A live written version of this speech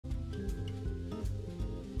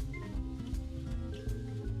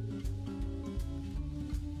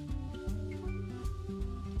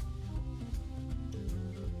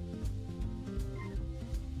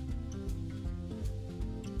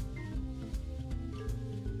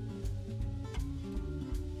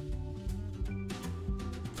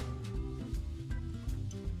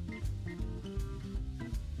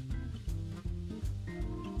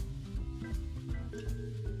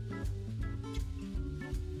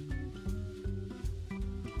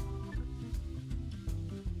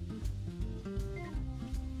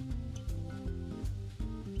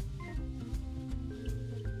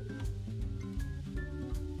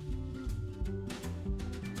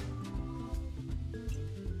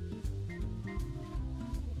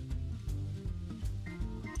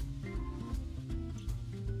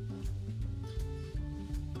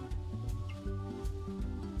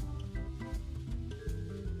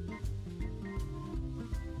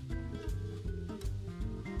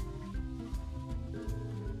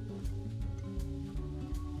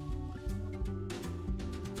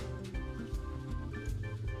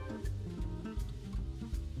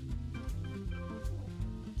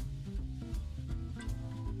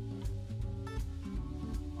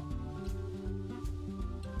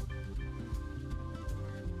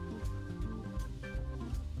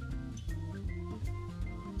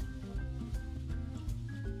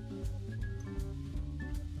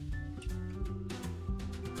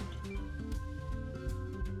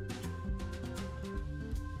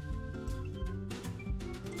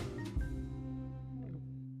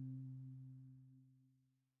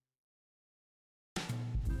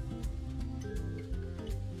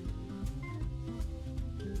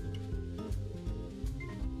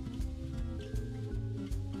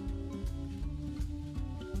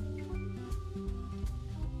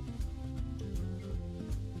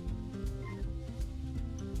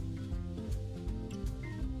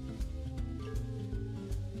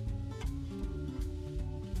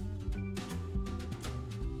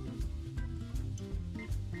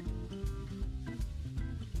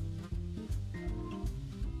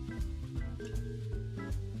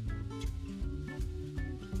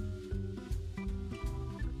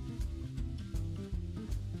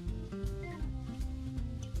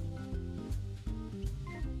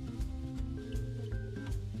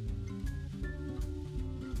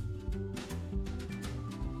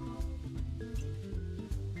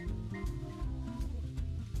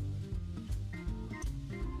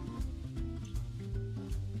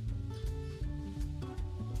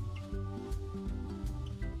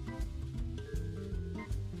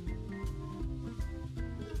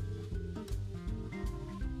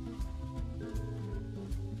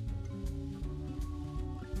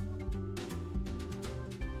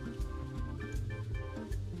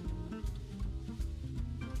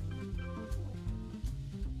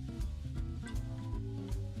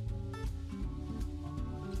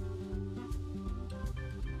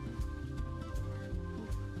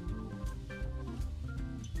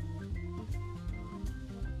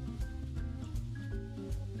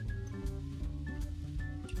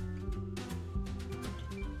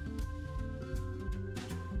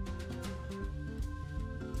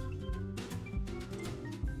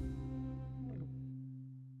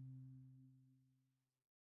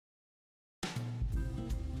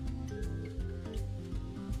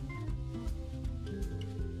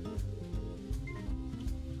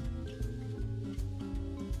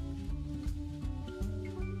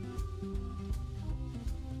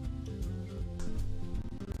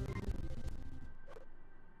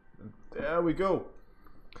There we go.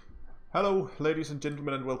 Hello, ladies and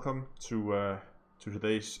gentlemen, and welcome to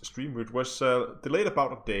today's stream, which was delayed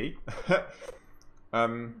about a day.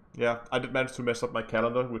 Yeah, I did manage to mess up my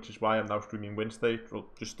calendar, which is why I'm now streaming Wednesday, well,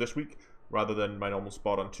 just this week, rather than my normal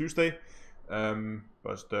spot on Tuesday.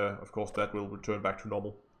 But of course, that will return back to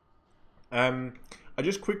normal. I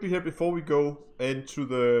just quickly here, before we go into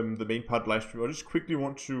the main part of the live stream, I just quickly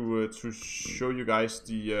want to show you guys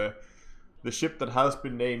the ship that has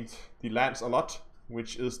been named the Lancelot,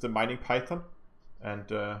 which is the mining python. And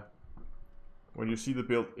when you see the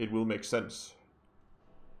build, it will make sense,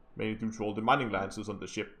 mainly due to all the mining lances on the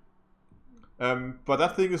ship. But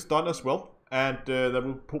that thing is done as well, and there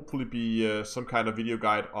will hopefully be some kind of video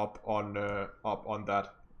guide up on that,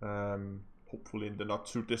 hopefully in the not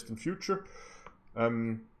too distant future.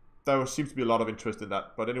 There seems to be a lot of interest in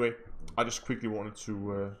that, but anyway, I just quickly wanted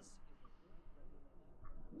to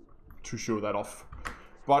show that off.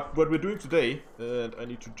 But what we're doing today, and I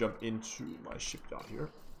need to jump into my shipyard here,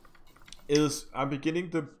 is I'm beginning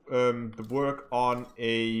the work on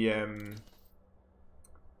an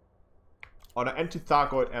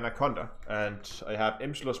anti-goid anaconda, and I have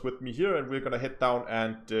Emslers with me here, and we're gonna head down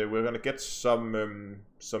and we're gonna get some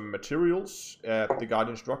materials at the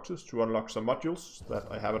Guardian structures to unlock some modules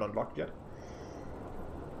that I haven't unlocked yet.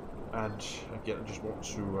 And again, I just want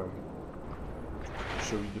to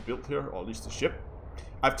show you the build here, or at least the ship.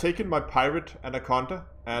 I've taken my pirate anaconda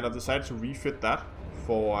and I've decided to refit that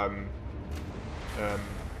for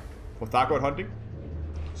Thargoid hunting.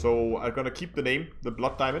 So I'm gonna keep the name, the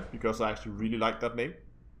Blood Diamond, because I actually really like that name.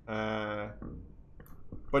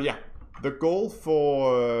 But yeah, the goal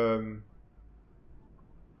for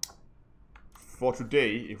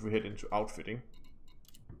today, if we head into outfitting,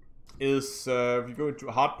 is if you go into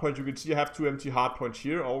a hard point, you can see I have two empty hard points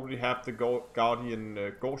here. I already have the Guardian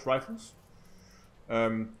Gauge rifles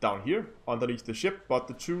down here underneath the ship, but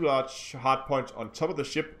the two large hard points on top of the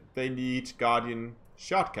ship, they need Guardian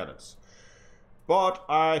shot cannons. But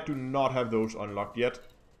I do not have those unlocked yet.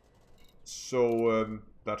 So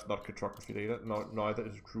that's not cartography data, neither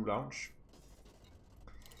is crew lounge.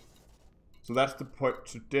 So that's the point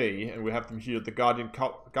today, and we have them here, the Guardian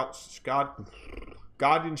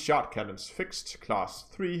shot cannons, fixed class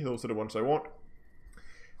 3, those are the ones I want.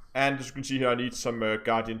 And as you can see here, I need some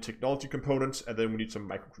Guardian technology components, and then we need some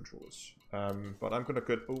microcontrollers. But I'm gonna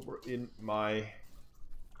get over in my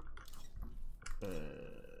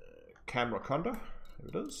camera conda.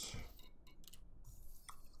 There it is.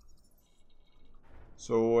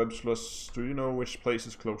 So, Emslers, do you know which place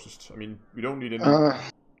is closest? I mean, we don't need any.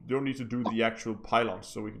 You don't need to do the actual pylons,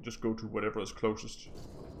 so we can just go to whatever is closest.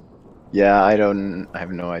 Yeah, I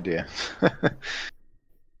have no idea.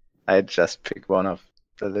 I just picked one of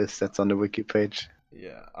the list that's on the wiki page.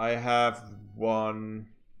 Yeah, I have one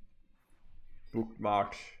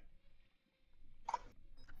bookmarked,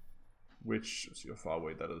 which, let's see how far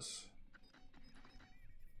away that is.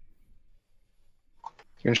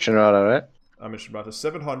 You're in Shinrada, right? I'm in Shinrada,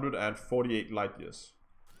 748 light years.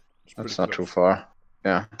 That's not too far.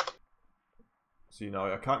 Yeah. See,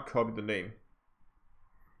 now I can't copy the name.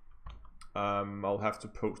 I'll have to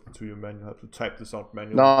post it to you manually. I'll have to type this out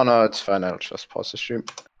manually. No, it's fine. I'll just pause the stream,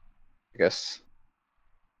 I guess.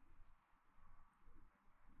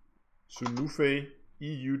 Sunufe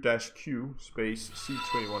EU-Q space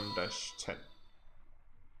C21-10.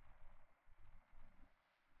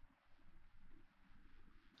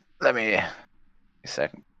 Let me a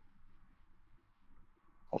second.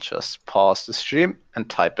 I'll just pause the stream and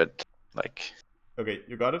type it like. Okay,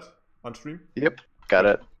 you got it on stream? Yep, got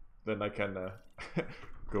it. Then I can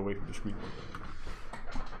go away from the screen.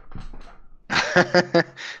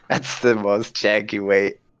 That's the most janky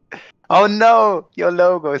way. Oh no! Your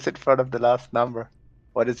logo is in front of the last number.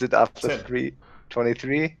 What is it after 10. 3?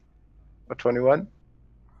 23? Or 21?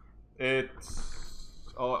 It's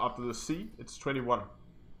after the C, it's 21.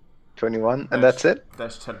 21, and that's it?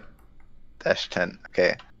 Dash 10. Dash 10,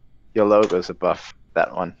 okay. Your logo's above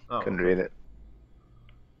that one. Oh, Couldn't okay. read it.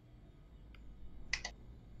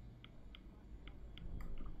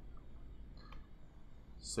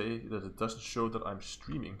 Say that it doesn't show that I'm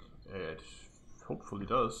streaming. It hopefully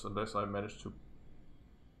does, unless I manage to.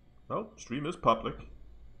 No, stream is public.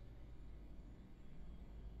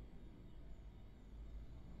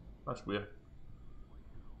 That's weird.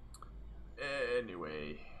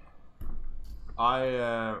 Anyway,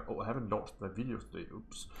 I haven't launched my videos today.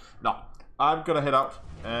 Oops. No, I'm gonna head out,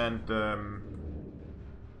 and then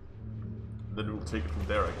we'll take it from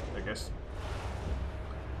there, I guess.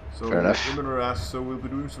 So, Imminor asks, so we'll be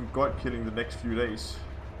doing some god killing the next few days.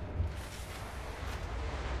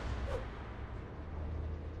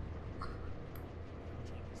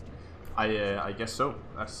 I guess so.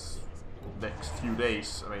 That's next few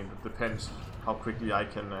days. I mean, it depends how quickly I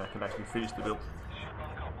can actually finish the build.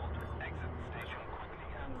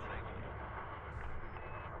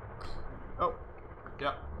 Oh,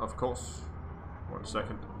 yeah, of course. 1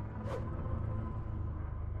 second.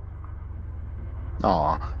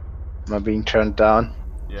 Aw. Am I being turned down?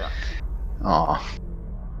 Yeah. Aw.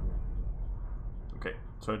 Okay,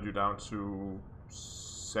 turned you down to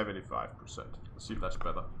 75%. Let's see if that's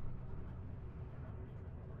better.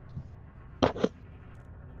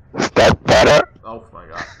 Is that better? Oh my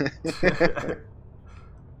god.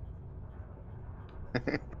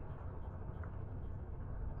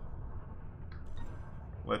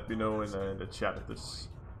 Let me know in the chat if this.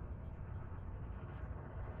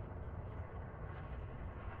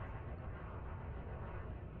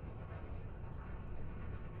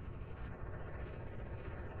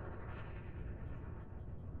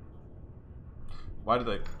 Why did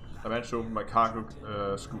I managed to open my cargo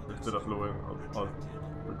scoop instead of lowering or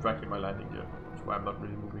retracting my landing gear? That's why I'm not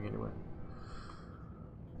really moving anyway.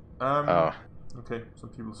 Oh. Okay, some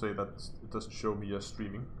people say that it doesn't show me as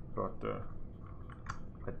streaming, but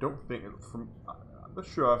I don't think I'm not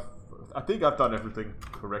sure. I think I've done everything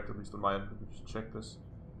correct, at least on my end. Let me just check this.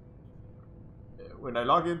 When I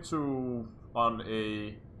log into on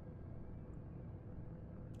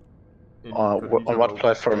On what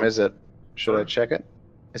platform is it? Should I check it?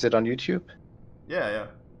 Is it on YouTube? Yeah.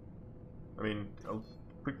 I mean, I'll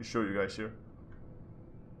quickly show you guys here.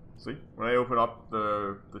 See, when I open up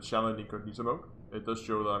the channel in incognito mode, it does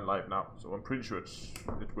show that I'm live now. So I'm pretty sure it's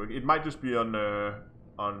working. It might just be on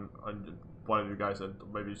one of you guys, and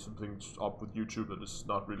maybe something's up with YouTube that is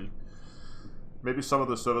not really. Maybe some of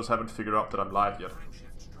the servers haven't figured out that I'm live yet. I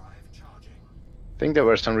think there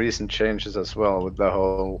were some recent changes as well with the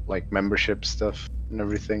whole like membership stuff and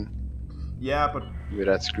everything. Yeah, but maybe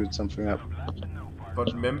that screwed something up.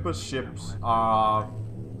 But memberships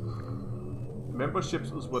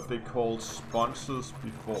is what they called sponsors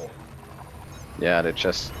before. Yeah, they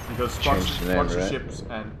just because changed the name, sponsorships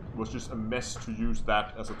right? and was just a mess to use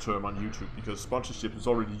that as a term on YouTube, because sponsorship is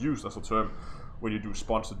already used as a term when you do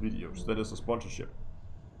sponsored videos. That is a sponsorship.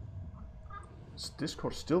 Is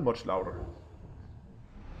Discord still much louder?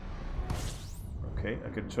 Okay, I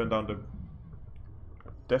can turn down the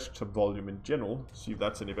desktop volume in general, see if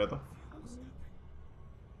that's any better.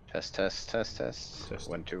 Test.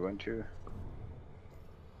 1 2 1 2.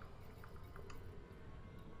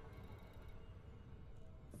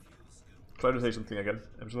 Try to say something again,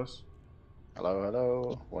 Emsilas.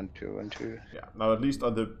 Hello. 1 2 1 2. Yeah. Now at least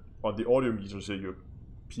on the audio meters here, you're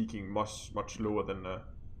peaking much lower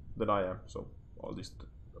than I am. So, or at least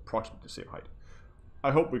approximately the same height.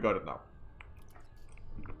 I hope we got it now.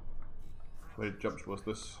 How many jumps was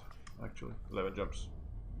this? Actually, 11 jumps.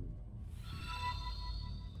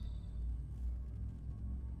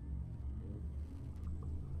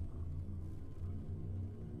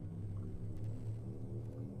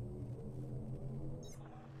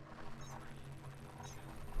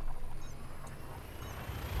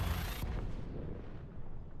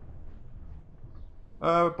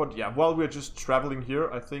 But yeah, while we're just traveling here,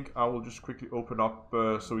 I think I will just quickly open up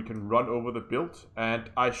so we can run over the build. And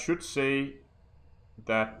I should say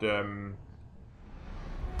that...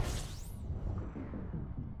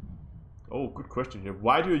 Oh, good question here.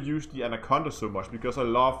 Why do you use the Anaconda so much? Because I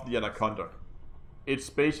love the Anaconda. It's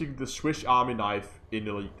basically the Swiss Army knife in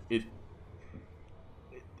Elite. It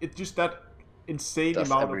just that insane does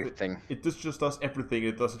amount everything. of it. It just does everything.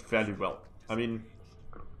 It does it fairly well. I mean...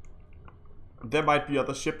 There might be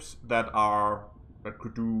other ships that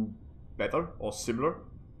could do better or similar,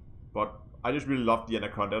 but I just really love the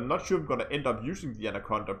Anaconda. I'm not sure I'm gonna end up using the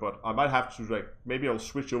Anaconda, but I might have to maybe I'll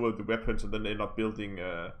switch over the weapons and then end up building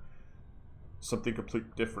something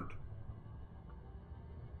completely different.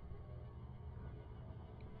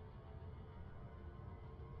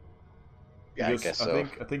 Yeah, because I guess so.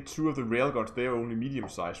 I think 2 of the railguns, they are only medium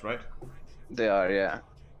size, right? They are, yeah.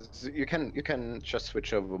 So you can just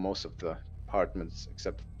switch over most of the apartments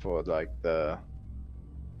except for like the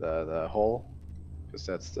hull, because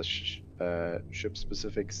that's the ship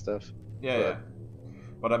specific stuff. Yeah.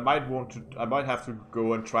 But I might have to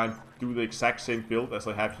go and try and do the exact same build as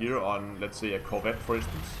I have here on, let's say, a Corvette, for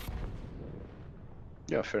instance.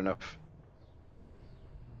 Yeah, fair enough.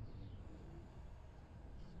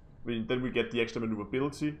 Then we get the extra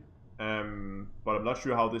maneuverability, but I'm not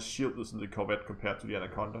sure how this shield is in the Corvette compared to the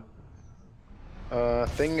Anaconda. I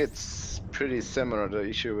think it's pretty similar. The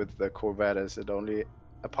issue with the Corvette is it only,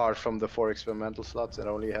 apart from the 4 experimental slots, it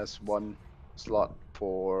only has 1 slot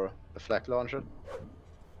for the flak launcher.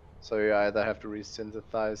 So you either have to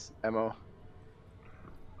resynthesize ammo,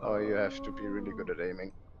 or you have to be really good at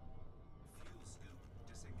aiming.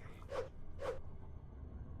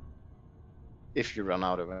 If you run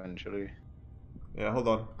out eventually. Yeah, hold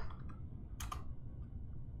on.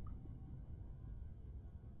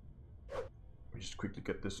 Let me just quickly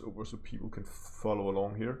get this over so people can follow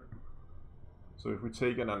along here. So if we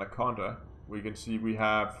take an Anaconda, we can see we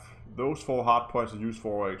have those 4 hard points are used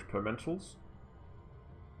for our experimentals.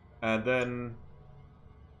 And then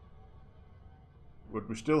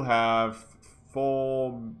we still have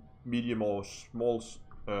 4 medium or small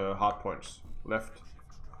hard points left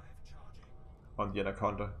on the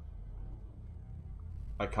Anaconda.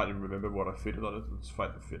 I can't even remember what I fitted on it. Let's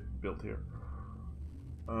find the fit build here.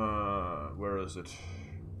 Where is it?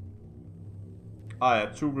 I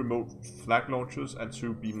had 2 remote flag launchers and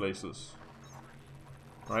 2 beam lasers.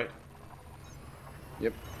 Right?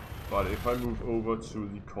 Yep. But if I move over to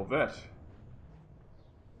the Corvette,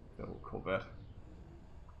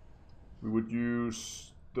 we would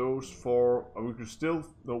use those 4. We could still.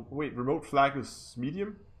 No, wait. Remote flag is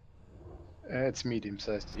medium. It's medium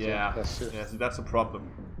sized. Yeah. That's true. Yeah. See, that's a problem.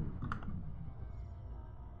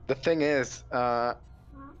 The thing is,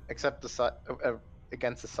 except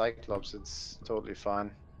against the Cyclops, it's totally fine.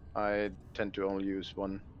 I tend to only use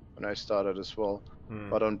 1 when I started as well.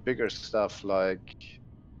 But on bigger stuff like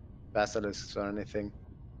basilisks or anything,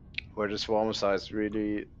 where the swarm size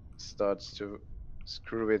really starts to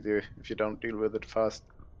screw with you if you don't deal with it fast,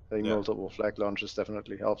 having multiple flag launches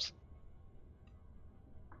definitely helps.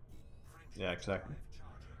 Yeah, exactly.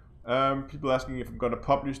 People asking if I'm gonna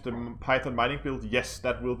publish the Python mining build. Yes,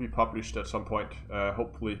 that will be published at some point,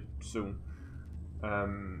 hopefully soon.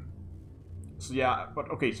 So yeah, but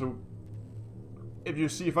okay, so if you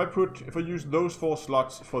see, if I use those 4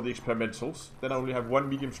 slots for the experimentals, then I only have 1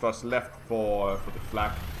 medium slots left for the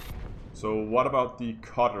flag. So what about the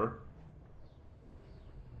cutter?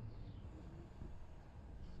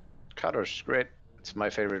 Cutter's great. It's my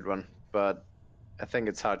favorite one, but I think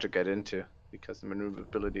it's hard to get into because the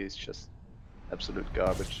maneuverability is just absolute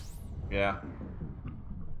garbage. Yeah.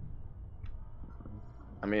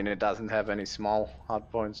 I mean, it doesn't have any small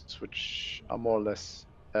hardpoints, which are more or less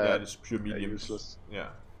yeah, it's pure mediums. useless. Yeah.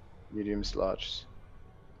 Mediums, large.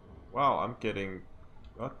 Wow, I'm getting...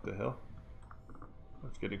 What the hell?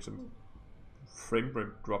 I'm getting some frame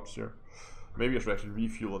rate drops here. Maybe I should actually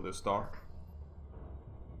refuel on this star.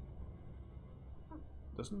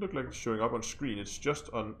 Doesn't look like it's showing up on screen, it's just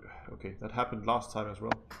on... Okay, that happened last time as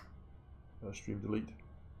well. Stream delete.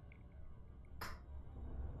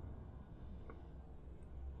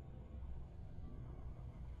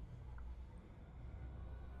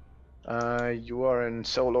 You are in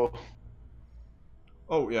solo.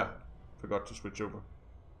 Oh yeah, forgot to switch over.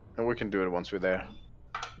 And we can do it once we're there.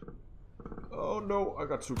 Oh no, I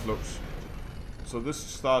got too close. So this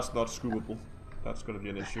star's not scoopable. That's gonna be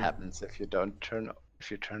an issue. What happens if you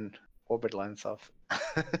turn orbit lines off?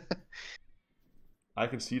 I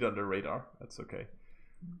can see it on the radar. That's okay.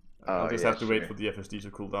 Oh, I'll just have to wait for the FSD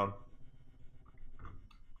to cool down.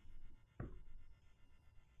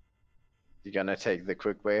 You gonna take the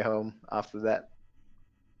quick way home after that?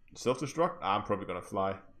 Self-destruct? I'm probably gonna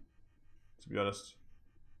fly. To be honest.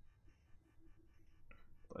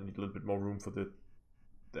 I need a little bit more room for the...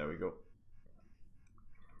 There we go.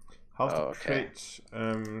 How's the crate?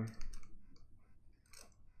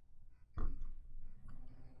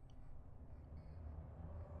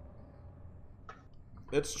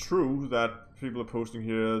 It's true that people are posting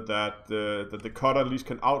here that the cutter at least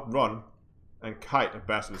can outrun and kite a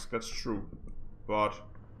basilisk. That's true, but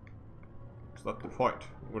it's not the point.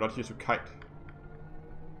 We're not here to kite.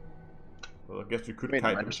 Well, I guess you could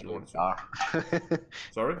kite them if you wanted to.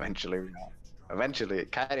 Sorry? Eventually we are. Eventually,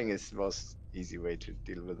 kiting is the most easy way to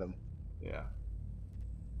deal with them. Yeah.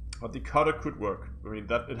 But the cutter could work. I mean,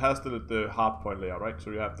 that it has the hard point layout, right?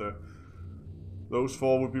 So you have those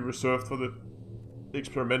 4 would be reserved for the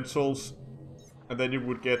experimentals, and then you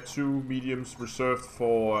would get 2 mediums reserved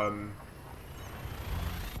for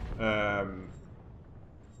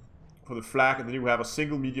the flag, and then you have a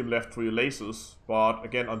single medium left for your lasers. But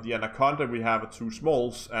again, on the Anaconda we have 2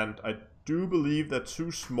 smalls, and I do believe that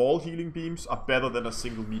 2 small healing beams are better than a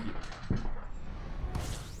single medium.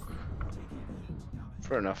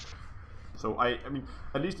 Fair enough. So I mean,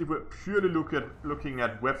 at least if we're purely looking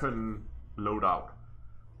at weapon loadout,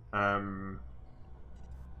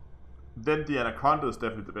 then the Anaconda is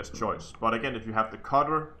definitely the best choice. But again, if you have the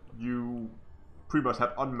cutter, you pretty much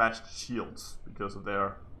have unmatched shields because of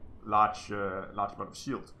their large amount of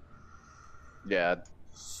shield. Yeah.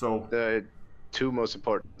 So two most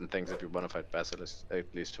important things if you want to fight Basilisk,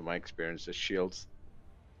 at least from my experience, is shields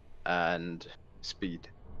and speed.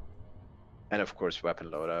 And of course, weapon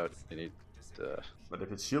loadout. You need But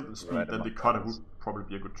if it's shield and speed, right then the amount cutter balance. would probably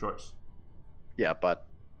be a good choice. Yeah, but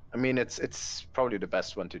I mean, it's probably the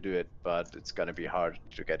best one to do it, but it's gonna be hard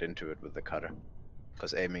to get into it with the cutter,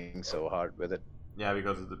 because aiming so hard with it. Yeah,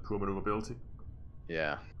 because of the poor maneuverability.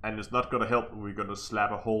 Yeah. And it's not gonna help when we're gonna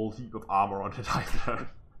slap a whole heap of armor on it either.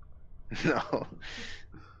 No.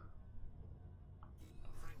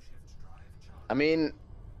 I mean,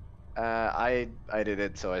 I did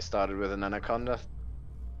it, so I started with an Anaconda,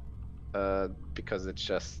 because it's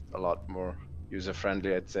just a lot more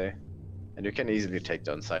user-friendly, I'd say. And you can easily take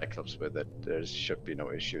down Cyclops with it. There should be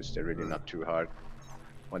no issues. They're really not too hard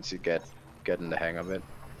once you get in the hang of it.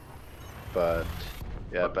 But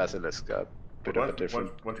yeah, Basilisk got a bit of a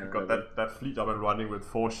different. Once we got that fleet up and running with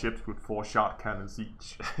 4 ships with 4 shot cannons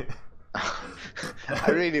each. I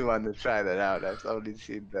really want to try that out. I've only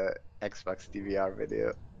seen the Xbox DVR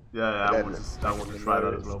video. Yeah, I want to try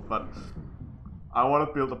that as well. But I want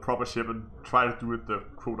to build a proper ship and try to do it the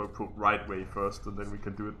quote-unquote right way first, and then we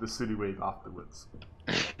can do it the silly way afterwards.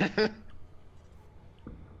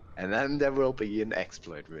 And then there will be an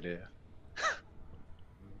exploit video.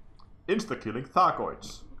 Insta-killing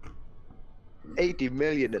Thargoids. 80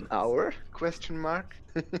 million an hour? Question mark.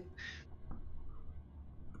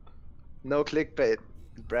 No clickbait.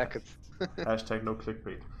 Brackets. Hashtag no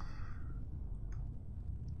clickbait.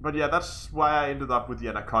 But yeah, that's why I ended up with the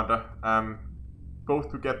Anaconda.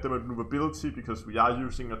 Both to get the maneuverability, because we are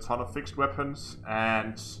using a ton of fixed weapons,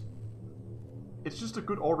 and it's just a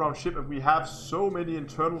good all-round ship, and we have so many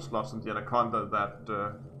internal slots in the Anaconda that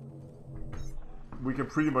we can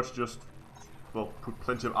pretty much just, well, put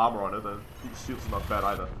plenty of armor on it, and these shields are not bad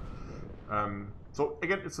either. So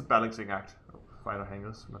again, it's a balancing act. Fighter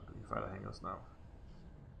hangars, I'm not doing fighter hangars now.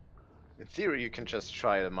 In theory, you can just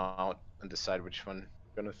try them out and decide which one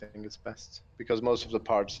you're gonna think is best, because most of the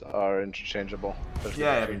parts are interchangeable.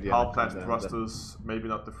 Yeah, I mean, power plant thrusters, maybe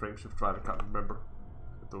not the frameshift drive, I can't remember.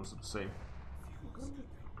 But those are the same.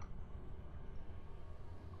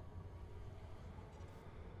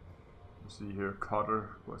 Let's see here,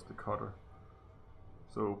 cutter, where's the cutter?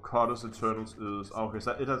 So Cutter's Eternals is, okay,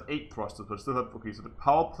 so it has 8 thrusters, but still have, okay, so the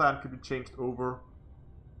power plant can be changed over,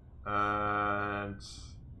 and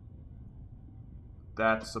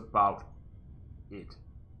that's about it.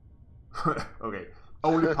 Okay,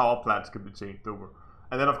 only power plants can be changed over.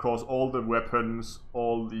 And then of course all the weapons,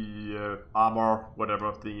 all the armor,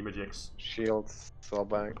 whatever, the ejects. Shields,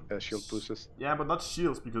 shield boosters. Yeah, but not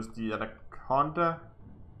shields, because the Anaconda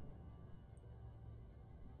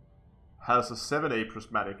has a 7A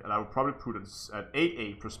prismatic, and I would probably put an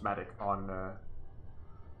 8A prismatic on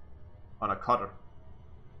a cutter.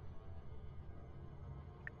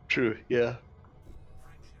 True, yeah.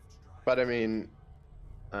 But I mean,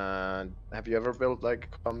 have you ever built like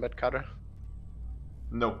a combat cutter?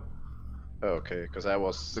 No. Oh, okay, because I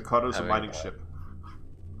was. The cutter's a mining ship.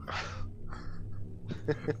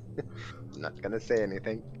 I'm not gonna say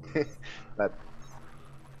anything, but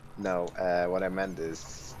no. What I meant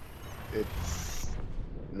is, it's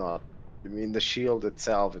not. I mean, the shield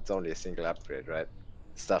itself, it's only a single upgrade, right?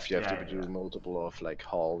 Stuff you have to do multiple of, like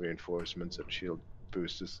hull reinforcements and shield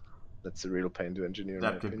boosters. That's a real pain to engineer.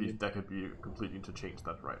 That could be completely interchanged.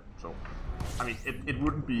 That's right. So, I mean, it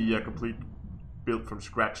wouldn't be a complete build from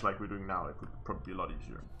scratch like we're doing now. It would probably be a lot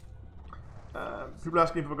easier. People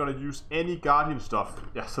asking if we're going to use any Guardian stuff.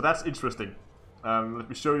 Yeah, so that's interesting. Let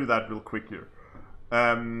me show you that real quick here.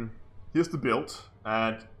 Here's the build,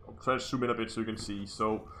 and I'll try to zoom in a bit so you can see.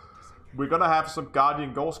 So we're going to have some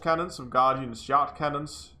Guardian Gauss cannons, some Guardian Shard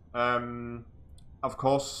cannons, of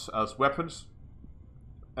course, as weapons.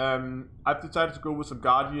 I've decided to go with some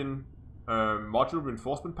Guardian module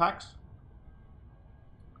reinforcement packs.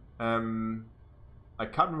 I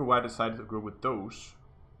can't remember why I decided to go with those.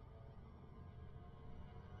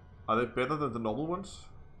 Are they better than the normal ones?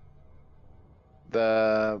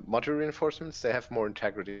 The module reinforcements, they have more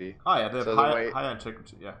integrity. Oh yeah, they have higher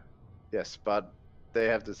integrity, yeah. Yes, but they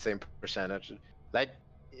have the same percentage. Like,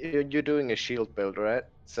 you're doing a shield build, right?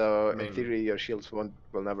 So in theory, your shields will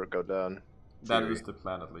never go down. That is the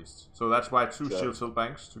plan, at least. So that's why 2 shield cell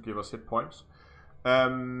banks to give us hit points.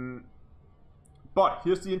 But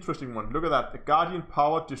here's the interesting one. Look at that, the Guardian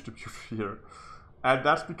power distributor here. And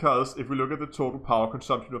that's because if we look at the total power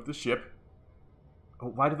consumption of the ship, oh,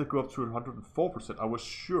 why did it go up to 104%? I was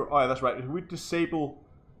sure. Oh yeah, that's right. If we disable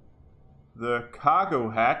the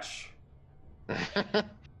cargo hatch,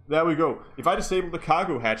 there we go. If I disable the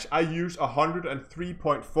cargo hatch, I use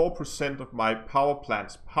 103.4% of my power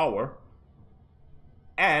plant's power.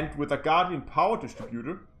 And with a Guardian power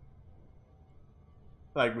distributor,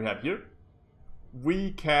 like we have here,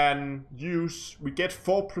 we get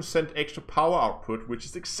 4% extra power output, which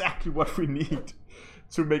is exactly what we need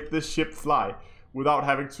to make this ship fly, without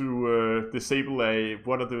having to disable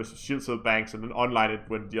one of the shield cell banks and then online it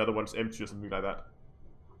when the other one's empty or something like that.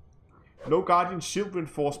 No Guardian shield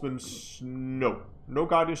reinforcements, no. No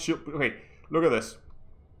Guardian shield, okay, look at this.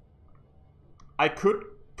 I could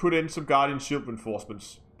put in some Guardian shield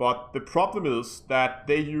reinforcements, but the problem is that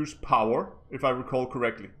they use power, if I recall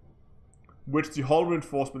correctly, which the hull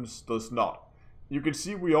reinforcements does not. You can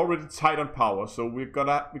see we're already tight on power, so we're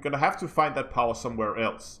gonna have to find that power somewhere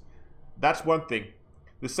else. That's one thing.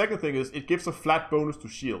 The second thing is it gives a flat bonus to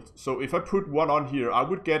shield. So if I put one on here, I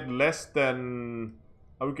would get less than,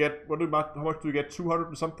 I would get, how much do you get? 200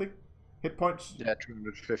 and something hit points? Yeah,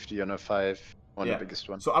 250 on a 5 on the biggest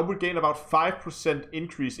one. So I would gain about 5%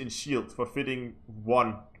 increase in shield for fitting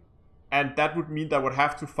one. And that would mean that I would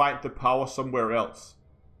have to find the power somewhere else.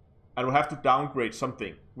 I would have to downgrade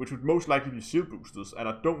something, which would most likely be shield boosters. And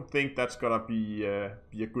I don't think that's gonna be a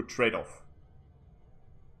good trade-off.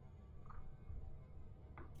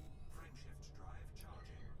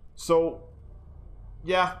 So,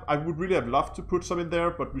 yeah, I would really have loved to put some in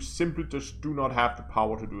there, but we simply just do not have the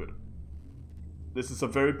power to do it. This is a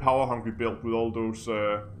very power-hungry build with all those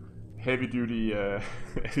heavy-duty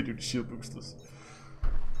shield boosters.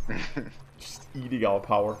 Just eating our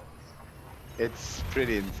power. It's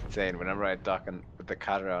pretty insane. Whenever I dock with the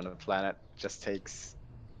cutter on a planet, it just takes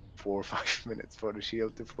 4 or 5 minutes for the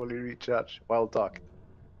shield to fully recharge while docked.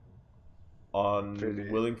 On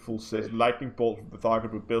Willingful says lightning bolt from the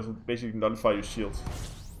target would basically nullify your shields.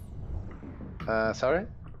 Sorry?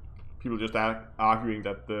 People just arguing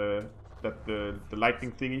that the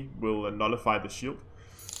lightning thingy will nullify the shield.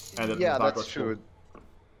 And yeah, that's true.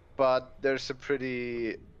 But there's a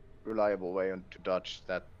pretty reliable way to dodge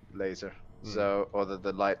that laser, so or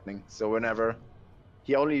the lightning. So whenever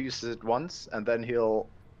he only uses it once, and then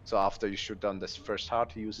so after you shoot down this first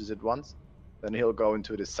heart, he uses it once. Then he'll go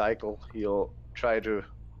into the cycle, he'll try to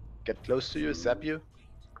get close to you, zap you,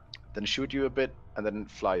 then shoot you a bit, and then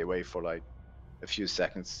fly away for like a few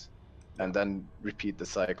seconds, and then repeat the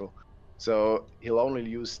cycle. So he'll only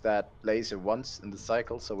use that laser once in the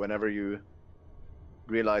cycle, so whenever you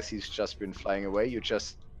realize he's just been flying away, you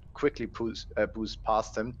just quickly boost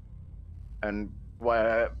past him, and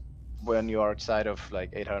when you're outside of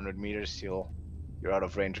like 800 meters, you're out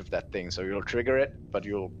of range of that thing, so you'll trigger it, but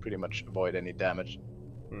you'll pretty much avoid any damage.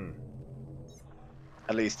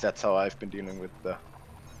 At least that's how I've been dealing with the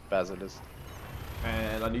Basilisk.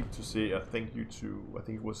 And I need to say a thank you to, I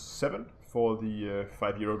think it was 7 for the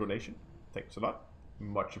 €5 donation. Thanks a lot.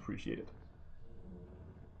 Much appreciated.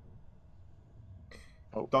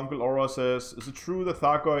 Dunkel Aura says, is it true that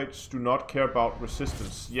Thargoids do not care about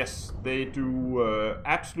resistance? Yes, they do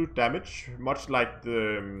absolute damage, much like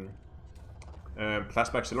the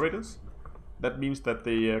plasma accelerators. That means that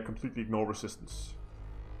they completely ignore resistance,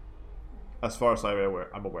 as far as I'm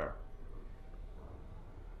aware.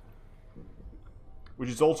 Which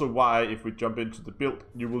is also why, if we jump into the build,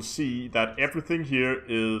 you will see that everything here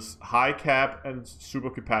is high cap and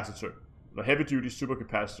supercapacitor. Heavy duty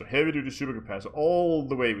supercapacitor, heavy duty supercapacitor, all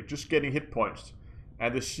the way. We're just getting hit points.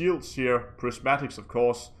 And the shields here, prismatics of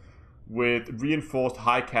course, with reinforced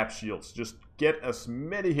high cap shields. Just get as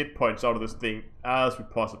many hit points out of this thing as we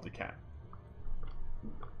possibly can.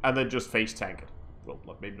 And then just face tank it. Well,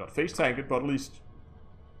 maybe not face tank it, but at least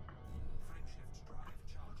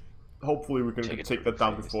hopefully we can take that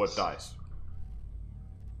down before it dies.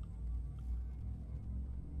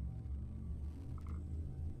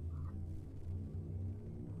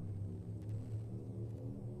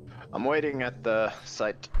 I'm waiting at the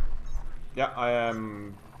site. Yeah, I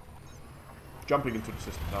am jumping into the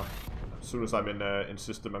system now. As soon as I'm in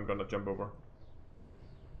system, I'm gonna jump over.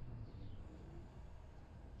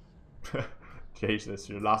 Jesus,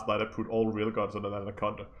 last night I put all railguns on an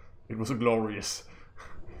Anaconda. It was glorious.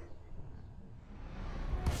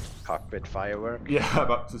 Cockpit firework. Yeah, I'm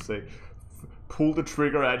about to say, pull the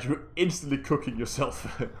trigger and you're instantly cooking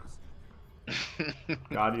yourself.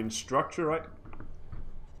 Guardian structure, right?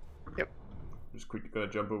 Yep. Just quickly gonna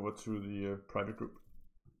jump over to the private group.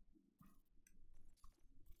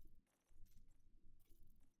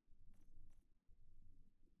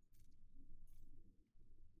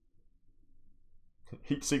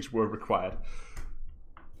 Heat sinks were required.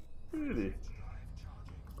 Really?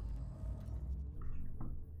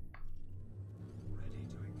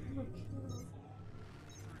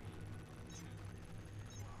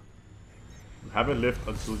 You haven't lived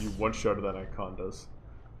until you one-shotted that Anacondas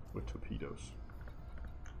with torpedoes.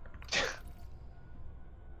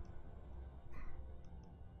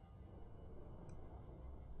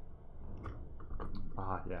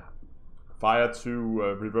 Fire 2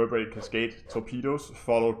 reverberating cascade torpedoes,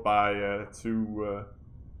 followed by 2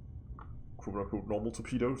 quote-unquote normal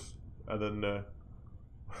torpedoes, and then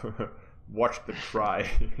watch them cry.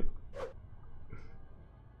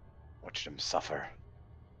 Watch them suffer.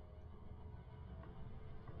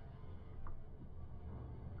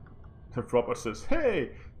 Robert says,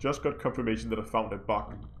 "Hey, just got confirmation that I found a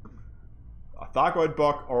bug. A Thargoid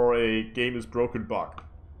bug or a game is broken bug."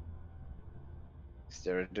 Is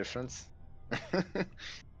there a difference?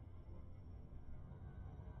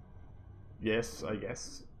 Yes, I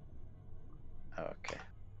guess. Okay.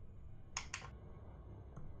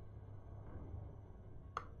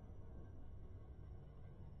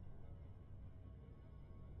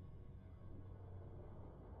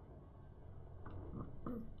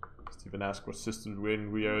 Stephen asked what system we're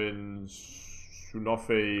in. We are in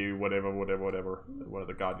Sunofe, whatever. One of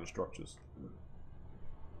the Guardian structures.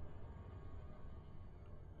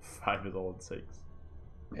 5 is all it takes.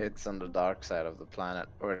 It's on the dark side of the planet,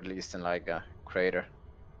 or at least in like a crater.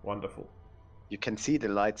 Wonderful. You can see the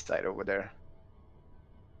light side over there.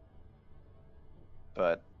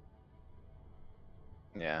 But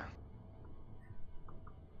yeah.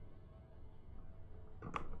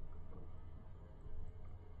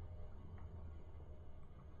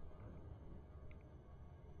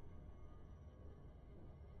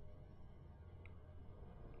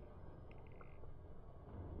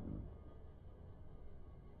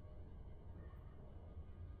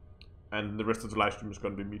 And the rest of the live stream is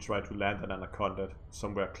going to be me trying to land an anaconda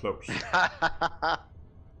somewhere close.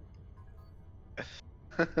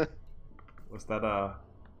 Was that a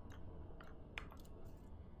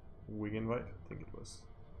wing invite? I think it was.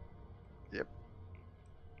 Yep.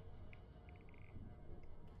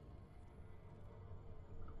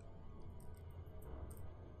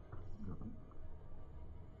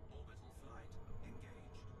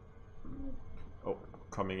 Oh,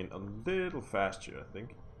 coming in a little fast here, I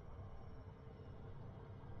think.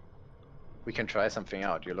 We can try something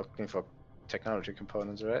out. You're looking for technology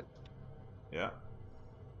components, right? Yeah.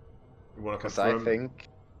 You want to Because confirm? I think,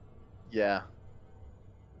 yeah.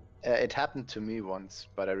 It happened to me once,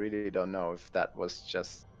 but I really don't know if that was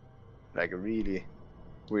just like a really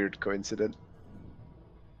weird coincidence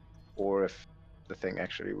or if the thing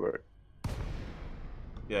actually worked.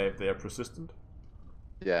 Yeah, if they are persistent.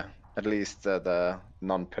 Yeah, at least the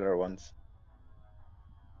non-pillar ones.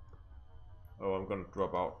 Oh, I'm gonna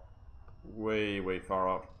drop out. Way far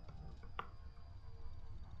out.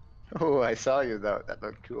 Oh, I saw you though. That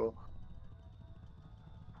looked cool.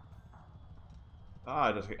 Ah,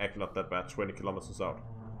 it's actually not that bad. 20 kilometers out.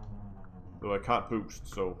 Though I can't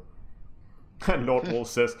boost, so. And Lord Wolf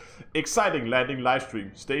says, "Exciting landing live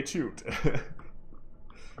stream. Stay tuned."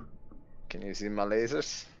 Can you see my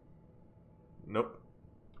lasers? Nope.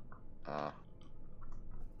 Ah.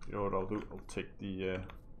 You know what I'll do? I'll take the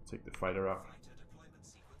fighter out.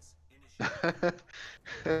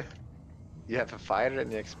 You have a fighter in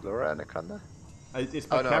the Explorer, Anaconda? It's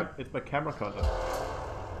my camera content.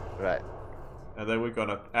 Right. And then we're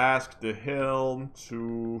gonna ask the helm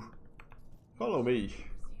to follow me.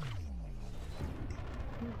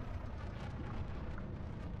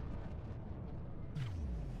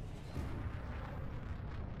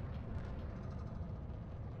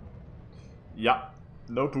 Yeah,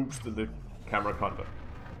 no boost in the camera content.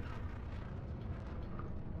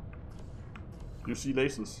 You see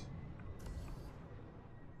lasers?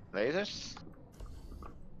 Lasers?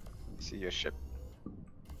 See your ship.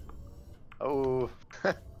 Oh.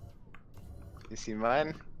 You see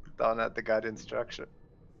mine? Down at the Guardian structure.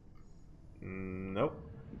 Nope.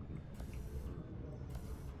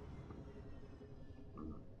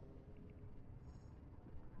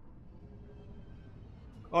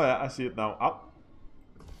 Oh yeah, I see it now. Ow.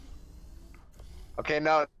 Okay,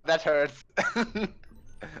 now that hurts.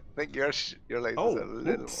 I think your lasers are a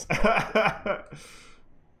little more.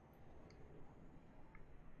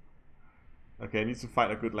 Okay, I need to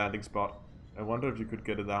find a good landing spot. I wonder if you could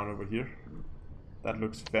get it down over here. That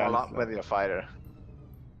looks fairly Not flat. with your fighter.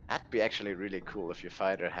 That'd be actually really cool if your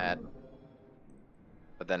fighter had.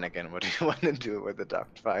 But then again, what do you want to do with a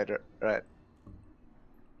docked fighter, right?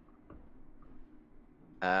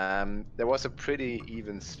 There was a pretty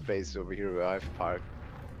even space over here where I've parked.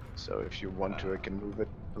 So if you want to, I can move it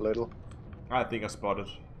a little. I think I spotted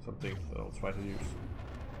something that I'll try to use.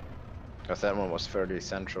 Because that one was fairly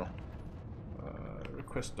central.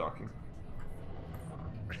 Request docking.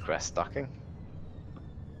 Request docking?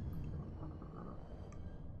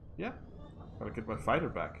 Yeah. Gotta get my fighter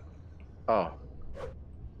back. Oh.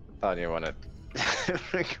 Thought you wanted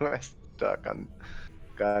request dock on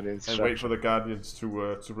Guardians. And wait for the Guardians to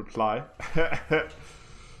reply.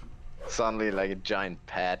 Suddenly, like a giant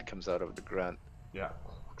pad comes out of the ground. Yeah.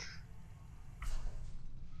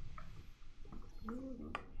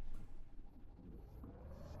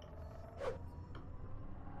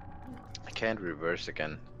 I can't reverse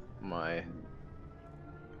again. My.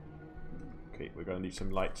 Okay, we're gonna need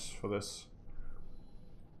some lights for this.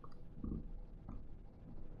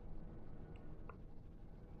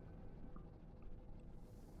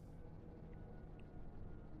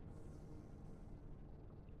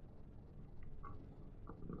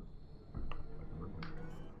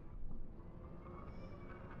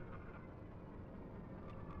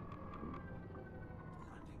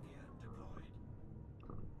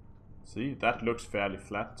 See, that looks fairly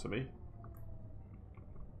flat to me.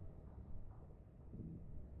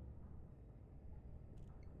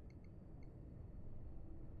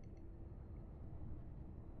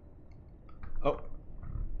 Oh.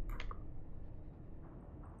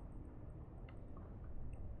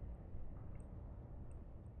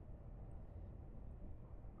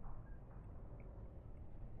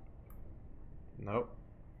 No.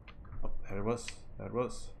 Oh, there it was. There it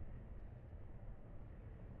was.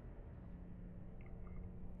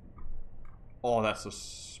 Oh, that's a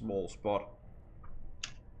small spot.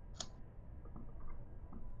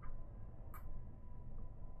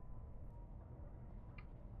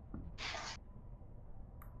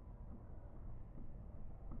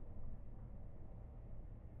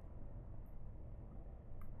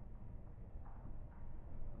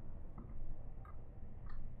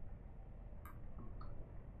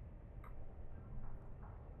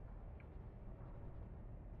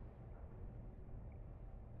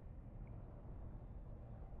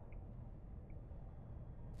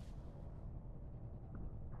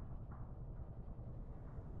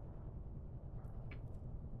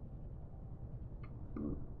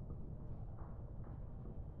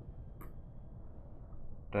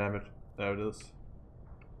 Damn it. There it is.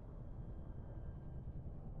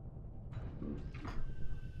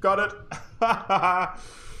 Got it!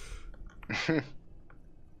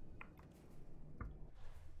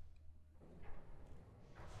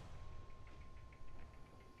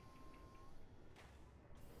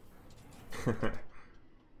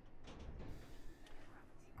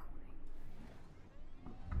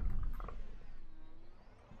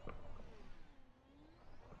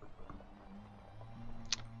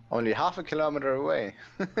 Only half a kilometer away.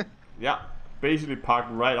 Yeah, basically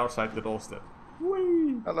parked right outside the doorstep.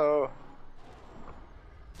 Whee! Hello.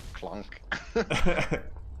 Clunk.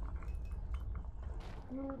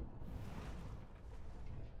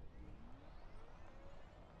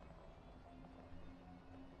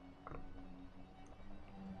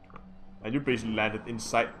 And you basically landed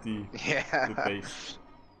inside the Yeah. base.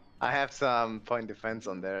 I have some point defense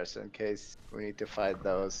on there, so in case we need to fight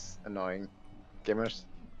those annoying gamers.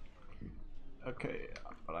 Okay,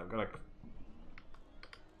 but I'm gonna...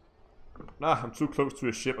 Nah, I'm too close to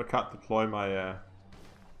a ship. I can't deploy my...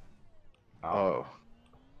 Oh,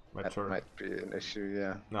 my that turret. might be an issue,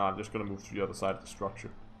 yeah. No, I'm just gonna move to the other side of the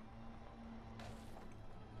structure.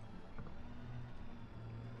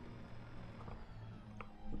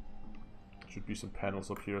 Should be some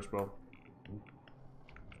panels up here as well.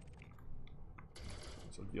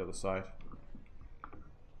 It's on the other side.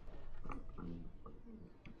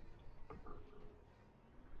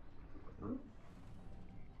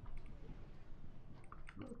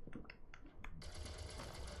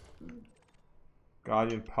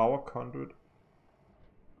 Guardian power conduit.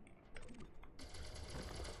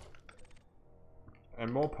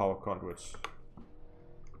 And more power conduits.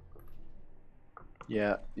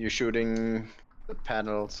 Yeah, you shooting the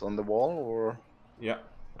panels on the wall, or? Yeah.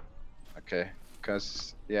 Okay,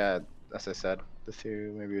 because, yeah, as I said, the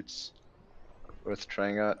theory, maybe it's worth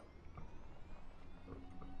trying out.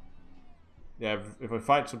 Yeah, if I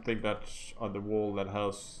find something that's on the wall that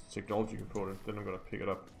has technology component, then I'm gonna pick it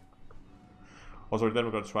up. Also, then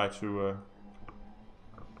we're gonna try to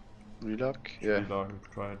Relock? Yeah. relock and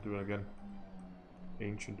try and do it again.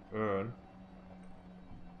 Ancient urn.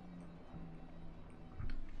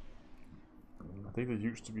 I think there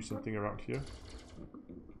used to be something around here.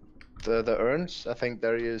 The urns, I think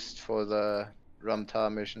they're used for the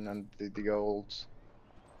Ramtar mission and the old...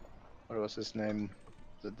 What was his name?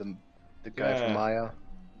 The guy from Maya.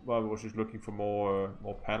 Well, I was just looking for more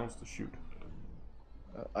panels to shoot.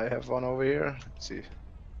 I have one over here. Let's see. Okay,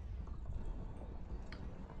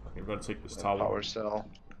 I'm gonna take this The tower. power cell.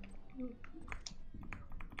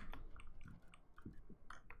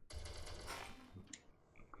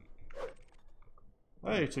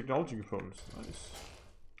 Hey, technology components. Nice.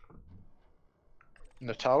 In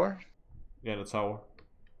the tower? Yeah, the tower.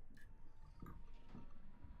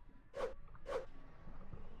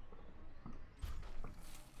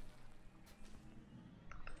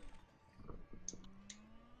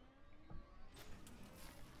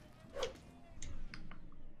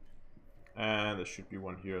 And there should be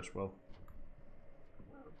one here as well.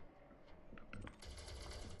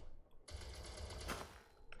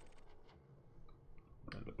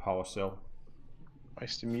 And the power cell. Why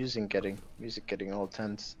is the music getting all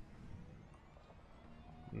tense?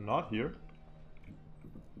 Not here.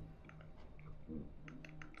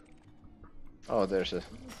 Oh, there's a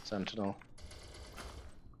sentinel.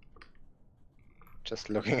 Just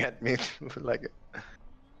looking at me like.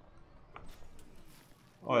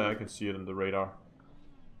 Oh yeah, I can see it in the radar.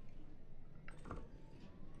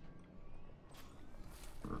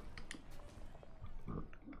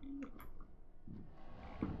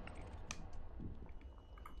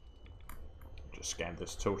 Just scan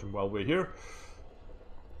this totem while we're here.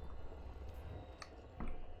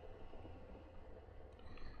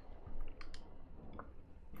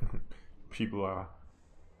 People are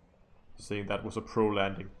saying that was a pro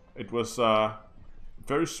landing. It was a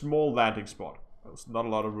very small landing spot. There was not a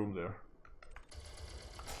lot of room there.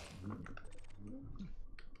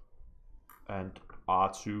 And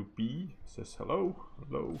R2B says hello.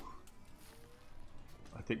 Hello.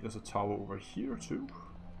 I think there's a tower over here too.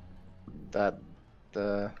 That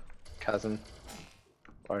the cousin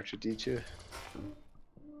R2D2.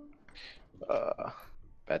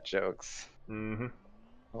 Bad jokes. Mm-hmm.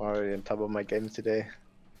 I'm already on top of my game today.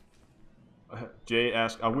 Jay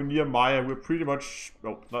asks, are we near Maya? We're pretty much,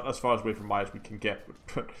 well, not as far away from Maya as we can get,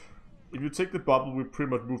 but if you take the bubble, we pretty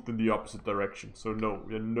much moved in the opposite direction. So no,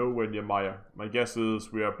 we are nowhere near Maya. My guess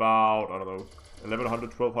is we are about, I don't know,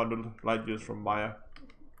 1100, 1200 light years from Maya.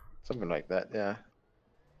 Something like that, yeah.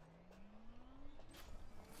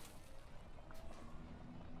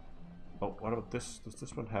 Oh, what about this? Does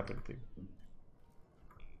this one have anything?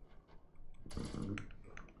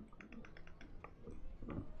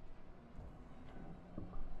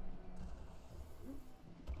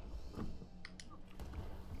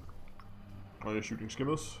 Are you shooting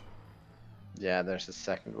skimmers? Yeah, there's a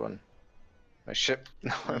second one. My ship.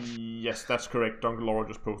 Yes, that's correct. Duncan Laura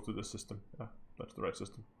just posted the system. Yeah, that's the right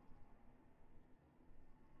system.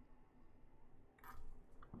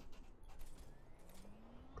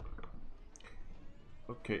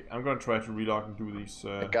 Okay, I'm gonna try to relog and do these.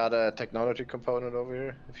 I got a technology component over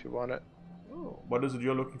here if you want it. Oh, what is it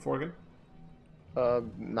you're looking for again?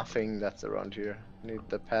 Nothing that's around here. Need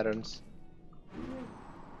the patterns.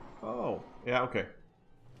 Oh, yeah, okay.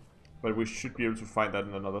 But we should be able to find that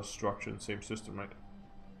in another structure in the same system, right?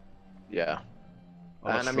 Yeah.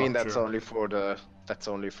 Other And I mean that's structure. only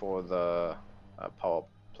for the power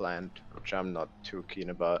plant, which I'm not too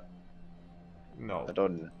keen about. No. I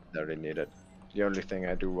don't really need it. The only thing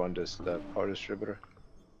I do want is the power distributor.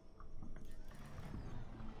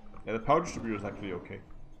 Yeah, the power distributor is actually okay.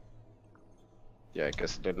 Yeah, I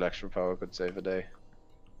guess a little extra power could save a day.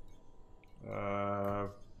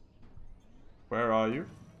 Where are you?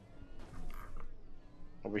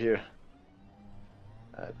 Over here.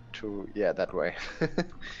 Yeah, that way.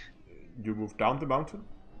 You moved down the mountain?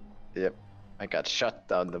 Yep. I got shot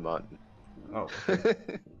down the mountain. Oh, okay.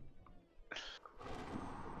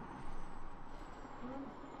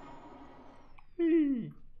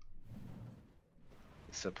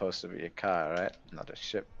 It's supposed to be a car, right? Not a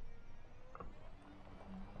ship.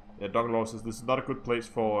 Yeah, Duncan Law says this is not a good place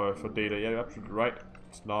for data. Yeah, you're absolutely right.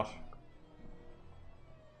 It's not.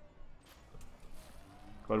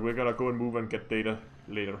 But we're gonna go and move and get data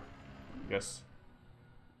later. Yes.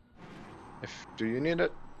 Do you need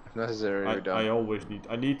it? If necessary, we don't. I always need.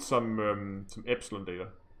 I need some epsilon data.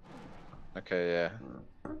 Okay, yeah.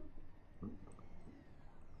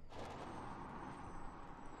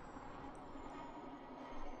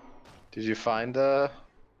 Did you find a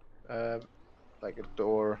like a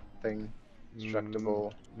door thing,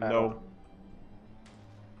 destructible panel? No.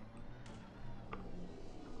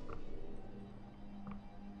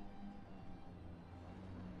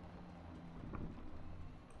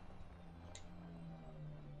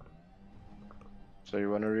 So you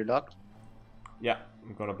want to reload? Yeah,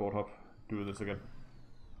 I'm gonna board hop. Do this again.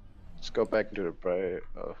 Let's go back into the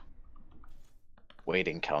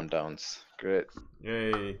waiting countdowns. Great.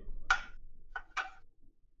 Yay.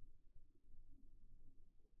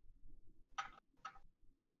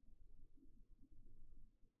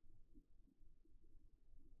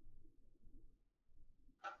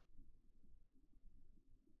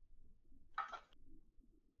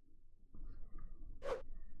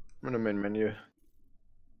 I'm in the main menu.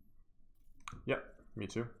 Yeah, me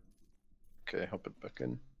too. Okay, hop it back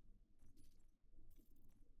in.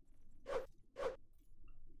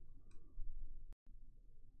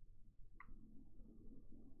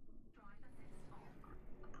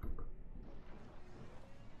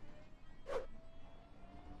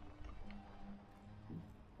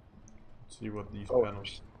 Let's see what these Oh.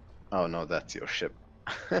 panels. Oh no, that's your ship.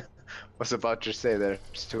 Was about to say there's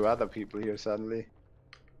 2 other people here suddenly.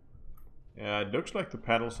 Yeah, it looks like the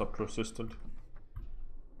panels are persistent.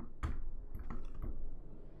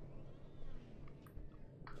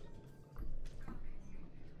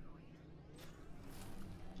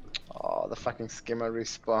 Oh, the fucking skimmer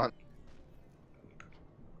respawn.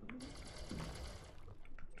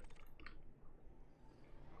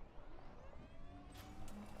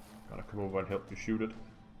 Gotta come over and help you shoot it.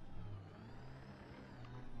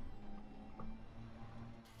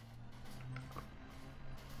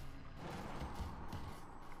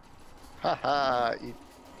 Haha,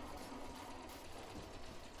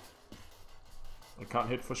 I can't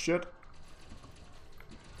hit for shit.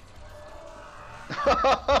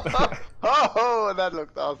 Oh, that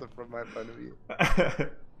looked awesome from my point of view.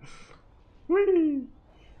 Whee!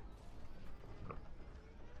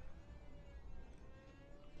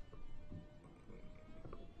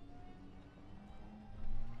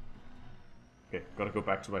 Okay, gotta go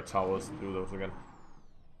back to my towers and do those again.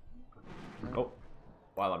 Oh,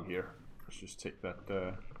 while I'm here, let's just take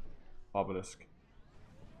that obelisk.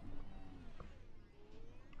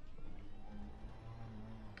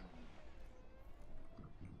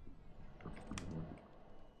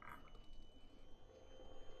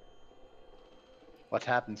 What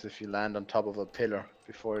happens if you land on top of a pillar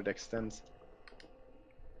before it extends?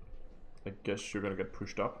 I guess you're gonna get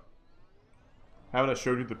pushed up. Haven't I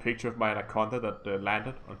showed you the picture of my anaconda that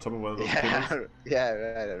landed on top of one of those pillars? Yeah,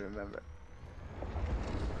 right, I remember.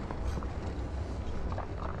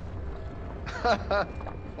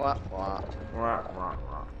 Wah, wah.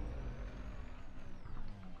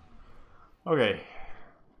 Okay.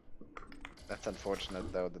 That's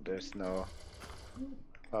unfortunate though that there's no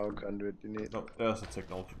power conduit you need. No, there's a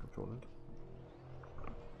technology component.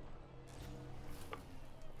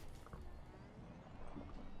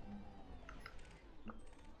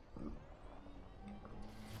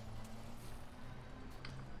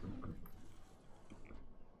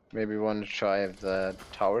 Maybe we want to try if the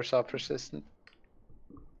towers are persistent.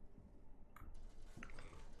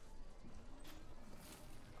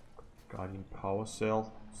 Guardian power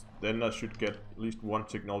cell. Then I should get at least one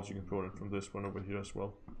technology component from this one over here as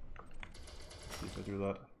well. See if I do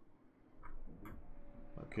that.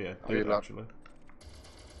 Okay, I did actually.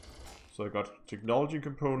 So I got technology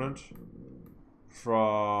component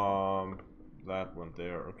from that one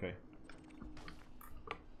there. Okay.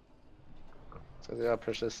 So they are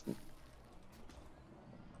persistent.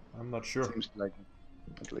 I'm not sure. Seems like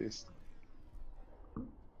it, at least.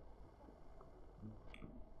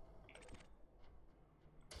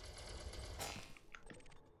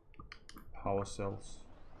 Power cells.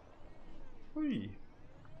 Whee.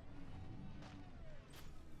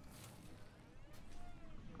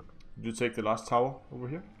 Did you take the last tower over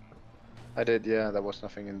here? I did, yeah, there was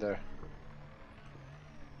nothing in there.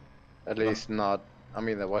 At least not, I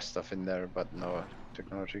mean there was stuff in there, but no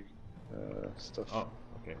technology stuff. Oh,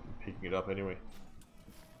 okay, I'm picking it up anyway.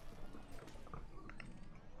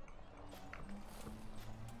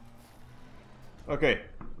 Okay,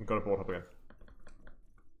 I'm gonna board up again.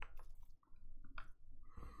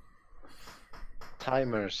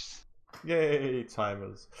 Timers. Yay,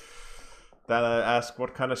 timers. Then I ask,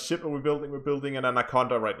 what kind of ship are we building? We're building an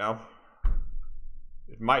Anaconda right now.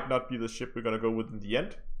 It might not be the ship we're gonna go with in the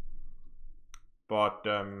end, but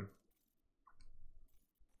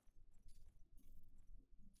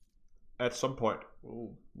at some point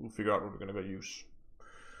we'll figure out what we're gonna use.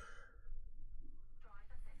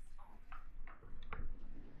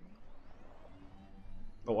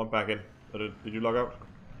 Oh, I'm back in. Did you log out?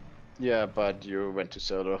 Yeah, but you went to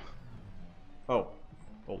solo. Oh,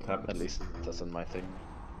 old habits. At least that's on my thing.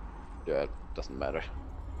 Yeah, it doesn't matter.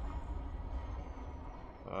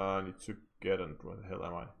 I need to get in. Where the hell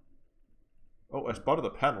am I? Oh, I spotted a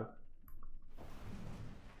panel.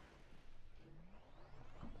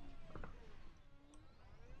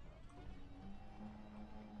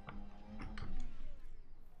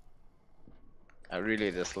 I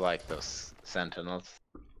really dislike those sentinels.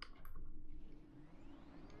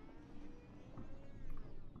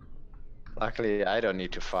 Luckily, I don't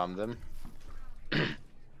need to farm them.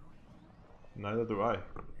 Neither do I.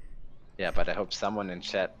 Yeah, but I hope someone in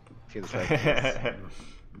chat feels like this.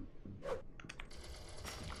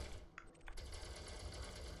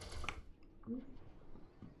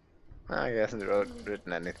 He hasn't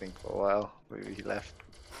written anything for a while. Maybe he left.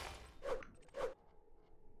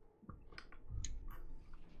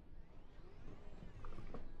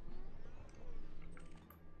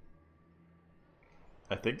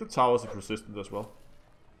 I think the towers are persistent as well.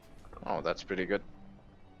 Oh, that's pretty good.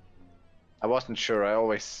 I wasn't sure.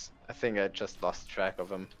 I think I just lost track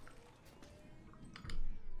of him.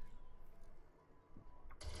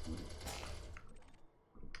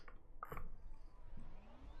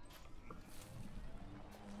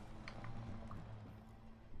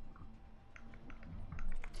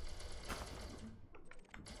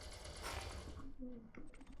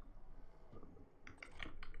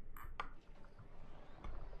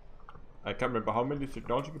 I can't remember how many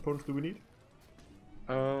technology components do we need?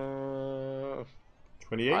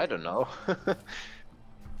 28? I don't know.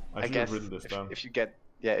 I should have written this down. If you get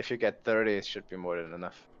 30, it should be more than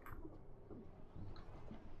enough.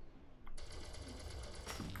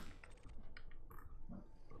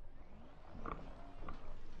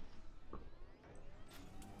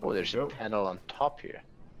 Oh, there's a panel on top here.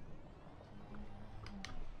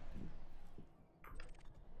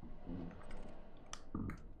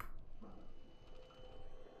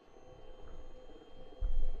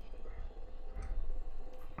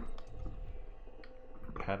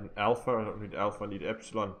 Pattern alpha, I don't need alpha, I need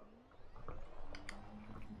epsilon.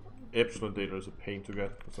 Epsilon data is a pain to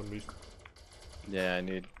get for some reason. Yeah,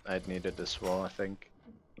 I'd need it as well, I think.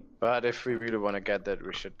 But if we really want to get that,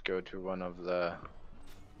 we should go to one of the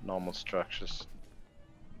normal structures.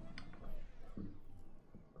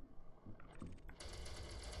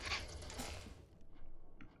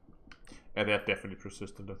 And they're definitely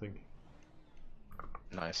persistent, I think.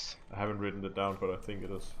 Nice. I haven't written it down, but I think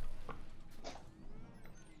it is.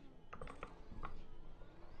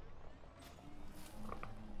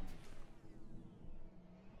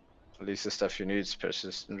 At least the stuff you need is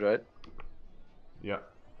persistent, right? Yeah.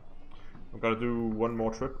 I'm gonna do one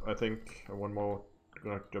more trip, I think. And one more.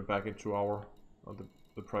 Gonna jump back into our on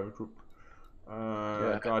the private group.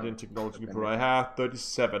 Yeah, Guardian Technology Pro. I have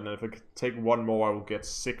 37, and if I could take one more, I will get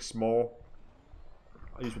 6 more.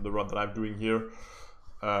 At least with the run that I'm doing here.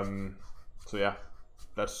 So yeah,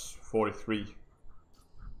 that's 43.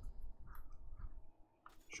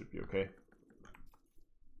 Should be okay.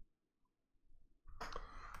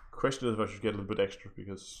 Question is if I should get a little bit extra,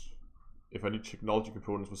 because if I need technology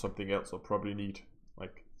components for something else, I'll probably need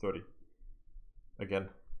like 30 again.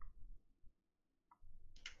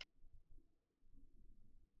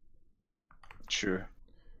 Sure.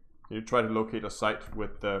 Can you try to locate a site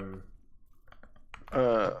with I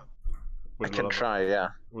can try, yeah.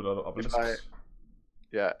 With a lot of obelisks?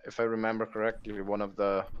 If I remember correctly, one of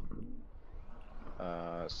the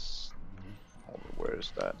where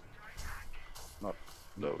is that? Not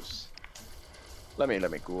those. Let me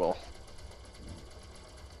Google.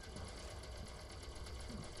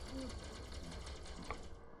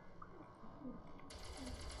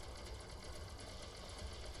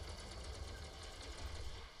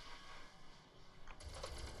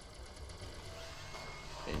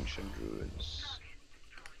 Ancient ruins.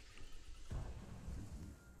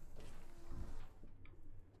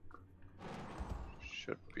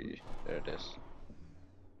 Should be. There it is.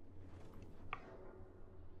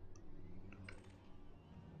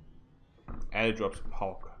 And it drops a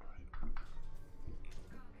power cut.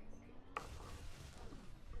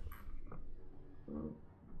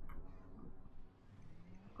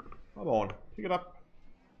 Come on, pick it up.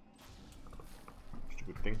 Just a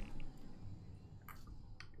good thing.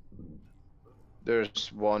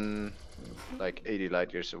 There's one like 80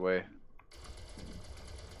 light years away.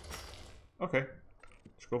 Okay,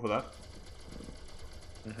 let's go for that.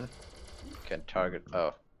 Can't target.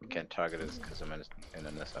 Oh, can't target it because I'm in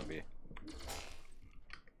an SMB.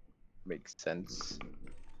 Makes sense.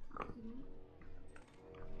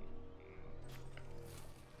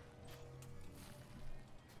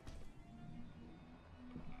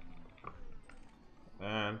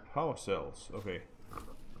 And power cells. Okay,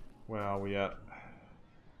 where are we at?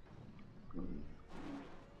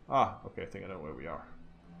 Ah, okay, I think I know where we are.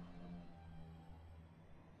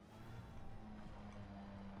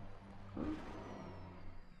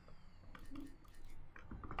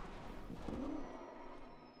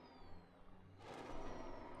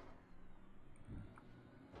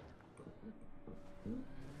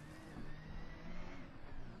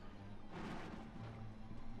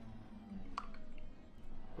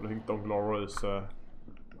 But I think Donglora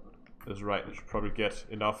is right. I should probably get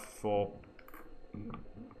enough for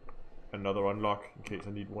another unlock in case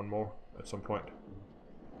I need one more at some point.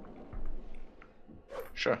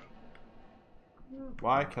 Sure.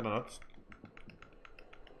 Why can I not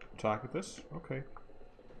target this. Okay.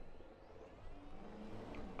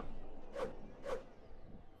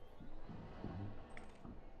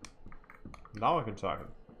 Now I can target.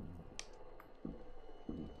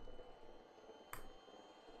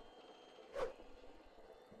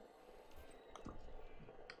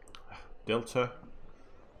 Delta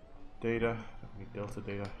data. I need delta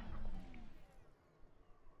data.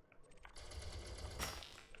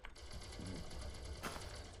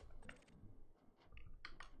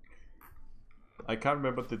 I can't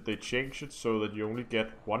remember, did they change it so that you only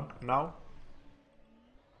get one now?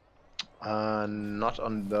 Not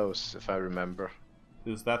on those, if I remember.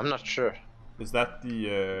 Is that? I'm not sure. Is that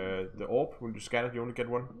the orb? When you scan it, you only get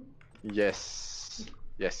one? Yes.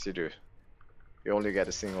 Yes, you do. You only get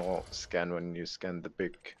a single scan when you scan the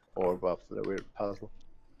big orb of the weird puzzle.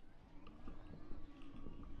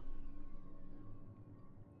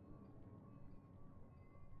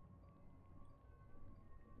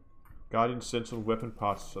 Guardian Sentinel weapon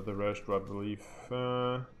parts are the rarest, I believe.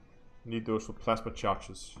 Need those for plasma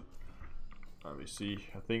charges. Let me see.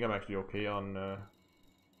 I think I'm actually okay on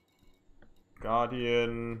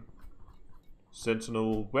Guardian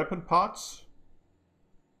Sentinel weapon parts.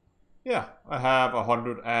 Yeah, I have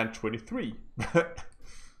 123.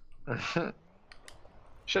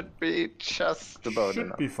 Should be just about Should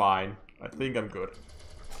enough. be fine. I think I'm good.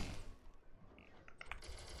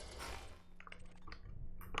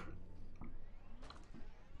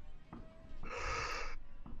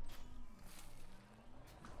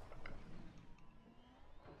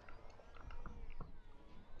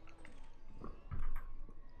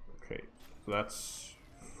 Okay, so that's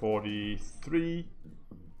 43.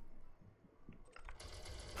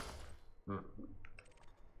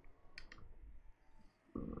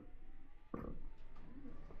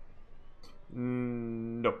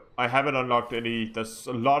 No, I haven't unlocked any. There's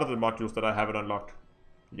a lot of the modules that I haven't unlocked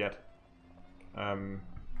yet.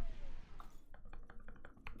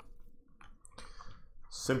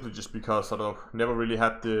 Simply just because I don't know, never really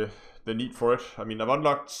had the need for it. I mean, I've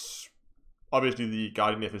unlocked obviously the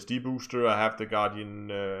Guardian FSD booster. I have the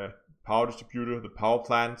Guardian power distributor, the power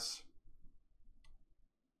plants.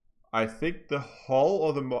 I think the hull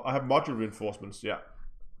or the I have module reinforcements. Yeah.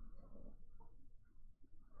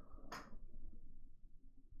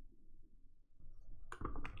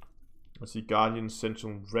 Let's see Guardian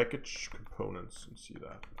Sentinel wreckage components and see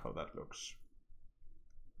that how that looks.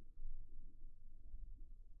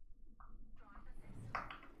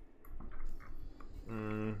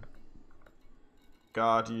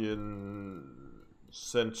 Guardian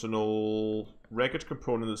Sentinel wreckage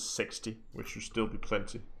component is 60, which should still be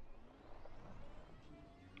plenty.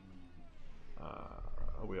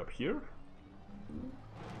 Are we up here?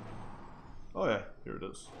 Oh yeah, here it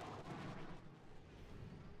is.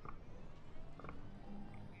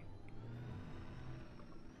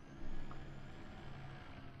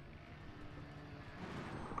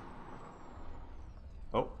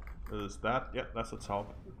 Oh, is that? Yeah, that's the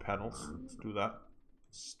top panels. Let's do that.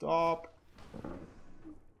 Stop.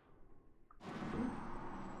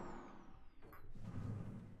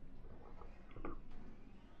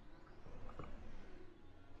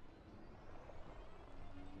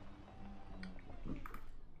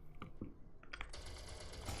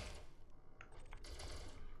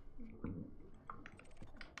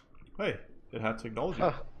 Hey, it had technology.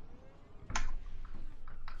 Huh.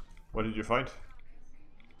 What did you find?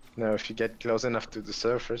 Now, if you get close enough to the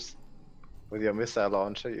surface with your missile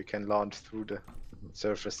launcher, you can launch through the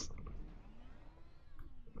surface.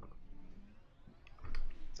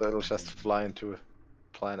 So it'll just fly into a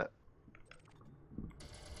planet.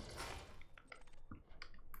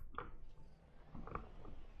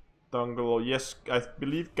 Dongle, yes, I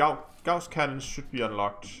believe Gauss cannons should be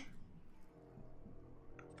unlocked.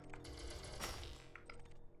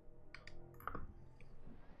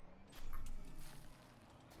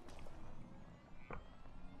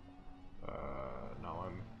 Now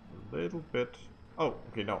I'm a little bit... Oh,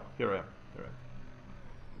 okay, no, here I am. Here I am.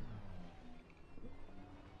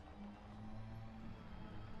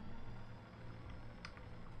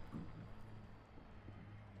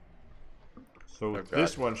 So Oh,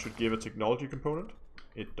 this one should give a technology component.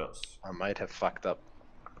 It does. I might have fucked up.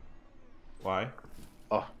 Why?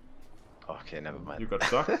 Oh. Okay, never mind. You got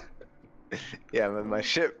stuck? Yeah, with my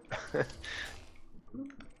ship.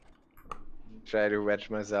 Try to wedge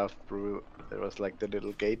myself through. There was like the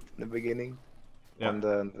little gate in the beginning. Yeah. On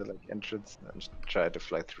the like entrance, and tried to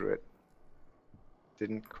fly through it.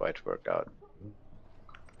 Didn't quite work out.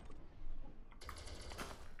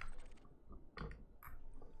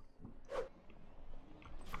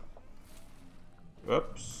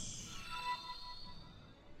 Oops.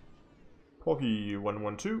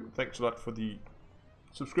 Porky112, thanks a lot for the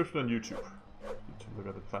subscription on YouTube. Need to look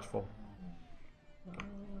at the platform.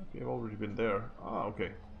 Okay, I've already been there. Ah,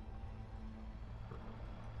 okay.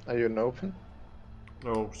 Are you in open?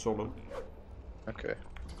 No, solo. Okay.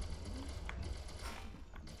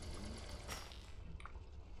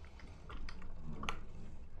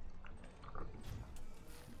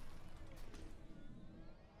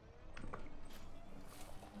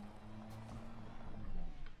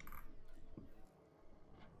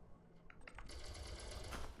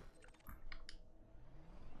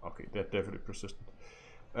 Okay, they're definitely persistent.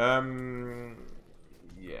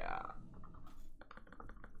 Yeah.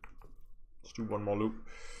 Let's do one more loop.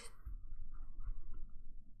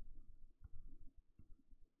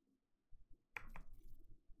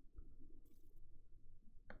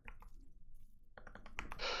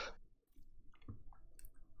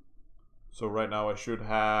 So right now I should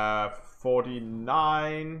have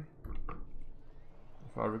 49,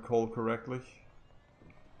 if I recall correctly.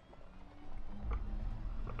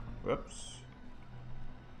 Whoops.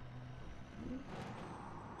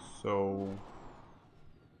 So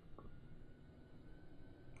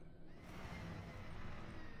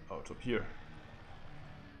oh, it's up here.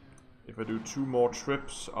 If I do 2 more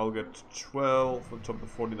trips, I'll get 12 on top of the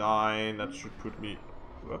 49. That should put me,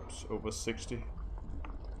 whoops, over 60.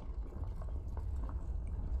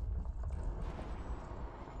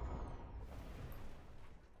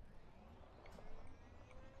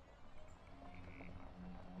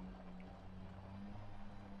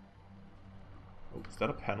 Oh, is that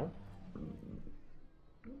a panel?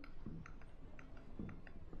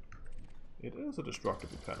 It is a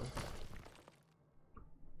destructible panel.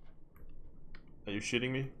 Are you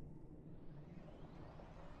shitting me?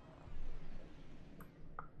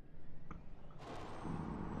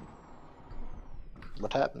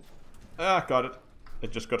 What happened? Ah, got it.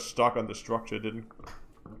 It just got stuck on the structure, it didn't.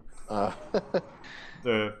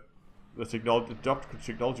 The technology, it dropped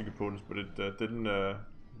technology components, but it didn't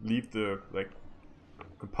leave the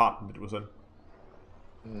compartment it was in.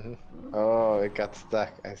 Mm-hmm. Oh, it got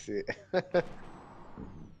stuck. I see.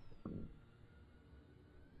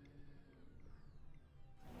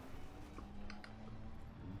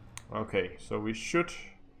 Okay, so we should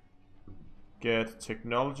get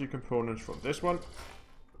technology components from this one.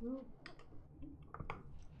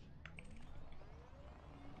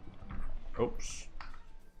 Oops.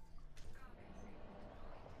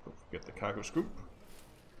 Don't forget the cargo scoop.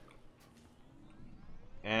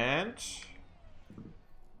 And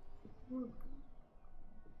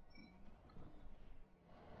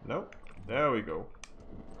no, there we go.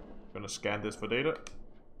 Gonna scan this for data.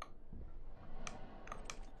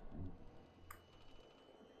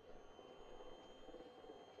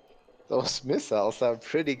 Those missiles are a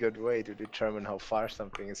pretty good way to determine how far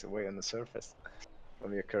something is away on the surface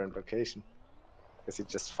from your current location. Because you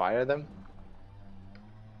just fire them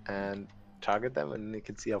and target them, and you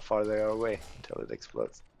can see how far they are away until it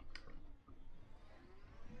explodes.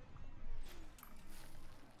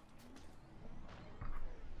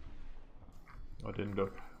 I didn't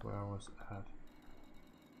look. Where was it at?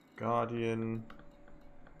 Guardian.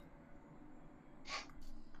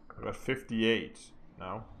 I got 58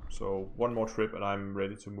 now. So one more trip and I'm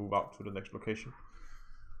ready to move out to the next location.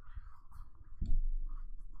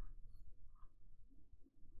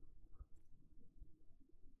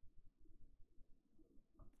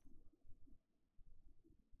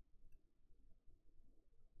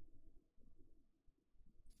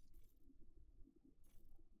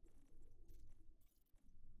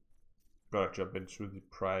 Gotta jump into the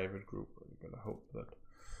private group. I'm gonna hope that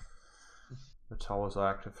the towers are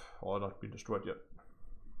active or not been destroyed yet.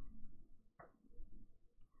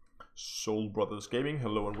 Soul Brothers Gaming,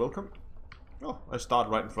 hello and welcome. Oh, I start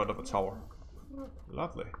right in front of a tower.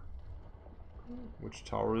 Lovely. Which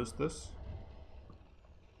tower is this?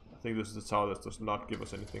 I think this is the tower that does not give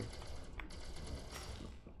us anything.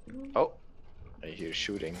 Oh, I hear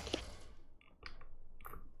shooting.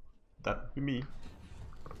 That would be me.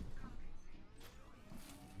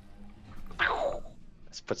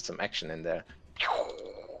 Let's put some action in there.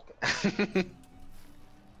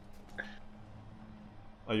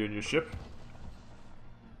 Are you in your ship?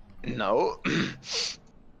 No.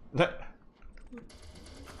 Right,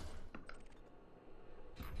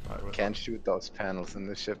 Can't shoot those panels in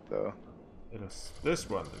the ship though. it is this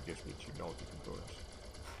one that gives me technology components.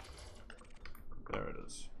 There it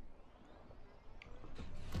is.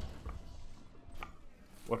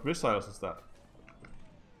 What missiles is that?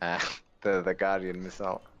 The Guardian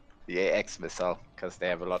missile. The AX missile, because they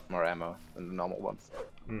have a lot more ammo than the normal ones.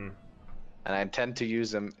 Hmm. And I intend to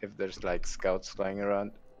use them if there's like scouts flying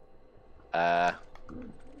around. Why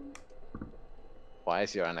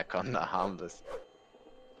is your anaconda harmless?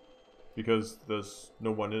 Because there's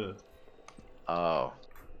no one in it. Oh.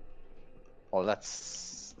 Well,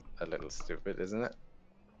 that's a little stupid, isn't it?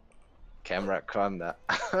 Camera conda.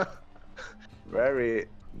 Very,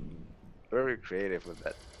 very creative with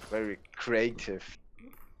that. Very creative.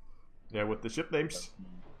 Yeah, with the ship names.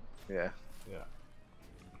 Yeah. Yeah.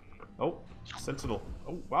 Oh, sentinel.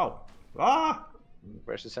 Oh, wow. Ah!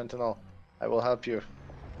 Where's the sentinel? I will help you.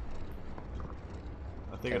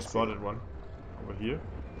 I think Can't I spotted one over here.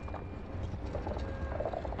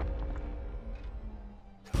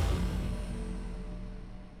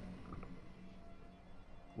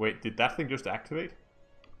 Wait, did that thing just activate?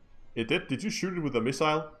 It did? Did you shoot it with a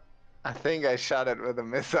missile? I think I shot it with a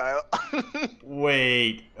missile.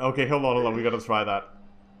 Wait. Okay, hold on. We gotta try that.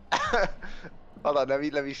 Hold on,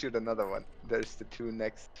 let me shoot another one. There's the two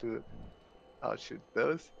next to. I'll shoot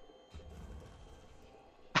those.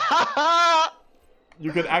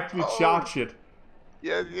 You can actually Oh, charge it.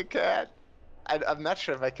 yes, you can. I'm not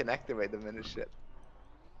sure if I can activate them in the ship.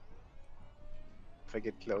 If I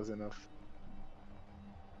get close enough.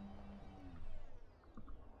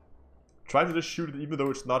 Try to just shoot it even though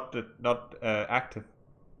it's not active.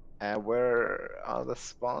 Where are the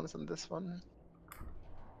spawns on this one?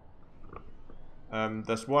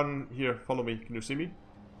 There's one here. Follow me. Can you see me?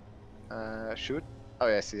 Shoot. Oh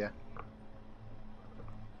yeah, I see ya.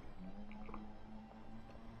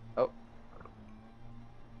 Oh.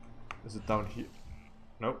 Is it down here?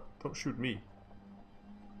 No, don't shoot me.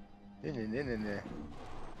 No. I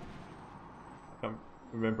can't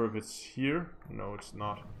remember if it's here. No, it's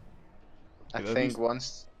not. I Okay, think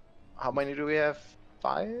once. How many do we have?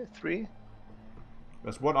 5? 3?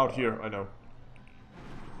 There's one out here, I know.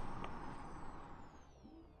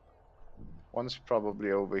 One's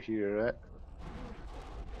probably over here, right?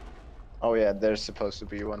 Oh yeah, there's supposed to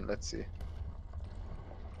be one. Let's see.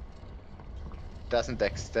 Doesn't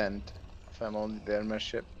extend if I'm only there in my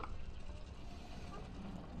ship.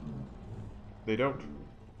 They don't.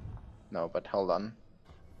 No, but hold on.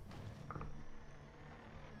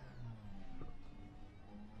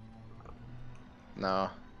 No,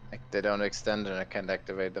 they don't extend and I can't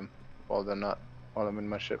activate them while they're not, while I'm in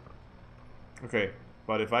my ship. Okay,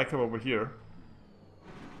 but if I come over here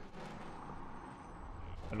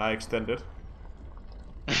and I extend it,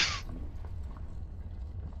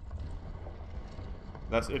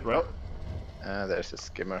 that's it, right? Oh. There's a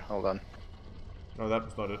skimmer. Hold on. No, that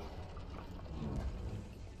was not it.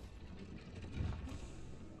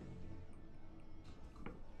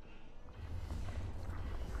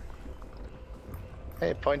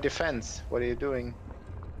 Hey, point defense. What are you doing?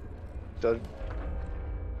 Don't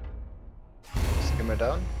skimmer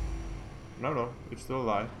down. No, it's still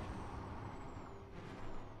alive.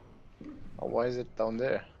 Oh, why is it down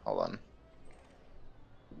there? Hold on.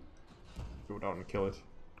 Go down and kill it.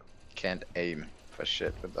 Can't aim for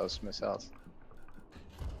shit with those missiles.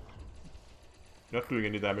 Not doing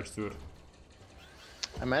any damage to it.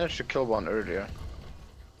 I managed to kill one earlier.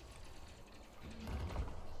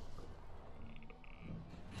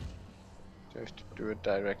 Do I have to do a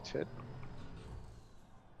direct hit?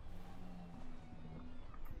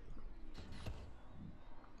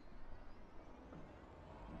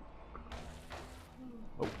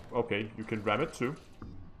 Oh, okay, you can ram it too.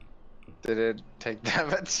 Did it take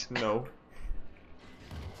damage? No.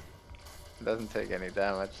 It doesn't take any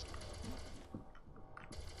damage.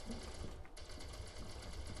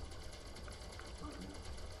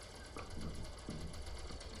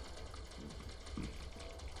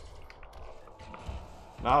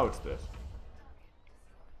 Now it's dead.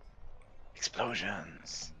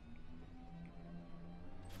 Explosions.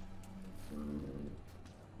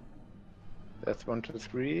 That's 1, 2,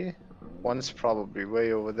 3. One's probably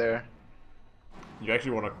way over there. You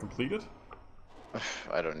actually want to complete it?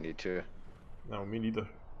 I don't need to. No, me neither.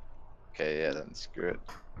 Okay, yeah, then screw it.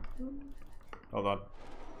 Hold on.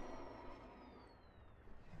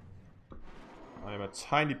 I am a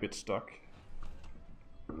tiny bit stuck.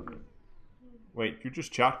 Wait, you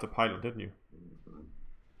just charged the pilot, didn't you?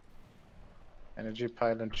 Energy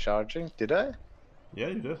pylon charging? Did I? Yeah,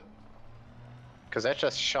 you did. Because I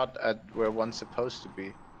just shot at where one's supposed to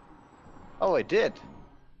be. Oh, I did.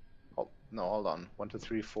 Oh, no, hold on. 1, 2,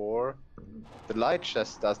 3, 4. The light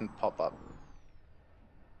just doesn't pop up.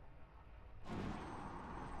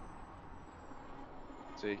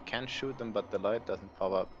 So you can shoot them, but the light doesn't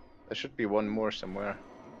pop up. There should be one more somewhere.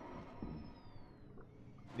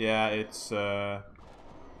 Yeah, it's I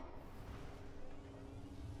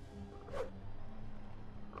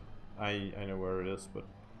know where it is, but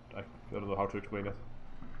I don't know how to explain it.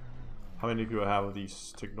 How many do I have of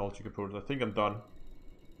these technology components? I think I'm done.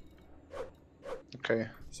 Okay.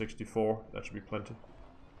 64. That should be plenty.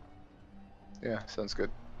 Yeah, sounds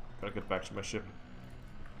good. Gotta get back to my ship.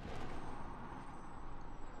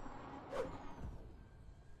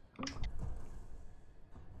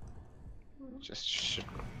 Just should.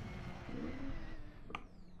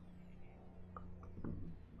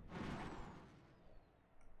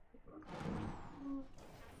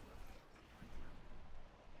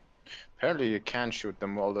 Apparently you can shoot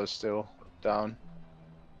them while they're still down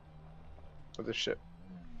with the ship.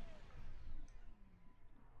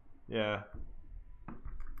 Yeah.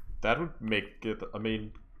 That would make it, I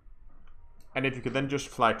mean... And if you could then just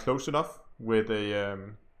fly close enough with a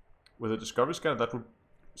discovery scanner, that would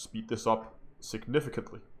speed this up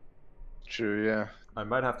significantly. True, yeah. I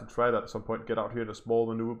might have to try that at some point, get out here in a small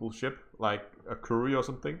maneuverable ship, like a Curry or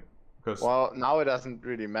something. Because well, now it doesn't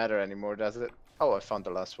really matter anymore, does it? Oh, I found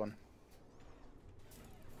the last one.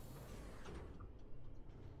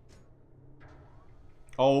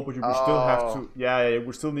 Oh, but you would still have to... Yeah,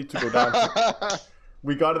 we still need to go down.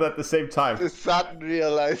 We got it at the same time. The sudden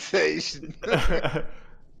realization.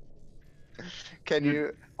 Can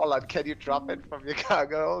you... Hold on, can you drop it from your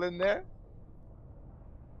cargo hold in there?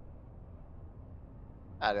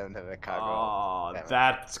 I don't have a cargo hold. Oh,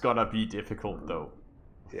 that's gonna be difficult though.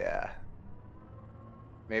 Yeah.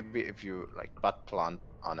 Maybe if you like butt plant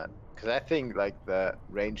on it. Because I think like the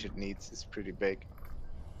range it needs is pretty big.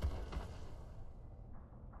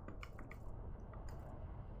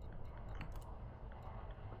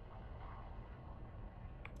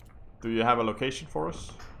 Do you have a location for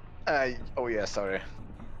us? Oh yeah, sorry.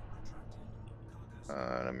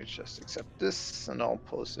 Let me just accept this and I'll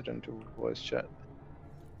post it into voice chat.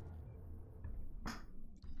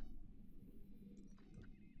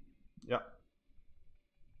 Yeah.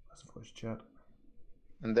 That's voice chat.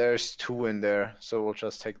 And there's 2 in there, so we'll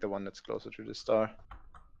just take the one that's closer to the star.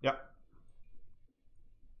 Yeah.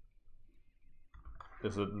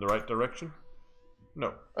 Is it in the right direction?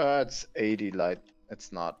 No. It's 80 light.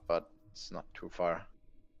 It's not, but it's not too far.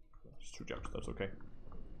 It's 2 jumps, that's okay.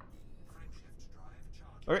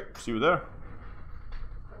 Okay, see you there.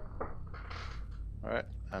 Alright,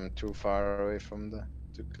 I'm too far away from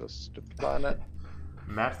too close to the planet.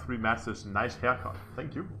 Matt3 Matt says, nice haircut.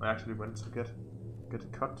 Thank you. I actually went to get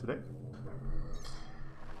it cut today.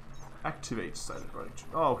 Activate silent burning.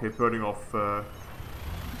 Oh, okay, burning off.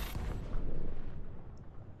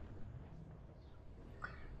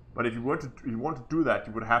 But if you want to do that,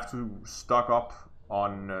 you would have to stock up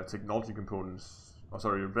on technology components, or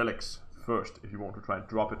sorry, relics first, if you want to try and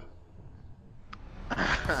drop it.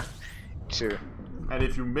 True. And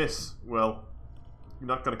if you miss, well, you're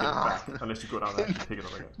not gonna get it back unless you go down there and pick it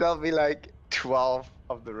up again. There'll be like 12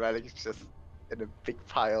 of the relics just in a big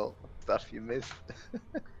pile of stuff you missed.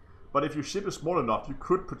 But if your ship is small enough, you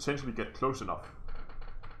could potentially get close enough.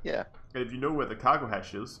 Yeah. And if you know where the cargo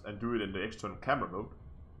hatch is and do it in the external camera mode,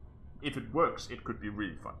 if it works, it could be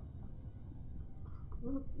really fun.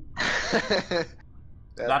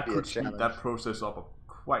 That could speed that process up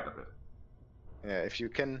quite a bit. Yeah, if you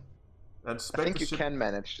can. And I think you can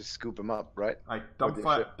manage to scoop them up, right? Like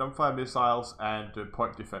dumbfire missiles and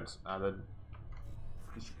point defense, and then.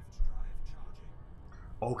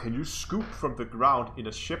 Oh, can you scoop from the ground in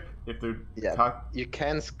a ship if the? Yeah, you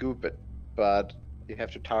can scoop it, but you have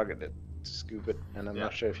to target it to scoop it, and I'm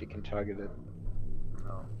not sure if you can target it.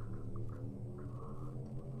 No.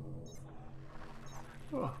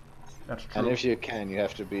 Oh, that's true. And if you can, you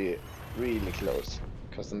have to be really close,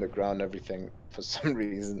 because on the ground everything, for some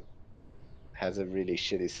reason, has a really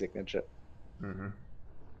shitty signature. Mm-hmm.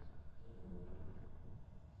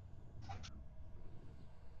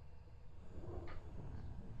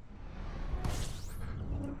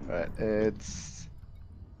 Right, it's...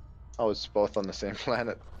 Oh, it's both on the same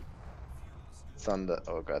planet. It's on the...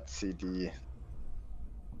 Oh god, CD...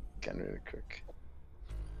 Can really quick.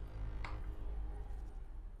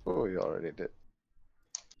 Oh, you already did.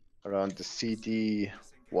 Around the CD1.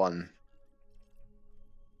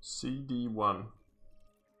 CD1.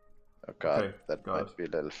 Oh god, okay, that might be a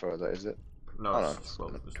little further, is it? No, oh, no, it's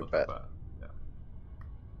not too bad. Yeah.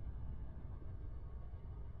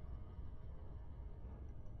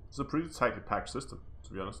 It's a pretty tightly packed system,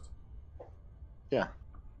 to be honest. Yeah.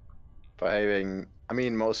 By having, I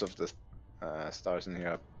mean, most of the stars in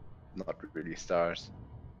here are not really stars.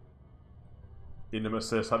 Inema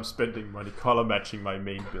says, I'm spending money color matching my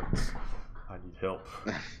main builds. I need help.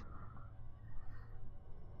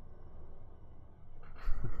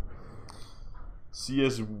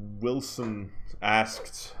 C.S. Wilson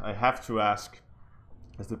asked, I have to ask,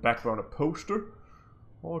 is the background a poster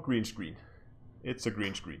Or green screen. It's a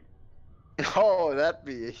green screen. Oh, that'd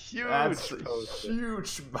be a huge That's a poster.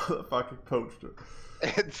 huge motherfucking poster.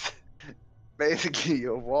 It's basically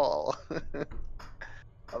your wall.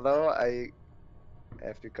 Although I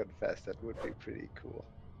have to confess, that would be pretty cool.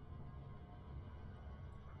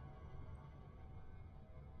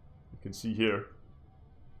 You can see here.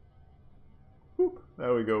 Whoop,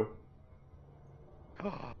 there we go.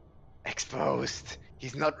 Exposed.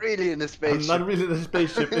 He's not really in a spaceship. I'm not really in a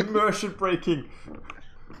spaceship. Immersion breaking.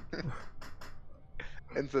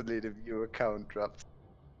 Instantly the viewer count drops.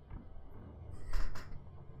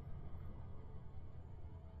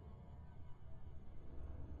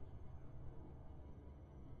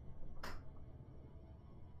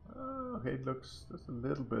 Okay, it looks just a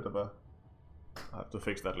little bit of a... I have to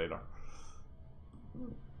fix that later.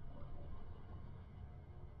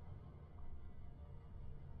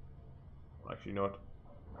 Actually, you know what?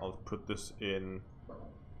 I'll put this in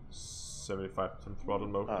 75% throttle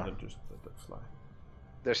mode and then just let that fly.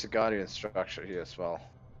 There's a Guardian structure here as well.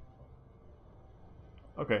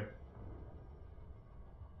 Okay.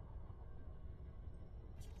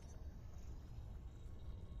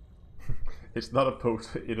 It's not a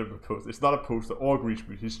poster in a poster. It's not a poster or green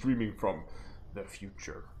screen. He's streaming from the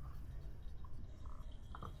future.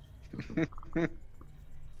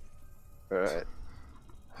 Alright.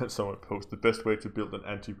 Someone posted the best way to build an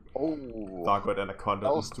anti-goid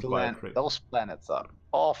anaconda is to buy a crate. Those planets are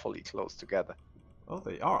awfully close together. Oh,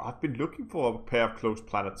 they are. I've been looking for a pair of close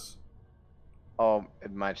planets. Oh,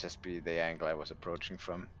 it might just be the angle I was approaching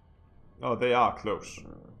from. Oh, they are close.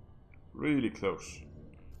 Really close.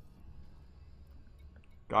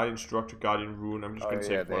 Guardian structure, Guardian rune. I'm just gonna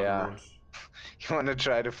take one of the runes. You wanna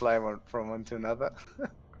try to fly from one to another?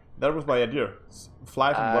 That was my idea.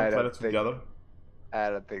 Fly from one planet to the other. I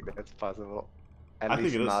don't think that's possible. At I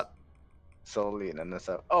least think it not solely in an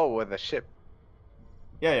SRV. Oh, with a ship.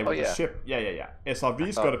 Yeah, with a ship. Yeah.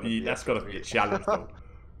 SRV's gotta be. That's gotta be a challenge, though.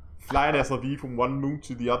 Fly an SRV from one moon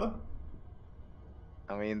to the other.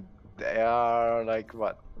 I mean, they are like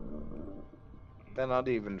what? They're not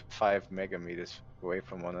even 5 megameters away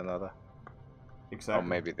from one another. Exactly. Or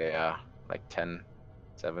maybe they are like 10,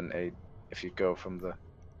 7, 8. If you go from the.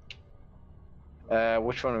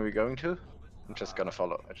 Which one are we going to? I'm just gonna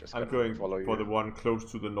follow. I'm going for the one close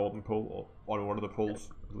to the northern pole, or on one of the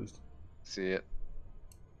poles, at least. See it.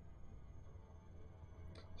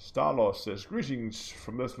 Starlaw says, "Greetings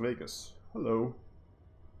from Las Vegas. Hello."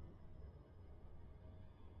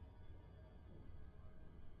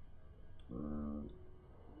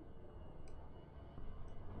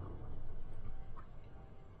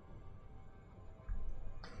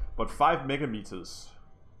 But 5 megameters.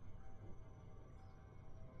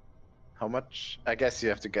 How much? I guess you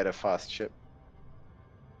have to get a fast ship.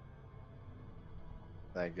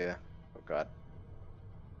 Like, oh god.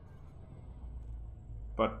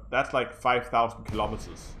 But that's like 5,000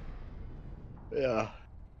 kilometers. Yeah.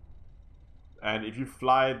 And if you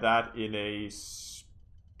fly that in a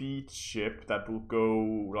speed ship, that will go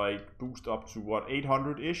like boost up to what,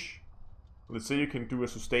 800-ish? Let's say you can do a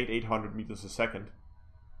sustained 800 meters a second.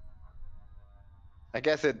 I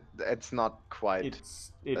guess it's not quite.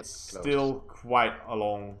 It's still quite a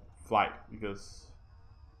long flight, because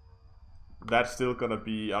that's still gonna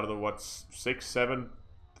be, I don't know what,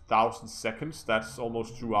 6,000-7,000 seconds. That's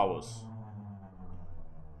almost 2 hours.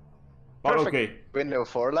 But Perfect okay. Window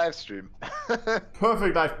for a live stream.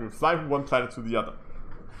 Perfect live stream. Fly from one planet to the other.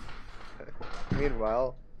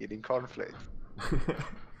 Meanwhile, eating cornflakes.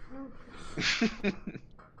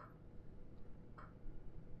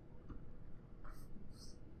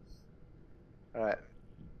 Alright.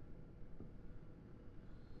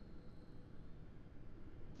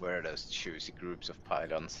 Where are those choosy groups of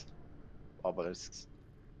pylons? Obelisks.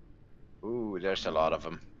 Ooh, there's a lot of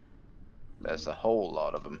them. There's a whole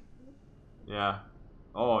lot of them. Yeah.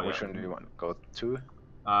 Oh, yeah. Which one do you want to go to?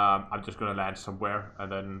 I'm just gonna land somewhere, and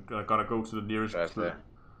then gonna go to the nearest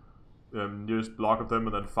nearest block of them,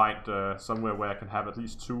 and then find somewhere where I can have at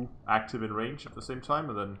least 2 active in range at the same time,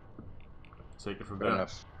 and then take it from there.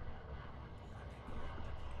 Enough.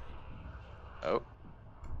 Oh.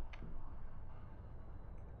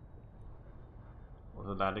 There's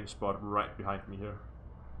a landing spot right behind me here.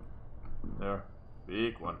 There.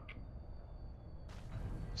 Big one.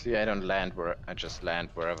 See, I don't land where I just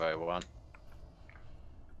land wherever I want.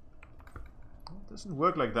 It doesn't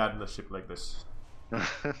work like that in a ship like this.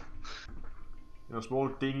 In a small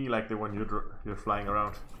dinghy like the one you're flying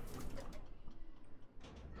around.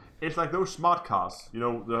 It's like those smart cars, you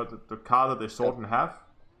know, the car that they sort in half.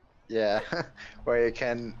 Yeah, where you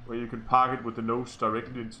can park it with the nose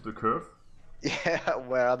directly into the curve. Yeah,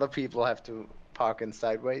 where other people have to park in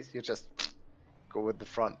sideways, you just go with the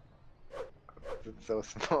front. It's so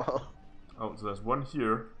small. Oh, so there's one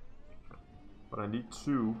here, but I need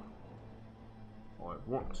two. Oh, I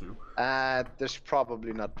want two. There's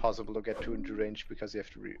probably not possible to get two into range because you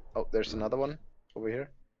have to Oh, there's another one over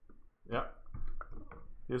here. Yeah.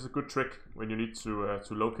 Here's a good trick when you need to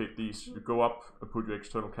locate these. You go up and put your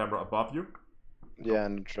external camera above you. Yeah,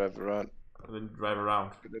 and drive around. And then drive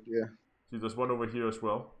around. Good idea. See, there's one over here as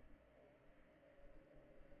well.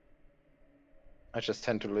 I just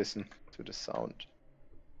tend to listen to the sound.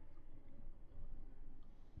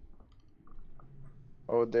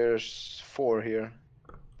 Oh, there's 4 here.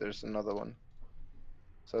 There's another one.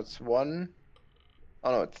 So it's 1.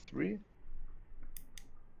 Oh no, it's 3.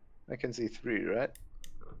 I can see 3, right?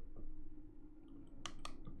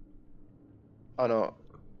 Oh no.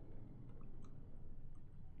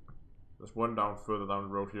 There's one down further down the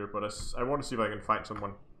road here, but I want to see if I can find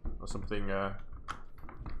someone or something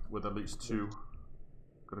with at least 2.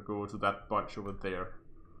 Gonna go to that bunch over there.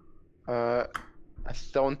 I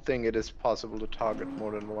don't think it is possible to target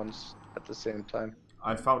more than once at the same time.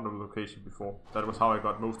 I found a location before. That was how I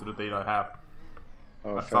got most of the data I have.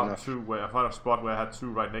 Oh, I found I found a spot where I had 2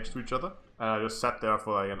 right next to each other, and I just sat there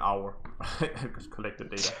for like an hour and just collected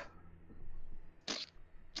data.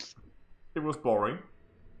 It was boring,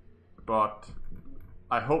 but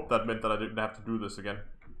I hope that meant that I didn't have to do this again.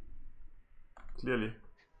 Clearly.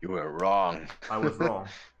 You were wrong. I was wrong.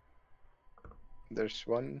 There's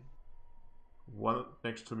one. One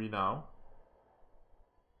next to me now.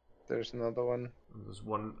 There's another one. And there's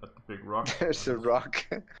one at the big rock. There's a rock.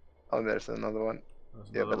 Oh, there's another one.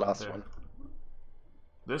 Yeah, the last one.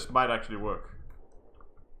 This might actually work.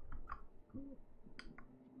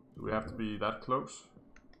 Do we have to be that close?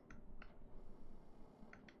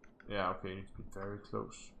 Yeah, okay, you need to be very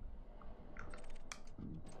close.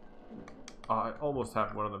 I almost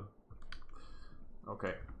have one of them.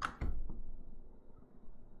 Okay.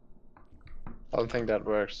 I don't think that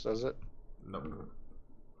works, does it? No.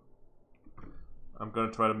 I'm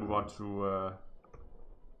gonna try to move on to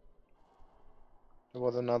There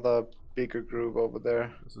was another bigger group over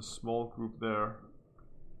there. there's a small group there.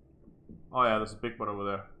 Oh yeah, there's a big one over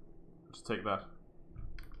there. Let's take that.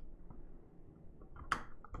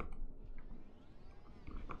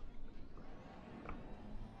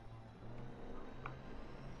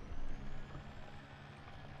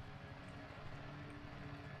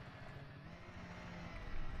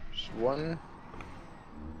 There's one.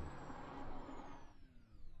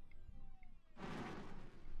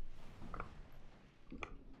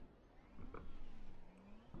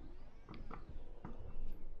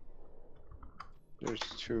 There's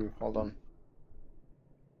 2. Hold on.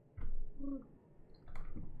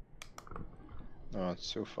 Oh,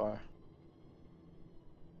 it's too far.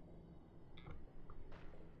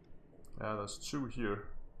 Yeah, there's 2 here.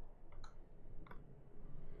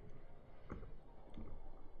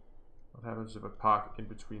 What happens if I park in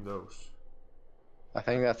between those? I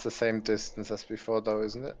think that's the same distance as before though,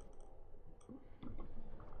 isn't it?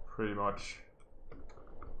 Pretty much.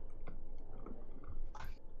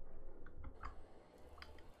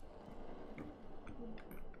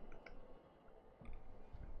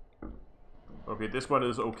 Okay, this one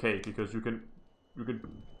is okay because you can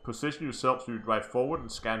position yourself so you drive forward and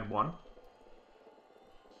scan one.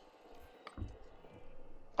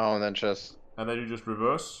 Oh, and then just... And then you just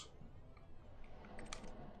reverse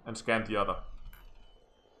and scan the other.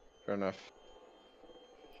 Fair enough.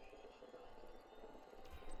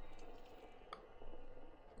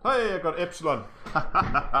 Hey, I got Epsilon!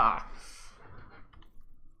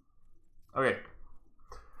 Okay.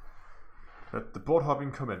 Let the board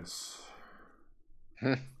hopping commence.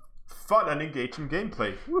 Fun and engaging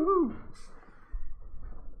gameplay. Woohoo!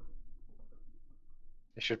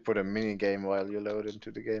 You should put a mini game while you load into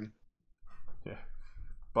the game. Yeah.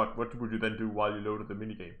 But what would you then do while you loaded the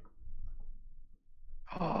minigame?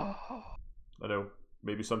 I know.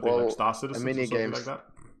 Maybe something like Star Citizen or something like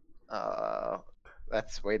that?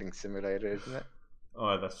 That's Waiting Simulator, isn't it?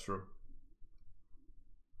 Oh, that's true.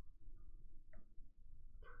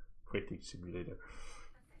 Waiting Simulator.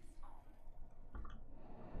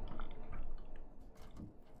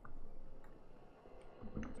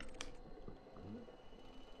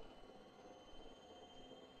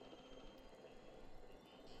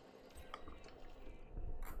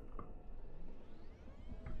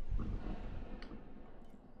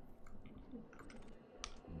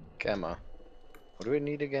 Gamma. What do we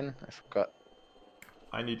need again? I forgot.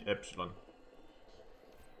 I need Epsilon.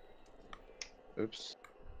 Oops.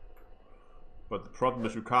 But the problem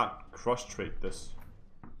is you can't cross-trade this.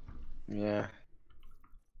 Yeah.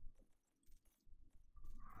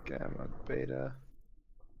 Gamma, beta.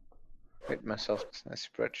 Made myself a nice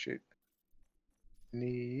spreadsheet.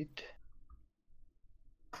 Need.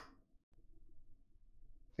 I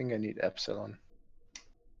think I need epsilon.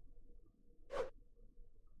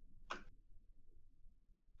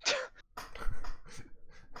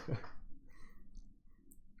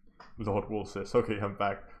 Lord Wolf says, okay, I'm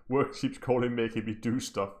back. Work keeps calling, making me do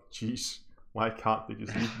stuff. Jeez, why can't they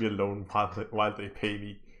just leave me alone while they pay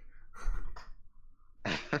me?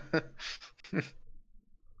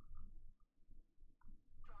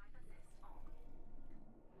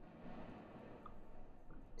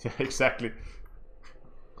 Yeah, exactly.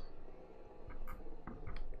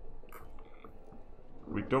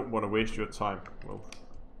 We don't want to waste your time. Well,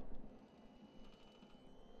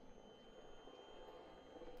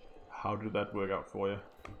 how did that work out for you?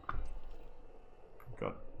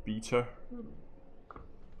 Got beta.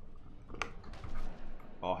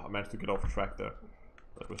 Oh, I managed to get off track there.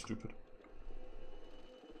 That was stupid.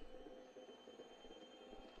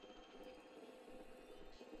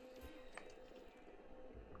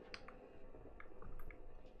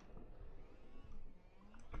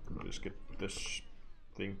 Let's get this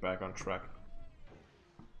thing back on track.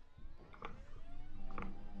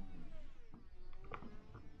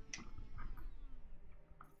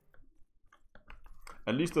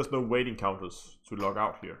 At least there's no waiting counters to log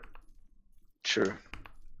out here. True.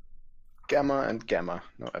 Gamma and gamma,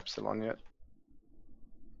 no epsilon yet.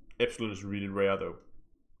 Epsilon is really rare though.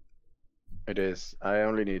 It is. I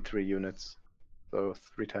only need 3 units. So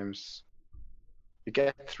 3 times. You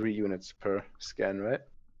get 3 units per scan, right?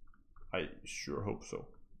 I sure hope so.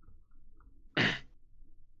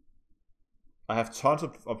 I have tons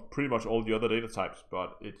of pretty much all the other data types,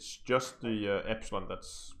 but it's just the epsilon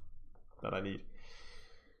that I need.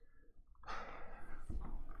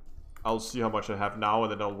 I'll see how much I have now,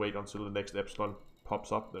 and then I'll wait until the next epsilon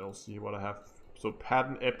pops up. Then I'll see what I have. So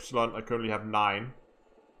pattern epsilon, I currently have 9.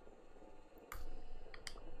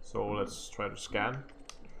 So let's try to scan.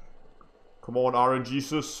 Come on,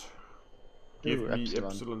 RNGesus. Give me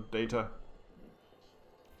epsilon data.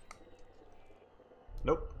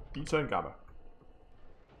 Nope, beta and gamma.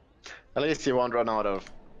 At least you won't run out of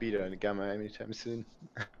beta and gamma anytime soon.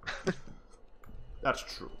 That's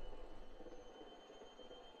true.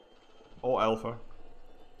 Or alpha.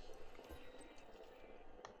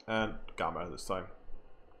 And gamma this time.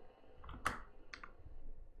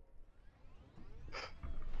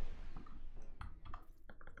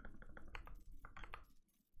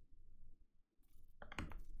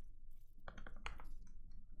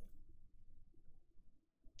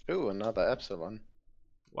 Ooh, another epsilon.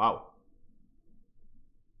 Wow.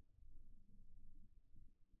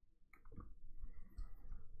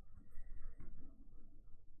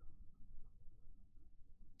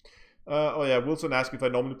 Oh yeah, Wilson asked if I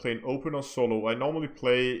normally play in open or solo. I normally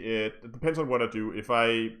play it depends on what I do. If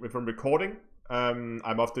I'm recording, I'm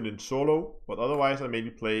often in solo, but otherwise I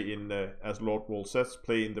mainly play in, as Lord Wall says,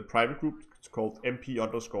 play in the private group. It's called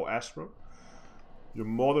MP_Astro. You're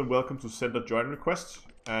more than welcome to send a join request,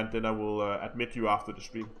 and then I will admit you after the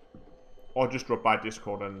stream. Or just drop by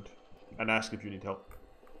Discord and ask if you need help.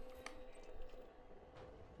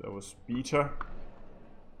 That was beta.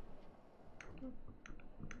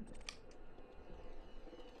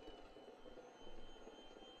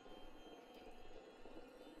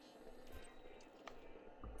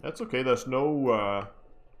 That's okay, there's no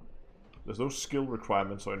skill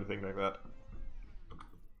requirements or anything like that.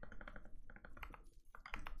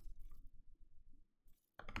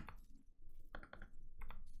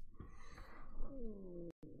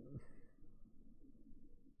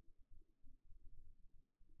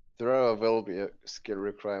 There will be a skill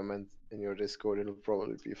requirement in your Discord. It'll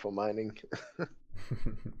probably be for mining.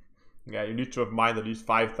 Yeah, you need to have mined at least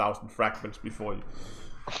 5,000 fragments before you...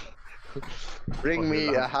 Bring me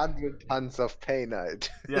 100 tons of painite.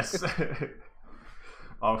 Yes.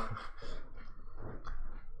 Oh.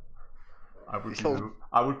 I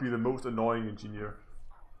would be the most annoying engineer.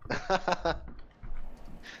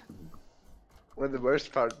 Well, the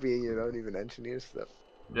worst part being you don't even engineer stuff.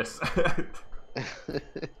 Yes.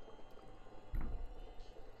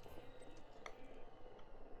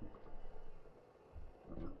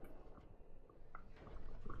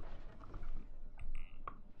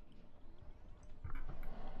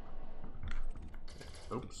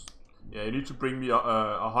 Oops. Yeah, you need to bring me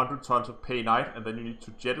 100 tons of painite, and then you need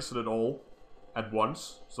to jettison it all at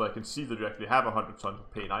once, so I can see that you actually have 100 tons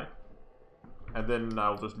of painite. And then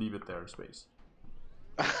I'll just leave it there in space.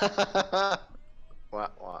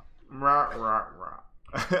 What? Rah, rah, rah.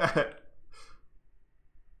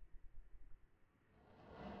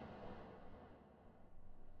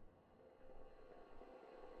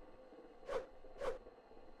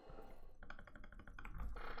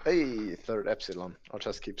 Hey, third epsilon. I'll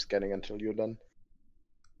just keep scanning until you're done.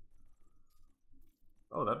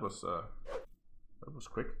 Oh, that was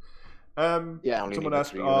quick. Yeah, only Someone needed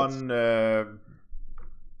asked 3 units.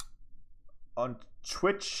 On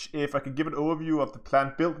Twitch if I can give an overview of the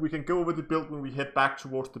planned build. We can go over the build when we head back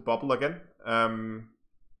towards the bubble again.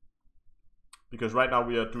 Because right now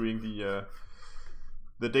we are doing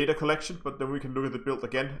the data collection, but then we can look at the build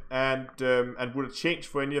again. And would it change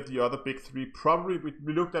for any of the other big three? Probably.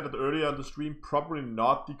 We looked at it earlier on the stream. Probably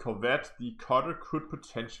not the Corvette. The Cutter could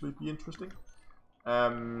potentially be interesting.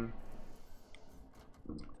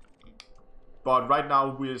 But right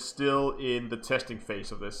now we're still in the testing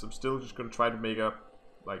phase of this. I'm still just going to try to make a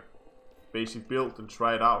like basic build and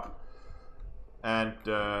try it out. And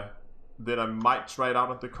then I might try it out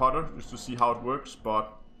on the Cutter just to see how it works.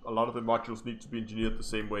 But a lot of the modules need to be engineered the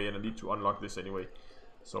same way, and I need to unlock this anyway.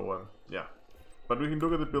 So yeah. But we can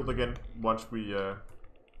look at the build again once we're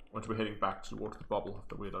heading back towards the bubble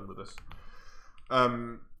after we're done with this.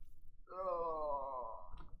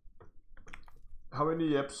 How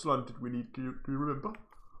many epsilon did we need? Do you remember?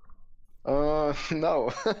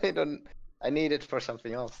 No, I don't. I need it for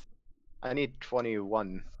something else. I need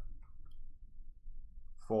 21.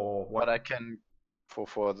 For what? But I can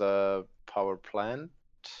for the power plant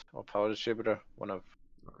or power distributor, one of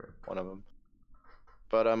them.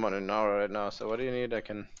 But I'm on an hour right now, so what do you need? I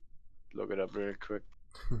can look it up really quick.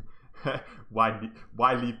 Why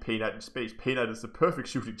leave Painite in space? Painite is the perfect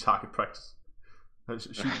shooting target practice.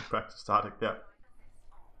 Shooting practice target, yeah.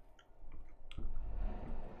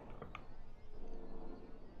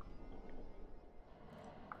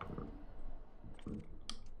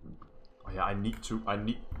 Oh yeah, I need to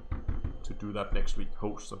do that next week.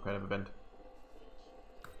 Host some kind of event.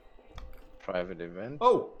 Private event.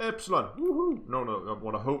 Oh, epsilon! Woohoo! No, I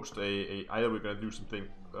want to host either we're gonna do something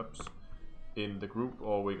in the group,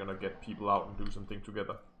 or we're gonna get people out and do something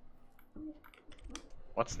together.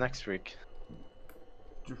 What's next week?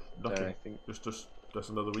 Nothing. I think just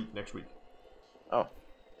another week next week. Oh.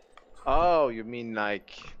 Oh, you mean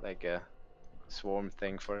like a swarm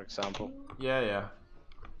thing, for example? Yeah.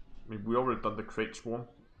 I mean, we already done the crate swarm.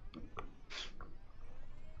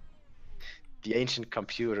 The ancient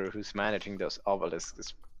computer who's managing those obelisks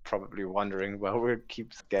is probably wondering why we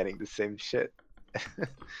keep scanning the same shit.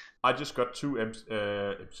 I just got 2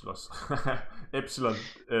 epsilons. Epsilon.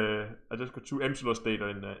 I just got 2 epsilons data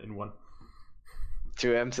in one.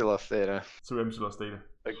 2 epsilons data. 2 epsilons data.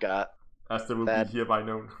 I got. As they will be hereby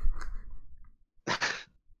known.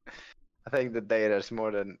 I think the data is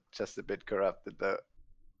more than just a bit corrupted, though.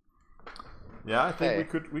 Yeah, I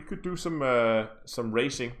think we could do some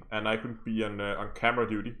racing, and I could be on camera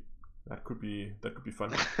duty. That could be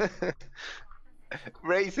fun.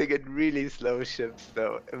 Racing in really slow ships,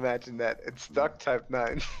 though. Imagine that. It's stock type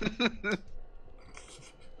 9.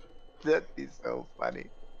 That'd be so funny.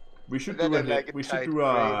 We should do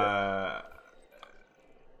a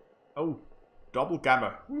double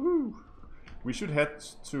gamma. Woohoo! We should head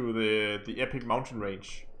to the epic mountain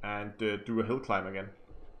range and do a hill climb again.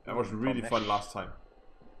 That was really fun last time.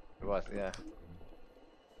 It was, yeah.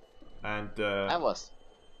 And that was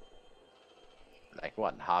like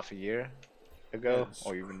what, half a year ago,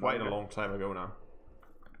 or even quite longer? A long time ago now.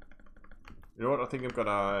 You know what? I think I'm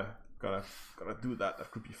gonna do that. That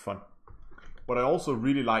could be fun. What I also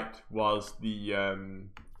really liked was the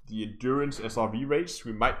endurance SRV race.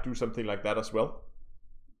 We might do something like that as well.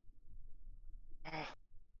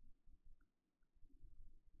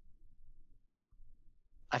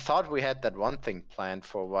 I thought we had that one thing planned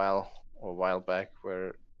for a while back,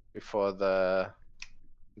 where before the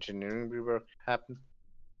engineering rework happened,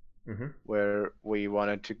 where we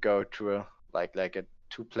wanted to go to a like a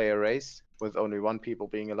 2-player race with only 1 people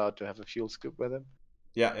being allowed to have a fuel scoop with him.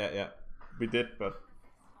 Yeah. We did, but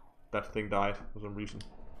that thing died for some reason.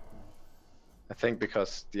 I think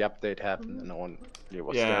because the update happened and no one really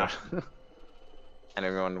was there. And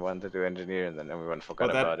everyone wanted to engineer, and then everyone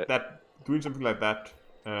forgot about it. Doing something like that.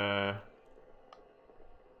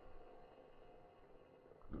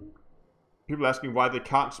 People asking why they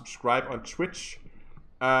can't subscribe on Twitch.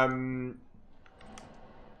 The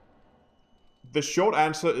short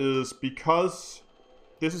answer is because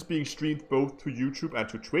this is being streamed both to YouTube and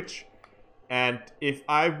to Twitch. And if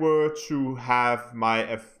I were to have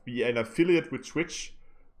be an affiliate with Twitch,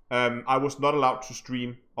 I was not allowed to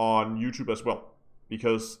stream on YouTube as well.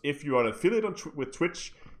 Because if you are an affiliate with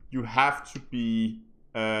Twitch, you have to be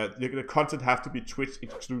the content have to be Twitch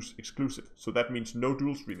exclusive. So that means no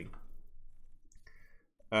dual streaming.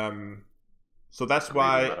 So that's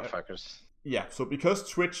why Yeah, so because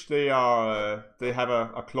Twitch, they have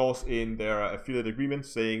a clause in their affiliate agreement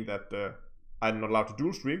saying that I'm not allowed to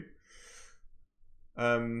dual stream.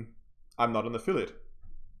 I'm not an affiliate.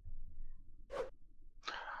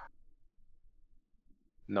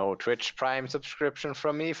 No Twitch Prime subscription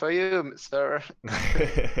from me for you, sir.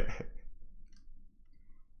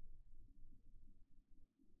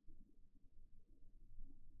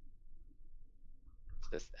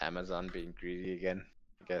 Just Amazon being greedy again,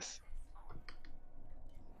 I guess.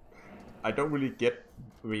 I don't really get.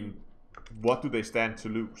 I mean, what do they stand to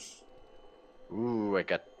lose? Ooh, I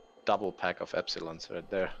got double pack of epsilons right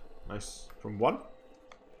there. Nice. From one?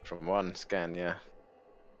 From one scan, yeah.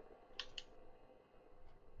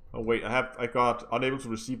 Oh wait, I got unable to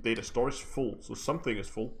receive data, storage full, so something is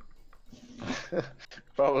full.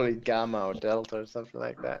 Probably gamma or delta or something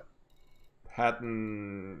like that.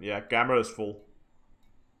 Pattern, yeah, gamma is full.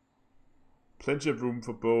 Plenty of room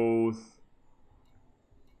for both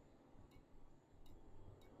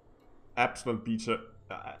epsilon, beta.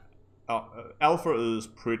 Alpha is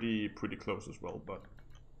pretty close as well, but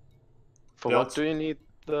for what do you need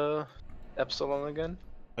the epsilon again?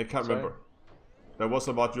 I can't remember. There was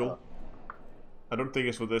a module. I don't think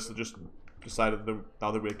it's for this. I just decided that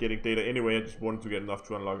now that we're getting data anyway, I just wanted to get enough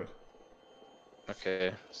to unlock it.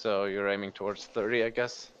 Okay, so you're aiming towards 30, I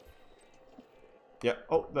guess. Yeah.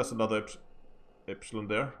 Oh, that's another epsilon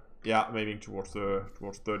there. Yeah, I'm aiming towards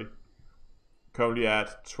 30. Currently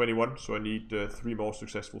at 21, so I need 3 more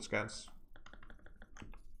successful scans.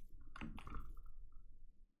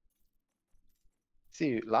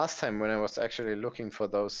 See, last time when I was actually looking for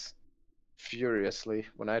those furiously,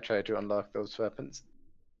 when I tried to unlock those weapons,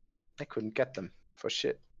 I couldn't get them for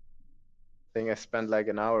shit. I think I spent like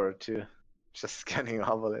an hour or two just scanning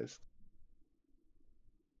obelisks.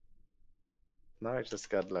 Now I just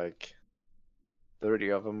got like 30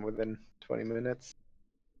 of them within 20 minutes.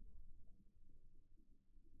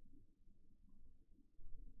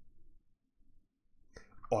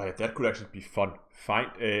 Oh yeah, that could actually be fun. Find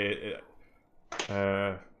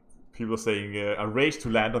people saying a race to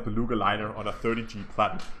land a beluga liner on a 30G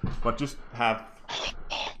planet, but just have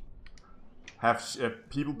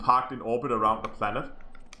people parked in orbit around the planet,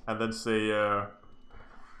 and then say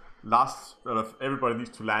everybody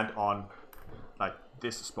needs to land on like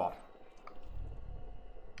this spot.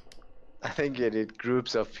 I think you need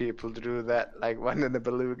groups of people to do that, like one in the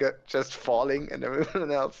beluga just falling and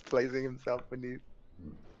everyone else placing himself beneath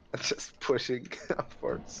and just pushing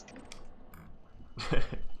upwards.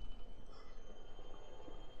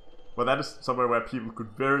 Well, that is somewhere where people could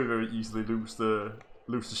very easily lose the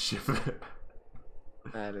ship.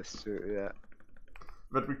 That is true, yeah.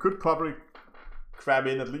 But we could probably cram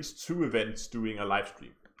in at least 2 events doing a live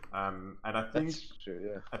stream. And I think that's true,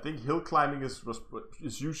 yeah. I think hill climbing is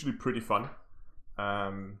usually pretty fun.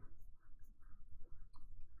 And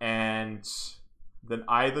then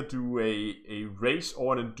either do a race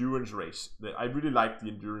or an endurance race. I really liked the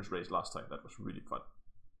endurance race last time. That was really fun.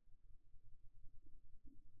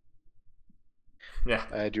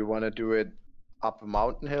 Yeah. Do you want to do it up a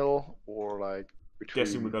mountain hill or like between?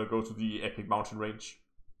 Guessing we're gonna go to the epic mountain range.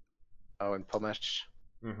 Oh, in Pomesh.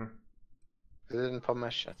 Mm-hmm. Is it in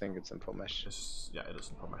Pomesh? I think it's in Pomesh. Yeah, it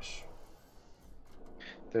is in Pomesh.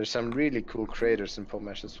 There's some really cool craters in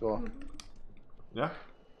Pomesh as well. Yeah?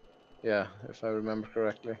 Yeah, if I remember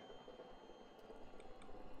correctly.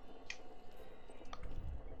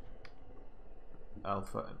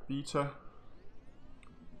 Alpha and beta.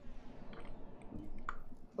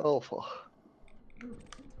 Alpha.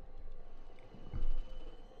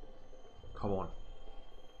 Come on.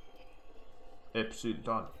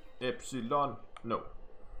 Epsilon. Epsilon. No.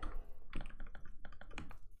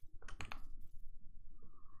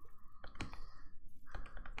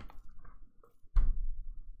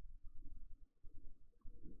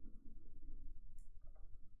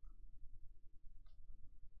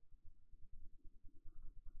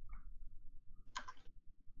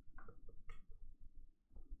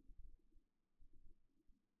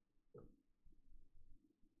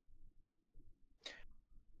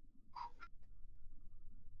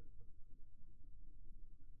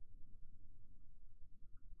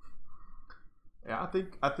 Yeah,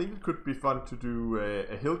 I think it could be fun to do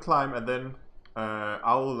a hill climb, and then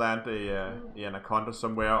I will land a anaconda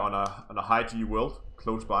somewhere on a high G world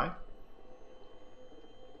close by,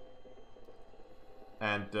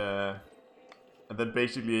 and then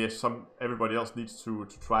basically everybody else needs to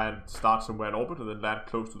try and start somewhere in orbit and then land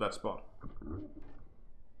close to that spot.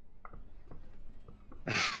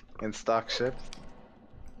 In stock ships?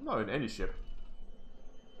 No, in any ship.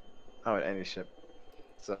 Oh, in any ship.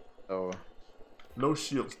 So no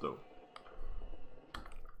shields though.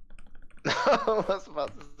 I was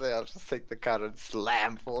about to say, I'll just take the car and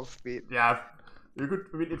slam full speed. Yeah, you could.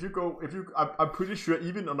 I mean, I'm pretty sure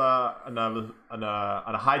even on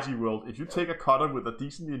a high G world, if you take a cutter with a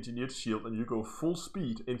decently engineered shield and you go full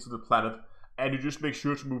speed into the planet, and you just make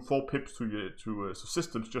sure to move 4 pips to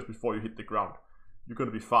subsistence just before you hit the ground, you're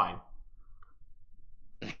gonna be fine.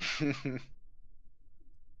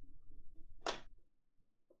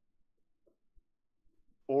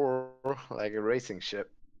 Or like a racing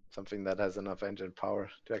ship, something that has enough engine power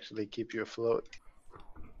to actually keep you afloat.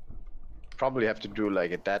 Probably have to do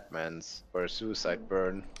like a dead man's or a suicide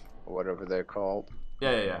burn or whatever they're called.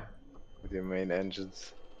 Yeah. With your main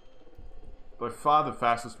engines. By far the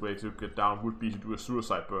fastest way to get down would be to do a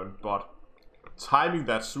suicide burn, but timing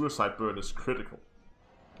that suicide burn is critical.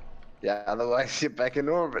 Yeah, otherwise you're back in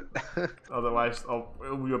orbit. Otherwise,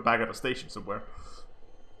 you're back at a station somewhere.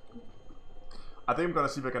 I think I'm gonna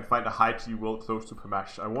see if I can find a high G world close to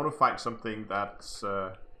Pamash. I want to find something that's,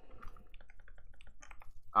 I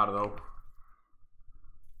don't know,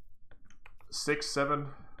 6, 7,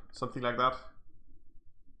 something like that.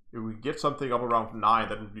 If we get something up around 9,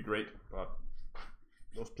 that would be great. But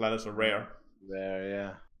those planets are rare. There,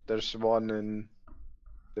 yeah. There's one in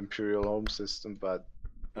the Imperial Home System, but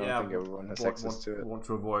I don't think everyone has access to it. Want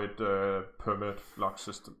to avoid permanent lock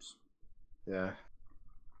systems. Yeah.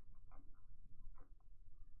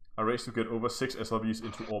 A race to get over 6 SRVs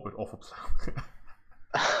into orbit off a planet.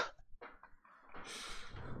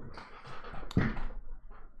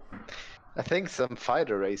 I think some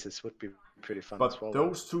fighter races would be pretty fun as well. But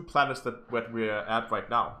those 2 planets that we're at right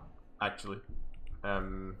now, actually,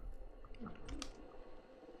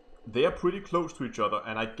 they are pretty close to each other,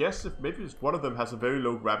 and I guess if maybe one of them has a very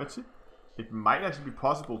low gravity, it might actually be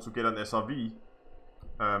possible to get an SRV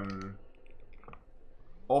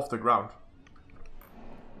off the ground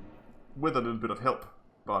with a little bit of help,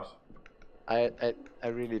 but I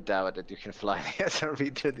really doubt that you can fly the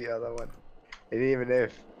SRV to the other one. And even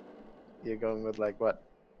if you're going with like what?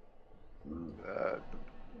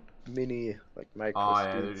 Mini, like micro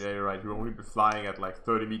speeds. Yeah, you're right. You'll only be flying at like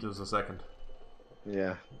 30 meters a second.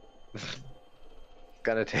 Yeah.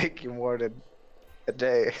 Gonna take you more than a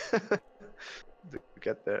day to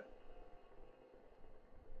get there.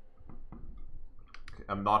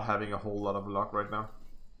 I'm not having a whole lot of luck right now.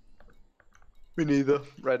 Me neither.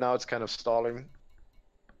 Right now it's kind of stalling.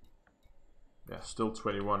 Yeah, still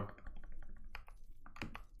 21.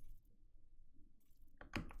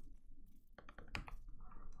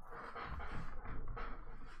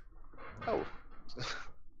 Oh.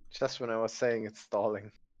 Just when I was saying it's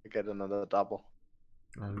stalling, I get another double.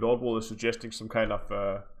 And Lordwall is suggesting some kind of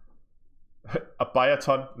a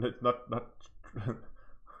biaton, not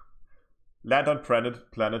land on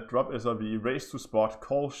planet, drop SRV, race to spot,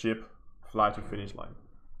 call ship, fly to finish line.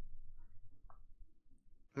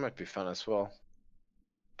 Might be fun as well.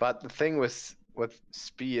 But the thing with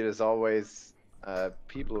speed is always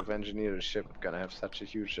people who've engineered a ship gonna have such a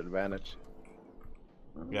huge advantage.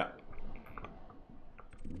 Yeah.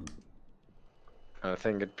 I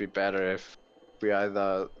think it'd be better if we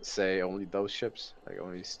either say only those ships, like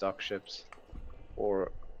only stock ships,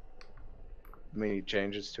 or many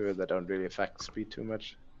changes to it that don't really affect speed too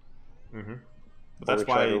much. Mm-hmm. But that's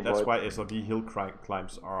why SRV hill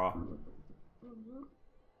climbs are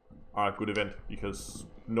a good event, because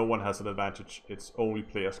no one has an advantage. It's only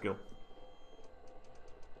player skill.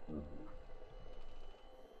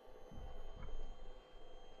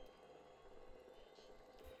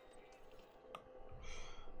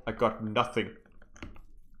 I got nothing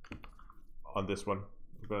on this one.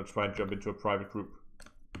 I'm gonna try and jump into a private group.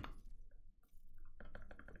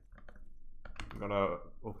 I'm gonna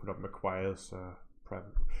open up McQuire's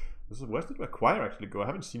private. Where did McQuire actually go? I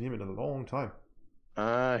haven't seen him in a long time.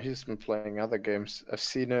 He's been playing other games. I've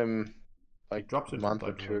seen him like a month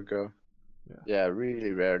or 2 ago. Yeah,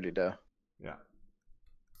 really rarely though. Yeah.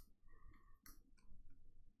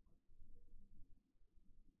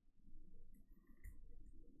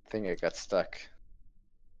 I think I got stuck.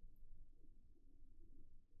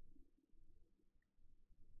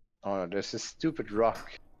 Oh no, there's this stupid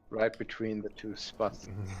rock right between the 2 spots.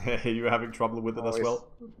 You're having trouble with it as well?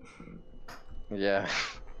 Yeah.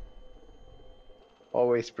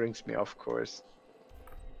 Always brings me off course.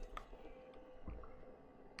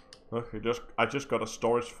 Okay, I just got a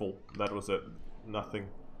storage full. That was it. Nothing.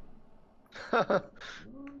 Go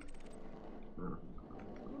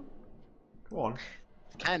on.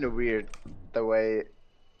 It's kind of weird the way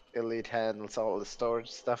Elite handles all the storage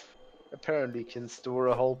stuff. Apparently you can store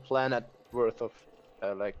a whole planet worth of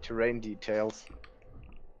like terrain details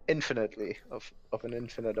infinitely of an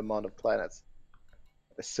infinite amount of planets.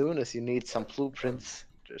 as soon as you need some blueprints,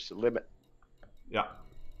 there's a limit. Yeah.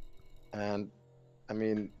 And I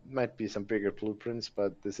mean, might be some bigger blueprints,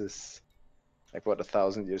 but this is like what,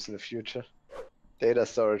 1,000 years in the future. Data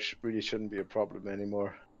storage really shouldn't be a problem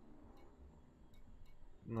anymore.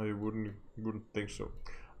 No, you wouldn't think so.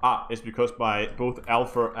 Ah, it's because my both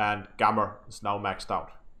alpha and gamma is now maxed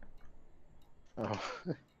out. Oh.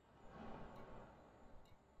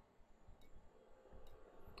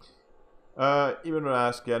 Even when I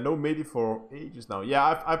ask, yeah, no Matey for ages now.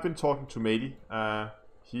 Yeah, I've been talking to Matey.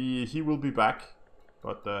 He will be back,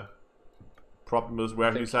 but the problem is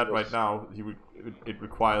where he's at right now. It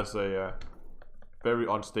requires a very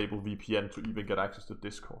unstable VPN to even get access to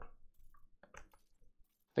Discord.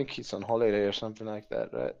 I think he's on holiday or something like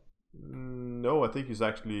that, right? No, I think he's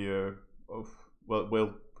actually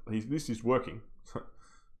well, at least he's working.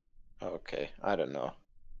 Okay, I don't know.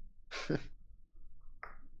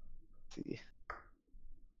 See.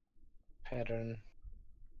 Pattern.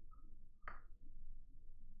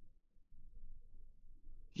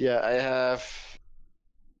 Yeah, I have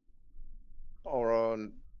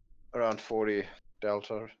around 40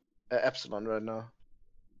 delta epsilon right now.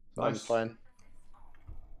 So Nice. I'm fine.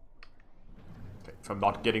 Okay, if I'm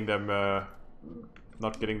not getting them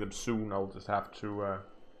soon, I'll just have to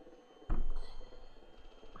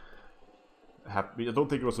I don't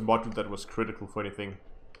think it was a module that was critical for anything,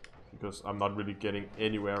 because I'm not really getting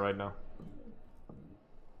anywhere right now.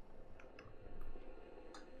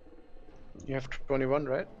 You have 21,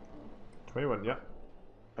 right? 21, yeah.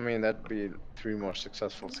 I mean, that'd be 3 more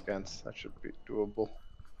successful scans. That should be doable.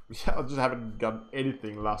 Yeah, I just haven't gotten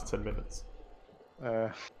anything the last 10 minutes.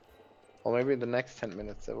 Or maybe in the next 10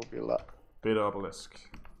 minutes there will be a lot. Beta obelisk.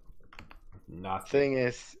 Nothing. Thing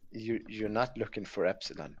is, you're not looking for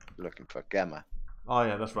epsilon. You're looking for gamma. Oh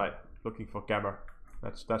yeah, that's right. Looking for gamma.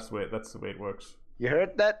 That's the way it works. You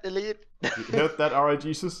heard that, Elite? You heard that, R.I.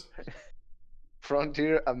 Jesus?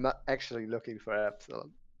 Frontier, I'm not actually looking for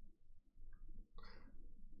epsilon.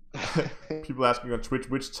 People asking on Twitch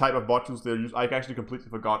which type of modules they're using. I actually completely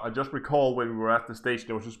forgot. I just recall when we were at the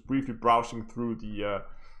station, I was just briefly browsing through the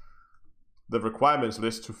requirements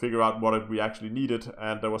list to figure out what we actually needed,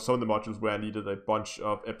 and there were some of the modules where I needed a bunch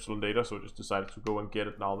of epsilon data, so I just decided to go and get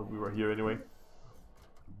it now that we were here anyway.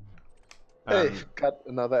 Hey, got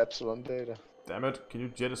another epsilon data. Damn it! Can you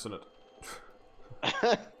jettison it?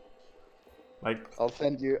 Like, I'll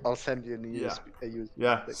send you an USB.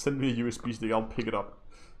 Yeah, send me a USB stick. I'll pick it up.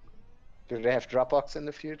 Do they have Dropbox in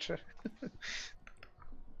the future?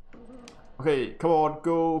 Okay, come on,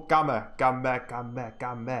 go gamma data.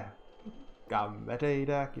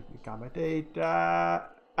 Give me gamma data.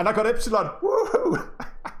 And I got epsilon. Woo!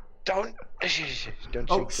 Don't jinx it.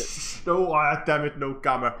 No, damn it, no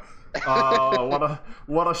gamma.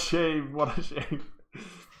 What a shame. What a shame.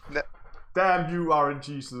 No. Damn you, RNG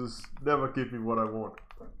Jesus. Never give me what I want.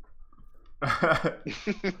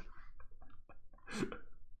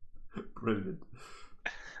 Brilliant.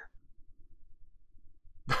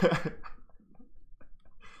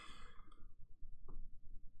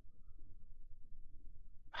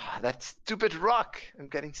 That stupid rock! I'm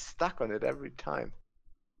getting stuck on it every time.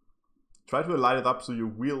 Try to line it up so your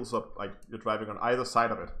wheels up, like you're driving on either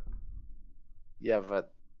side of it. Yeah,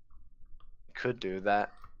 but could do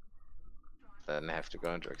that. Then I have to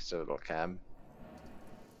go into external cam.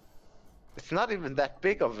 It's not even that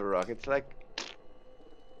big of a rock. It's like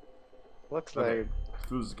looks Okay, like. let's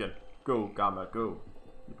do this again. Go gamma, go.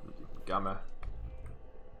 Gamma.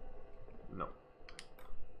 No.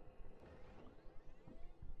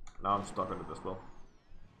 Now I'm stuck on it as well.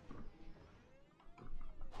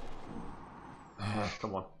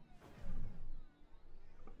 Come on.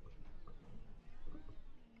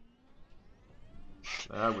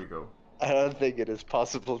 There we go. I don't think it is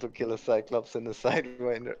possible to kill a Cyclops in a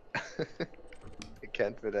Sidewinder. It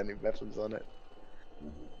can't fit any weapons on it.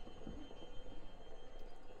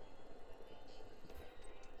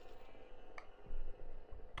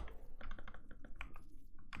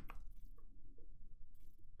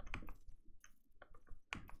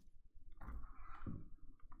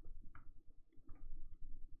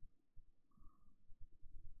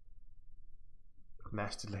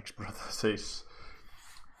 Nasty legs, brother, says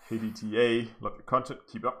HDTA. Love your content.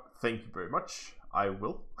 Keep up. Thank you very much. I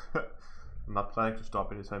will. I'm not planning to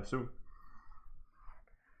stop anytime soon.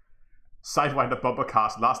 Sidewinder bumper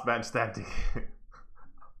cars. Last man standing.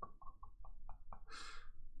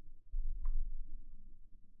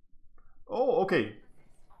 Oh, okay.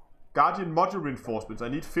 Guardian module reinforcements. I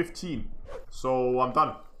need 15. So I'm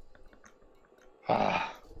done.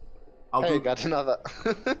 Got another.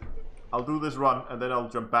 I'll do this run and then I'll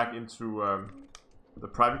jump back into the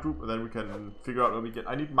private group, and then we can figure out what we get.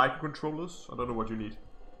 I need microcontrollers. I don't know what you need.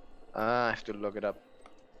 I have to look it up.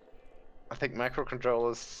 I think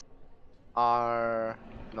microcontrollers are...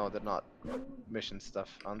 No, they're not mission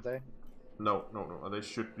stuff, aren't they? No. They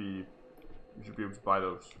should be... You should be able to buy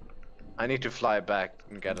those. I need to fly back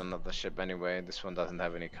and get another ship anyway. This one doesn't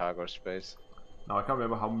have any cargo space. Now I can't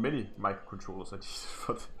remember how many microcontrollers I needed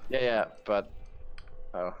for the... Yeah, but...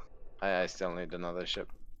 Oh, I still need another ship.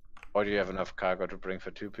 Or do you have enough cargo to bring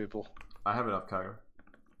for 2 people? I have enough cargo.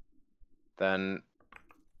 Then...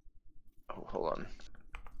 Oh, hold on.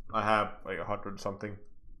 I have like 100 something.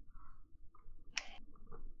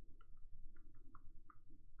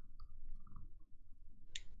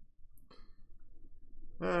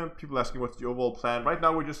 People asking what's the overall plan. Right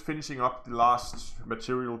now we're just finishing up the last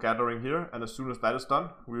material gathering here, and as soon as that is done,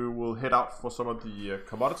 we will head out for some of the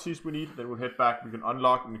commodities we need. Then we'll head back, we can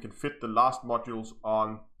unlock, and we can fit the last modules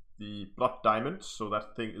on the blood diamond. So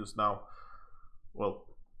that thing is now, well,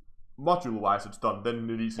 module wise it's done. Then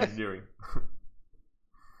it needs engineering.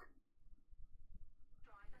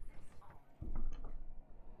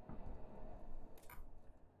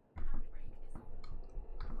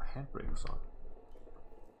 My handbrake was on.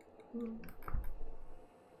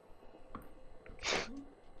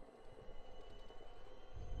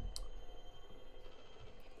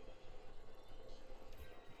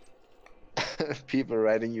 People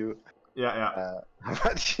writing you. Yeah.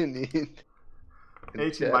 What you need.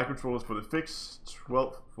 18 microcontrollers for the fix,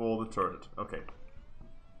 12 for the turret. Okay.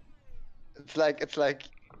 It's like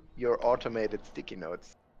your automated sticky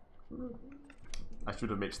notes. I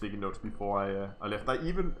should have made sticky notes before I left. I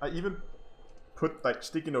even put like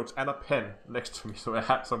sticky notes and a pen next to me, so I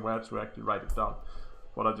had somewhere to actually write it down.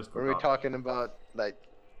 But I just forgot. Were we talking about like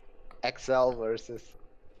Excel versus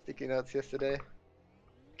sticky notes yesterday?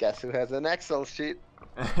 Guess who has an Excel sheet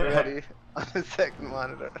ready on the second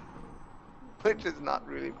monitor? Which is not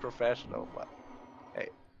really professional, but hey.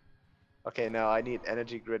 Okay, now I need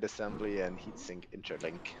energy grid assembly and heatsink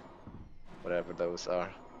interlink. Whatever those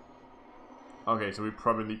are. Okay, so we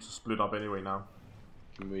probably need to split up anyway now.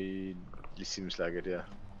 It seems like it, yeah.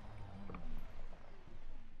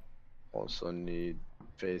 Also need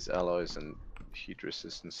phase alloys and heat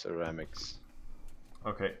resistant ceramics.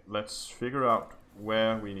 Okay, let's figure out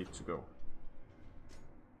where we need to go.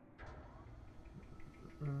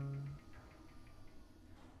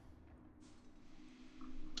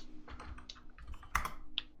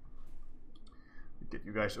 Get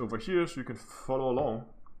you guys over here so you can follow along.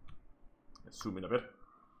 Let's zoom in a bit.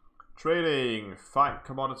 Trading, find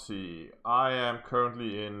commodity. I am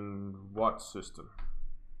currently in what system?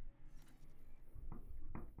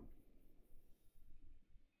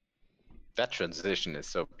 That transition is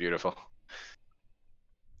so beautiful.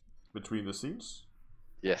 Between the scenes?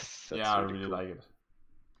 Yes, that's yeah, I really really cool. like it.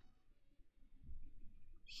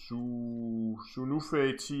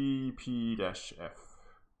 Sunufe TP-F.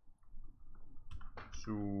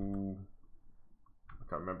 I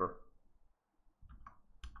can't remember.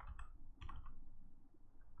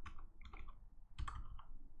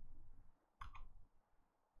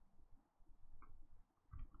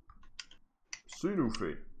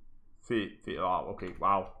 Sinufe. Oh, okay,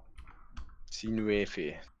 wow.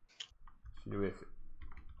 Sinuefe. Sinuefe.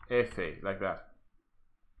 Efe, like that.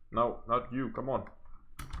 No, not you, come on.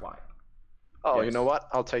 Why? Oh, yes. You know what?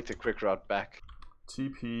 I'll take the quick route back.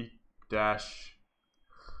 TP-A.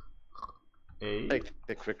 Take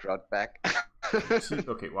the quick route back.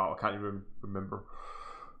 Okay, wow, I can't even remember.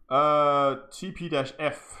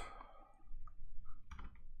 TP-F.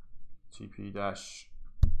 TP-F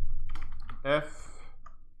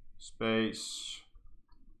space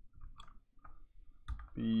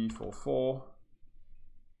B44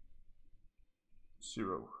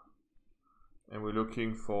 0. And we're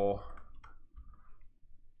looking for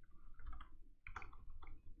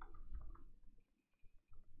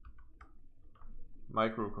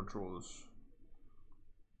microcontrollers.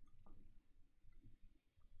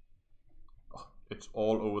 Oh, it's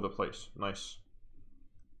all over the place. Nice.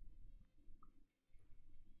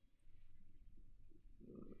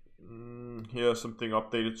 Here's something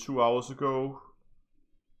updated 2 hours ago.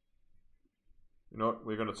 You know what?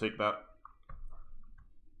 We're gonna take that.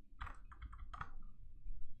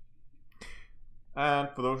 And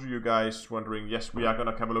for those of you guys wondering, yes, we are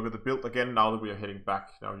gonna have a look at the build again now that we are heading back.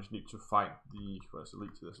 Now we just need to find the where's the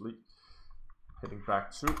lead to this lead. Heading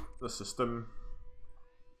back to the system.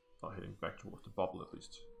 Not heading back towards the bubble at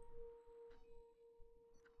least.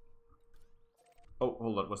 Oh,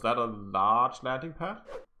 hold on. Was that a large landing pad?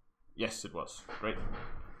 Yes, it was. Great.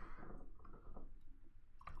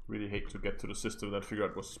 Really hate to get to the system and then figure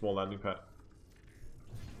out it was a small landing pad.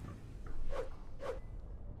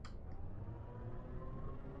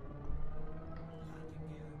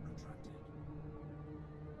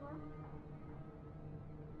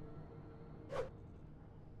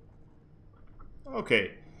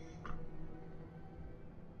 Okay.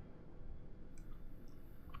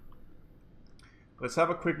 Let's have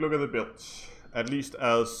a quick look at the build. At least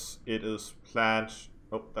as it is planned.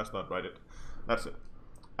 Oh, that's not right. That's it.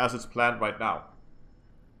 As it's planned right now.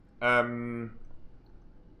 I'm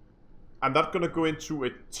not going to go into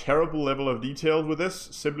a terrible level of detail with this,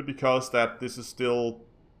 simply because that this is still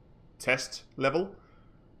test level.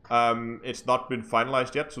 It's not been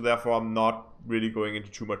finalized yet, so therefore I'm not really going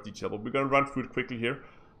into too much detail. But we're going to run through it quickly here.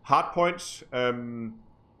 Hard points,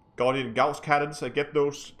 Guardian Gauss cannons, I get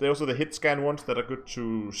those. Those are the hit scan ones that are good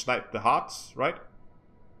to snipe the hearts, right?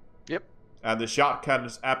 Yep. And the shard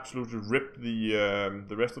cannons absolutely rip the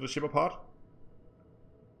rest of the ship apart.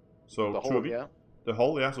 So The two whole, of each. yeah. The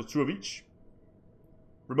hull, yeah. So 2 of each.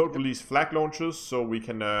 Remote release flag launchers, so we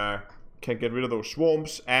can get rid of those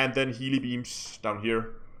swarms, and then Healy beams down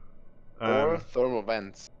here. Or thermal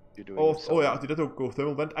vents. Oh yeah, did I go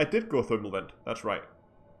thermal vent? I did go thermal vent. That's right.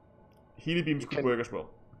 Healy beams could work as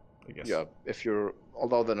well, I guess. Yeah, if you're,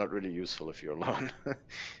 although they're not really useful if you're alone.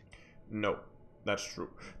 No, that's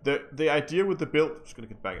true. The idea with the build, just gonna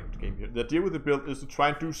get back into the game here. The idea with the build is to try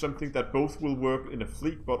and do something that both will work in a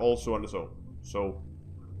fleet, but also on its own. So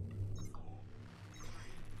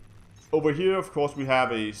over here, of course, we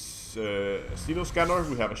have a Xeno scanner,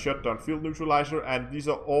 we have a shutdown field neutralizer, and these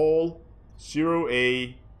are all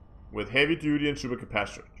 0A with heavy duty and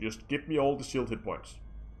supercapacitor. Just give me all the shield hit points.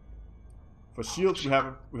 For shields, we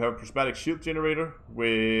have a prismatic shield generator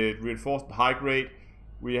with reinforced and high grade.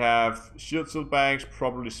 We have shield cell banks,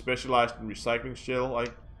 probably specialized in recycling shell.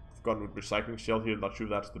 I've gone with recycling shell here, not sure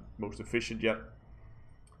that's the most efficient yet.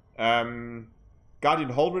 Guardian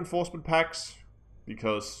hull reinforcement packs,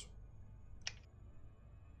 because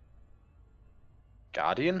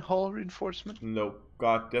Guardian hull reinforcement? no,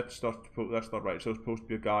 God, that's not right. So it's supposed to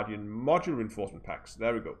be a Guardian module reinforcement packs.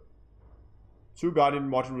 There we go. 2 Guardian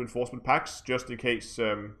module reinforcement packs, just in case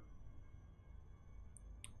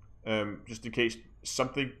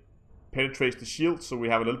something penetrates the shield, so we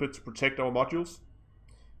have a little bit to protect our modules.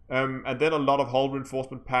 And then a lot of hull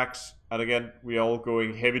reinforcement packs, and again, we are all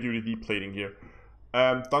going heavy duty deep plating here.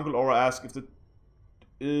 Dunkel Aura asks if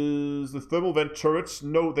is the thermal vent turrets?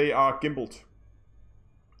 No, they are gimbaled.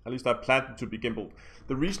 At least I planned them to be gimbaled.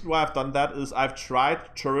 The reason why I've done that is I've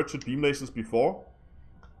tried turrets and beam lasers before,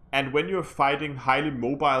 and when you're fighting highly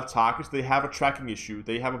mobile targets, they have a tracking issue.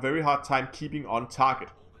 They have a very hard time keeping on target.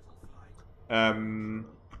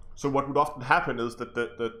 So what would often happen is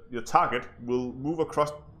that your target will move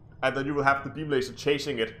across, and then you will have the beam laser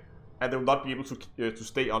chasing it, and they will not be able to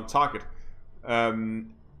stay on target.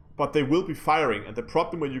 But they will be firing, and the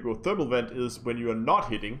problem when you go thermal vent is when you are not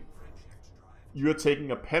hitting, you are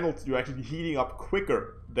taking a penalty. You're actually heating up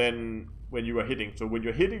quicker than when you are hitting. So when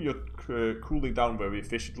you're hitting, you're cooling down very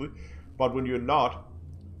efficiently, but when you're not,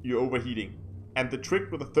 you're overheating. And the trick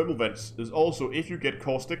with the thermal vents is also if you get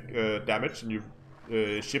caustic damage and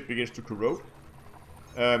your ship begins to corrode,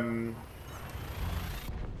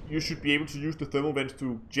 you should be able to use the thermal vents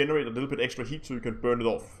to generate a little bit extra heat so you can burn it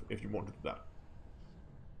off if you want to do that.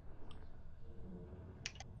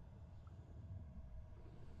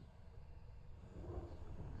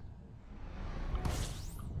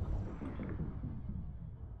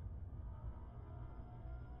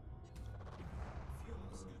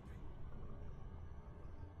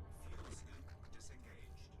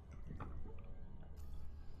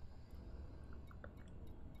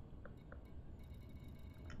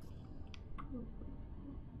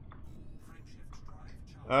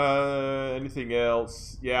 Anything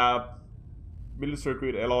else? Yeah, military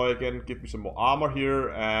grade alloy again. Give me some more armor here,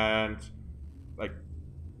 and like,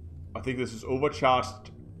 I think this is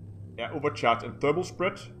overcharged. Yeah, overcharged and thermal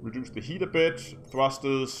spread. Reduce the heat a bit.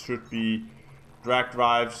 Thrusters should be drag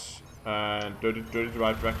drives and dirty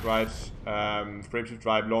drive drag drives. Frameshift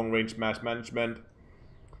drive, long range mass management.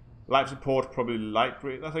 Life support probably light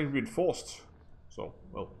grade. That's actually reinforced. So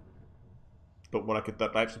well, don't want to get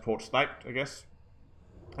that life support sniped, I guess.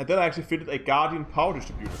 And then I actually fitted a Guardian power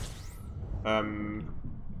distributor.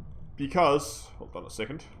 Because, hold on a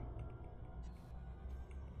second.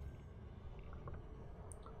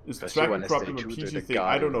 Is the tracking problem a PC thing?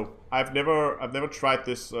 I don't know. I've never tried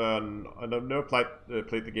this. I've never played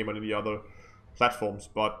the game on any other platforms.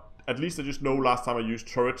 But at least I just know last time I used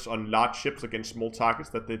turrets on large ships against small targets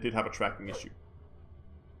that they did have a tracking issue.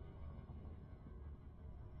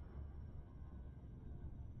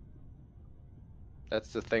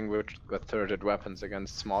 That's the thing with turreted weapons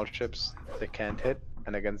against small ships. They can't hit,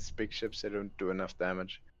 and against big ships they don't do enough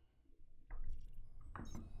damage.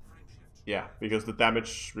 Yeah, because the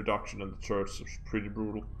damage reduction on the turrets is pretty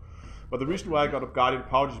brutal. But the reason why I got a Guardian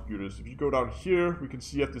Power Distributor is if you go down here, we can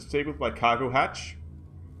see I've disabled my cargo hatch.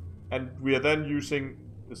 And we are then using...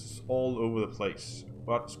 This is all over the place.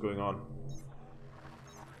 What's going on?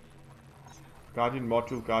 Guardian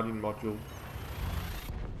module, Guardian module.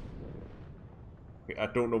 Okay, I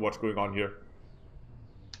don't know what's going on here.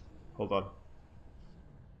 Hold on.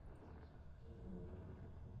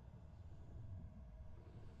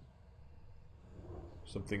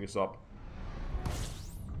 Something is up.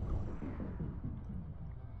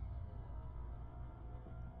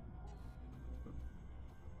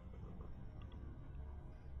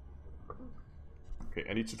 Okay,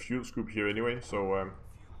 I need to fuel scoop here anyway, so I'll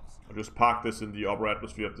just park this in the upper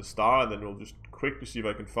atmosphere of the star, and then we'll just quickly see if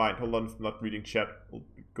I can find... Hold on, I'm not reading chat. We'll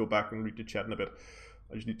go back and read the chat in a bit.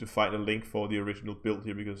 I just need to find a link for the original build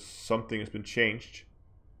here, because something has been changed.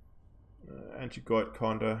 Anti-goid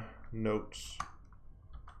conda notes.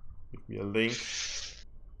 Give me a link. Let's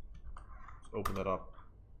open that up.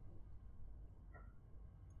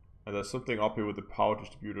 And there's something up here with the power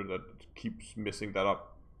distributor that keeps messing that up.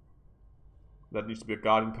 That needs to be a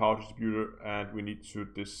Guardian Power Distributor, and we need to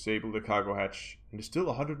disable the cargo hatch. And it's still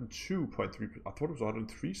 102.3. I thought it was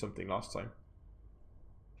 103 something last time.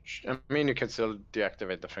 I mean, you can still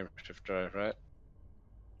deactivate the frameshift drive, right?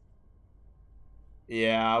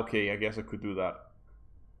 Yeah, okay, I guess I could do that.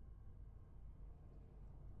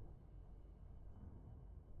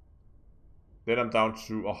 Then I'm down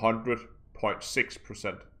to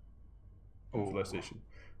 100.6% utilization.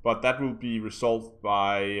 But that will be resolved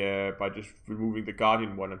by just removing the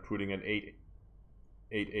Guardian one and putting an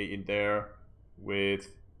 8A in there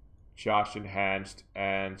with charge enhanced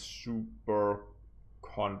and super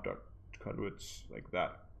conduits like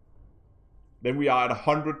that. Then we are at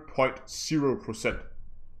 100.0%.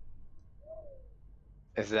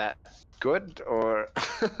 Is that good or?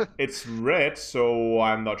 It's red, so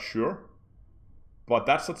I'm not sure. But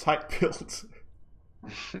that's a tight build.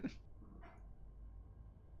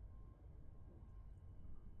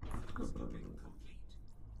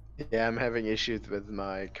 Yeah, I'm having issues with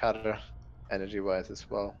my cutter, energy-wise as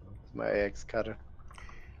well. My AX cutter.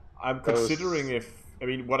 I'm considering if... I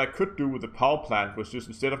mean, what I could do with the power plant was just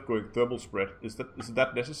instead of going thermal spread, isn't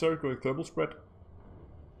that necessary, going thermal spread?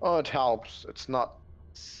 Oh, it helps. It's not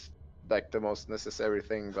like the most necessary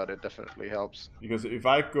thing, but it definitely helps. Because if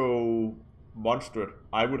I go monster,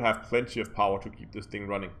 I would have plenty of power to keep this thing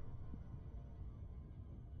running.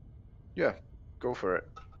 Yeah, go for it.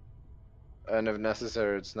 And if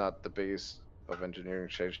necessary, it's not the biggest of engineering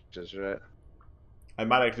changes, right? I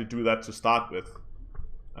might actually do that to start with.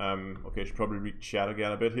 Okay, I should probably read chat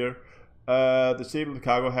again a bit here. Disable the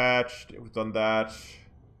cargo hatch. We've done that.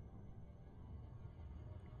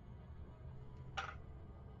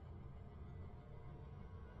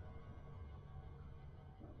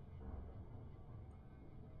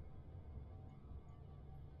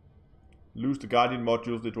 Lose the Guardian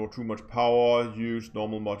modules, they draw too much power. Use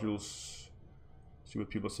normal modules. See what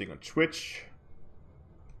people are saying on Twitch.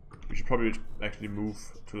 We should probably actually move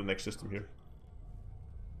to the next system here.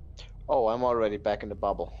 Oh, I'm already back in the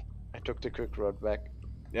bubble. I took the quick road back.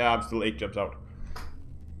 Yeah, I'm still 8 jumps out.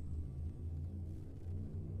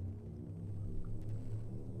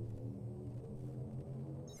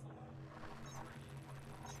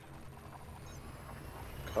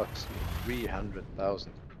 Costs me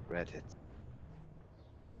 300,000 credits.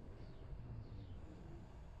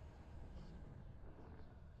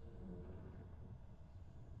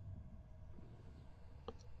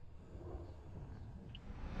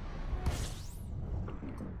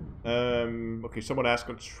 Okay, someone asked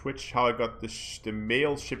on Twitch how I got the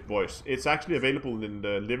male ship voice. It's actually available in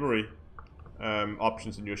the livery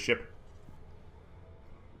options in your ship.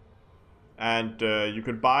 And you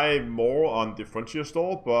can buy more on the Frontier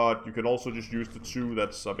store, but you can also just use the 2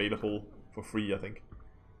 that's available for free, I think.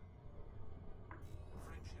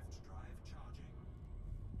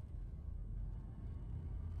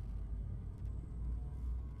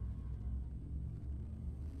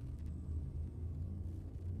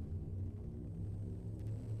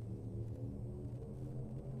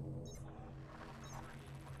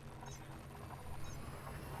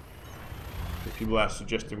 People are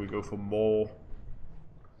suggesting we go for more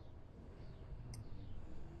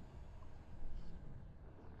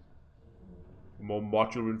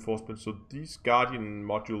module reinforcement. So these Guardian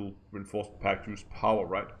module reinforcement packs use power,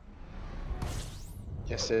 right?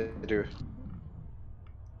 Yes, they do.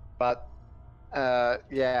 But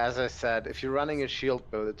yeah, as I said, if you're running a shield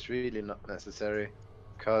build, it's really not necessary,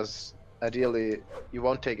 because ideally you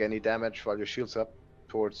won't take any damage while your shield's up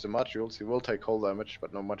towards the modules. You will take hull damage,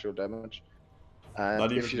 but no module damage. And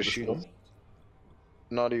Not even if from your the shield, swarm?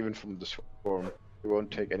 Not even from the swarm. You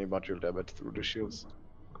won't take any module damage through the shields.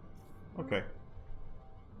 Okay.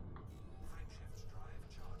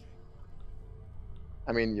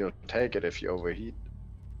 I mean, you'll take it if you overheat.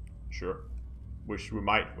 Sure. Which we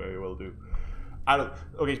might very well do. I don't.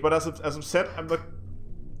 Okay, but as I've said, I'm not.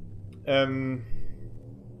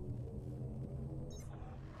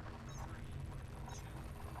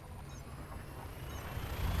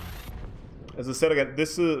 As I said again,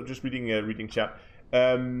 this is just reading chat.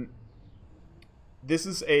 This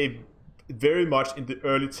is a very much in the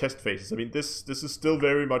early test phases. I mean, this is still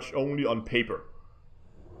very much only on paper.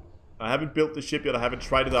 I haven't built the ship yet. I haven't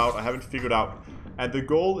tried it out. I haven't figured out. And the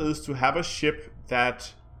goal is to have a ship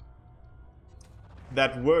that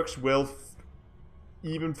works well,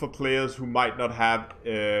 even for players who might not have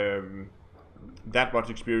that much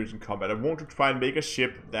experience in combat. I want to try and make a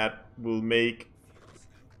ship that will make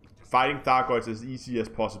fighting Thargoids as easy as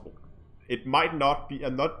possible. It might not be.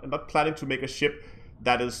 I'm not planning to make a ship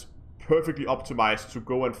that is perfectly optimized to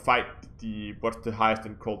go and fight what's the highest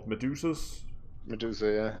end called, Medusas.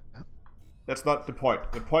 Medusa, yeah. That's not the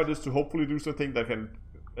point. The point is to hopefully do something that can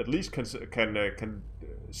at least can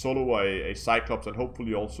solo a Cyclops, and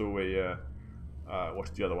hopefully also a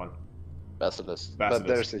what's the other one? Basilisk. But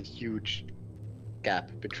there's a huge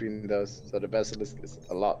gap between those, so the Basilisk is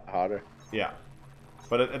a lot harder. Yeah,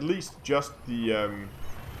 but at least just the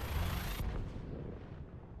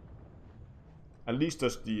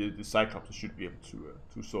the Cyclops should be able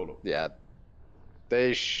to solo. Yeah,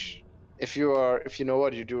 if you know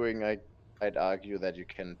what you're doing, I'd argue that you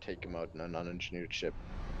can take them out in a non-engineered ship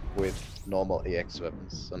with normal AX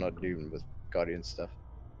weapons, so not even with Guardian stuff.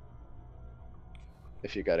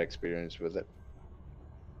 If you got experience with it.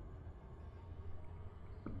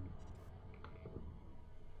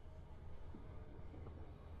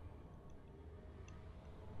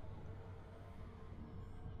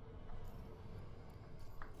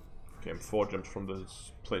 Okay, I'm 4 jumps from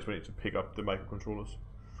this place where I need to pick up the microcontrollers.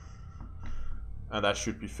 And that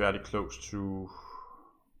should be fairly close to...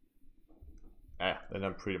 then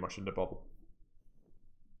I'm pretty much in the bubble.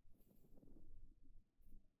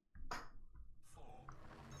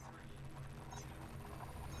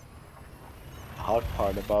 The hard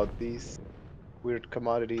part about these weird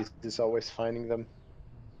commodities is always finding them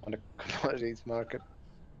on the commodities market.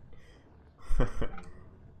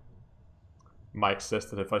 Mike says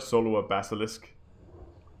that if I solo a Basilisk,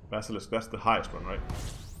 that's the highest one, right?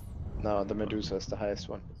 No, the Medusa is the highest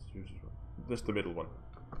one. This is the middle one.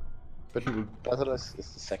 But Basilisk is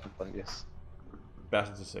the second one, yes.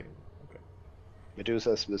 Basilisk is the second. Okay.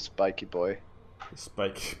 Medusa is the spiky boy. The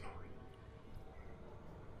spiky boy.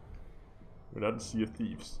 We're not in Sea of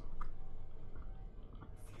Thieves.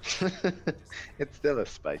 It's still a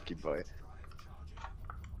spiky boy.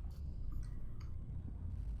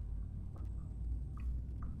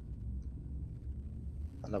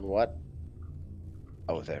 Another what?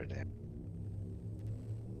 Oh, there.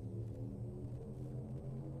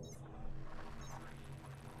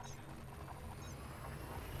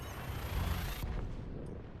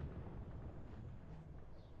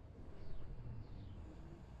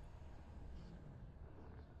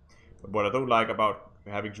 What I don't like about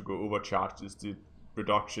having to go overcharged is the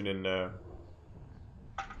reduction in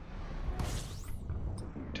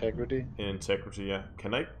integrity. Integrity, yeah.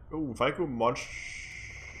 Can I? Oh, if I go munch,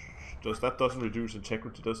 doesn't reduce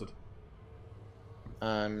integrity, does it?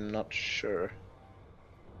 I'm not sure.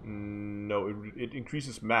 No, it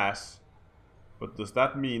increases mass, but does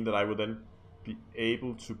that mean that I would then be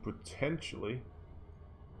able to potentially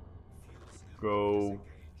go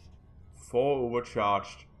 4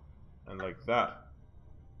 overcharged and like that?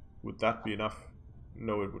 Would that be enough?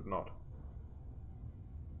 No, it would not.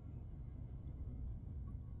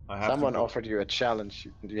 Someone offered you a challenge.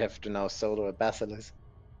 You have to now solo a Basilisk.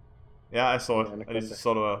 Yeah, I saw it. I need to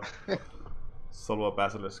solo a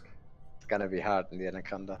Basilisk. It's gonna be hard in the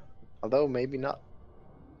Anaconda. Although, maybe not.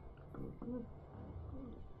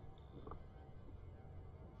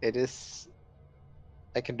 It is...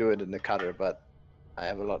 I can do it in the cutter, but I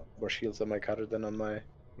have a lot more shields on my cutter than on my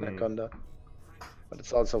Anaconda. But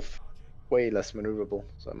it's also way less maneuverable,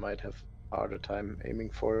 so I might have a harder time aiming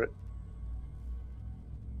for it.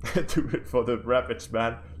 Do it for the rapids,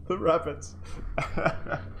 man. The rapids.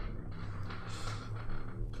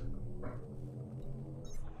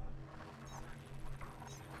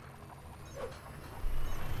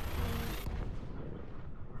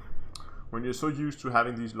 When you're so used to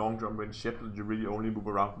having these long jump range ships that you really only move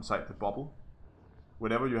around inside the bubble,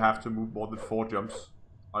 whenever you have to move more than 4 jumps,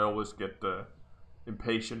 I always get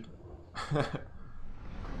impatient.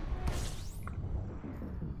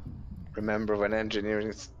 Remember when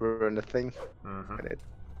engineering were a thing? Mm-hmm. When it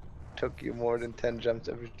took you more than 10 jumps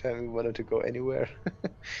every time you wanted to go anywhere?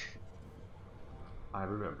 I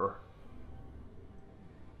remember.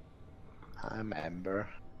 I remember.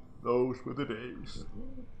 Those were the days.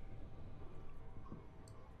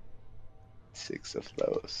 6 of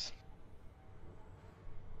those.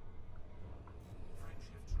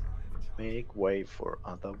 Make way for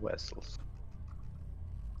other vessels.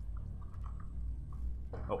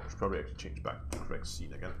 Oh, should probably actually change back to the correct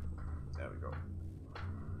scene again. There we go.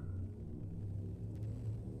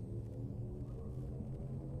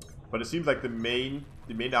 But it seems like the main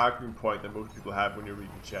argument point that most people have when you're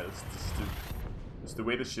reading chat is the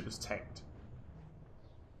way the ship is tanked.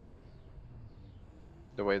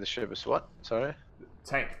 The way the ship is what? Sorry?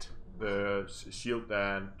 Tanked. The shield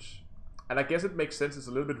and I guess it makes sense. It's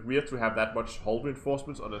a little bit weird to have that much hull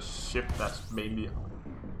reinforcements on a ship that's mainly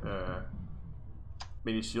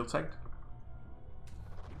shield tanked.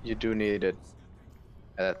 You do need it.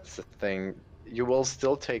 That's the thing. You will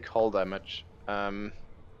still take hull damage.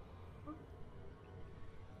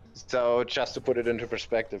 So just to put it into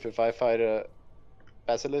perspective, if I fight a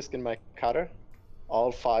basilisk in my cutter,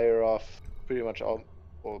 I'll fire off pretty much all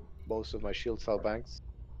or most of my shield cell banks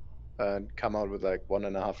and come out with like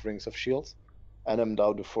 1.5 rings of shields, and I'm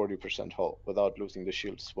down to 40% hull without losing the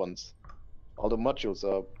shields once. All the modules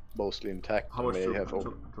are mostly intact. How much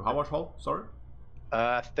to how much hull? Sorry?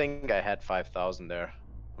 I think I had 5,000 there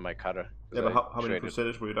on my cutter. Yeah, but how many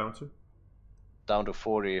percentage were you down to? Down to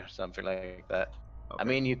 40 or something like that. Okay. I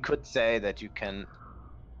mean, you could say that you can,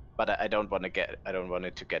 but I don't want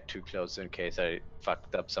it to get too close in case I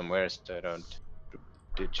fucked up somewhere, so I don't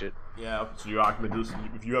ditch it. Yeah, so your argument is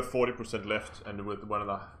if you have 40% left and with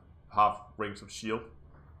 1.5 rings of shield,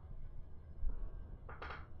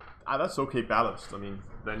 that's okay balanced. I mean,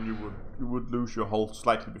 then you would lose your hull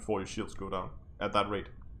slightly before your shields go down at that rate.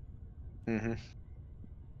 Mm-hmm.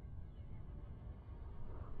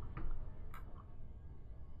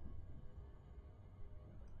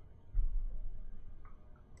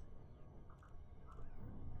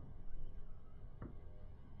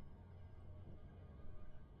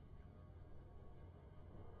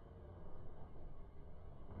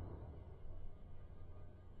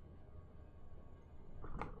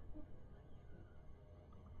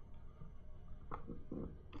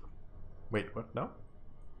 Wait, what? No?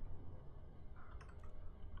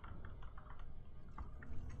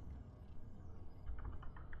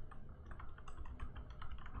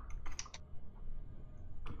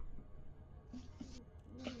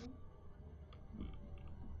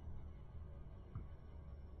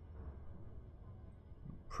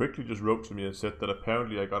 Prickly just wrote to me and said that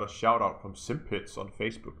apparently I got a shout out from Simpits on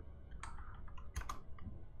Facebook.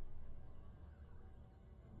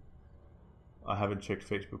 I haven't checked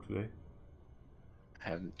Facebook today. I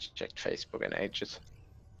haven't checked Facebook in ages.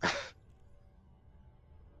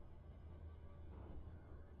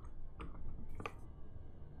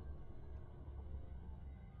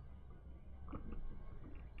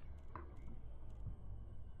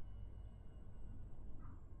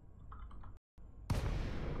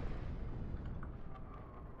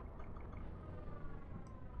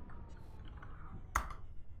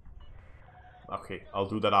 Okay, I'll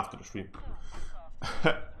do that after the stream.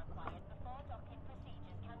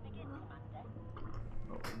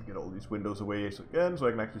 Get all these windows away again so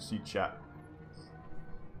I can actually see chat.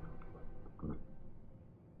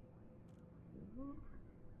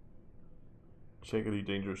 Check any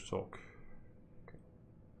dangerous talk. Okay.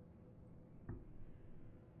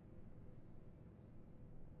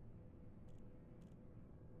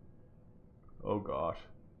 Oh god.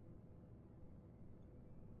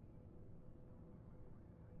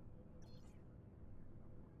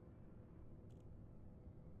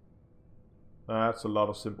 That's a lot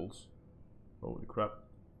of symbols. Holy crap.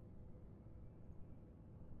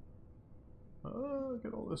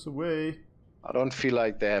 Get all this away. I don't feel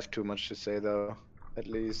like they have too much to say though, at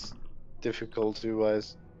least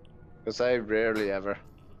difficulty-wise. Because I rarely ever,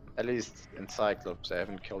 at least in Cyclops, I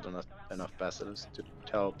haven't killed enough basilisks to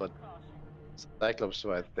tell, but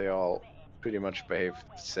Cyclops-wise, they all pretty much behave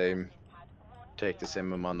the same, take the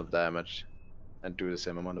same amount of damage, and do the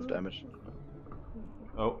same amount of damage.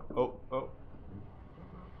 Oh.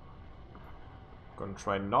 Gonna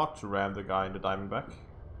try not to ram the guy in the Diamondback.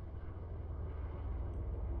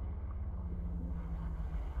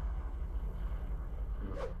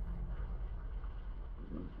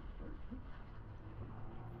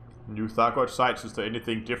 New Thargoid sites, is there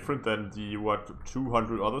anything different than the,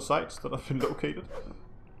 200 other sites that have been located?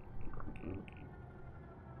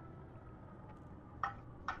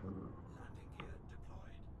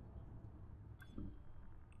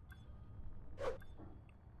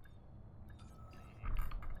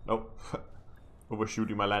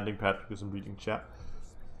 overshooting my landing pad because I'm reading chat.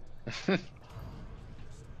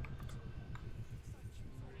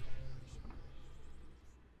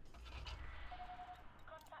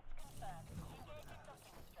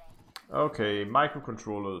 Okay,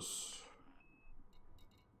 microcontrollers.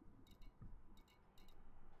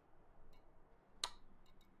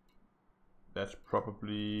 That's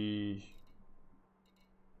probably...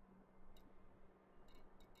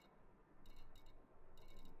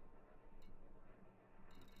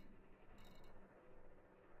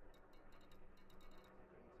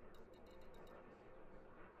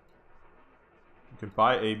 You can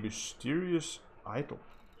buy a mysterious idol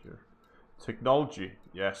here. Technology.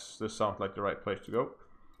 Yes, this sounds like the right place to go.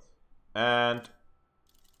 And...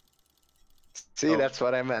 See, that's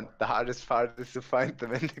what I meant. The hardest part is to find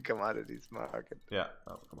them in the commodities market. Yeah,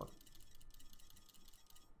 oh, come on.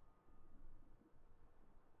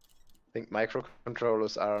 I think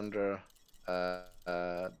microcontrollers are under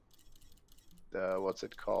the, what's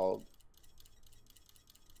it called?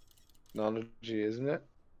 Technology, isn't it?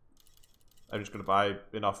 I'm just gonna buy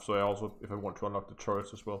enough so I also, if I want to unlock the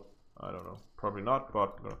turrets as well. I don't know. Probably not,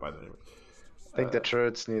 but I'm gonna buy that anyway. I think the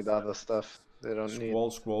turrets need other stuff. They don't need...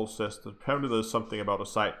 Squall says that apparently there's something about a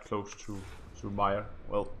site close to Maya.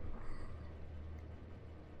 Well,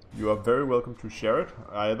 you are very welcome to share it,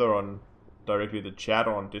 either on directly the chat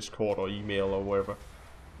or on Discord or email or wherever,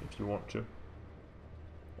 if you want to.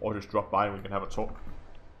 Or just drop by and we can have a talk.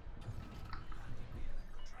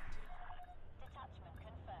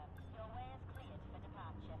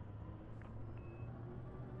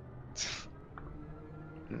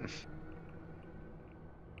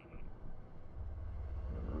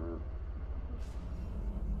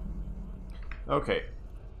 Okay.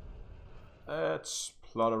 Let's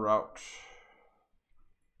plot a route.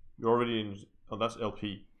 You're already in... Oh, that's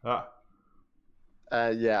LP. Ah.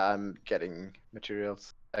 Yeah, I'm getting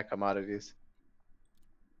materials, commodities.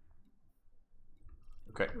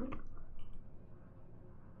 Okay.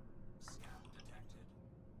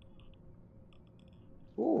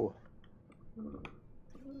 Ooh.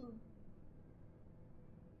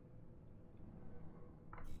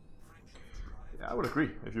 Yeah, I would agree.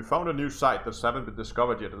 If you found a new site that haven't been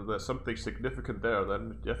discovered yet, and there's something significant there,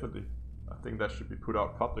 then definitely, I think that should be put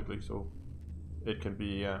out publicly so it can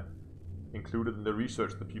be included in the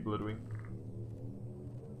research that people are doing.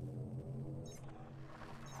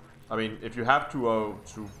 I mean, if you have to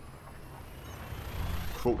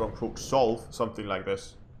quote-unquote solve something like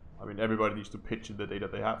this, I mean, everybody needs to pitch in the data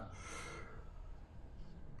they have.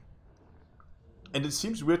 And it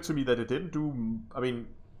seems weird to me that it didn't do... I mean,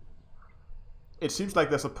 it seems like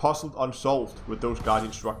there's a puzzle unsolved with those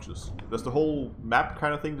guardian structures. There's the whole map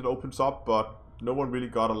kind of thing that opens up, but no one really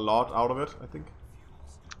got a lot out of it, I think.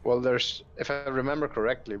 Well, there's, if I remember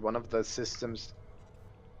correctly, one of the systems,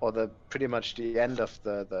 or the pretty much the end of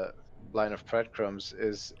the line of breadcrumbs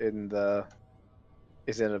is in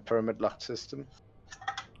a permit lock system.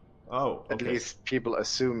 Oh, okay. At least people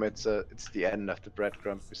assume it's the end of the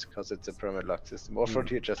breadcrumb because it's a permit lock system. Or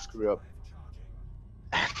Frontier just screw up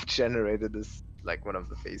and generated this like one of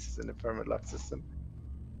the phases in the permit lock system.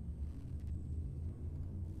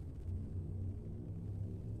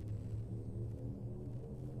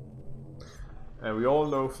 And we all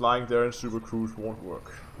know flying there in Super Cruise won't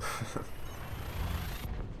work.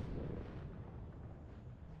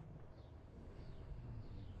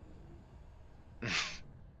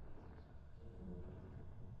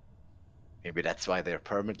 Maybe that's why they're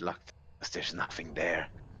permit locked, because there's nothing there.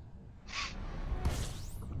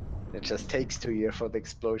 It just takes 2 years for the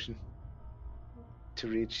explosion to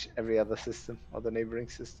reach every other system or the neighboring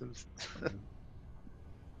systems.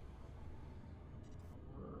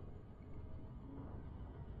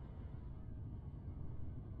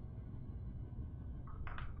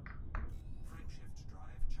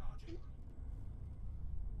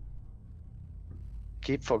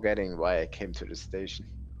 Keep forgetting why I came to the station.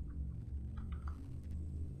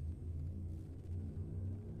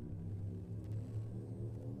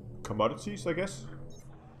 Commodities, I guess?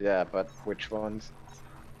 Yeah, but which ones?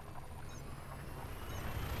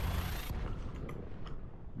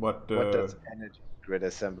 What does energy grid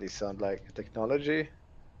assembly sound like? Technology?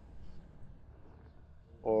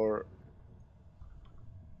 Or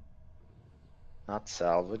not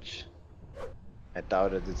salvage? I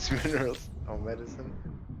doubted it's minerals or medicine.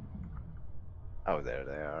 Oh, there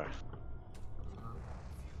they are.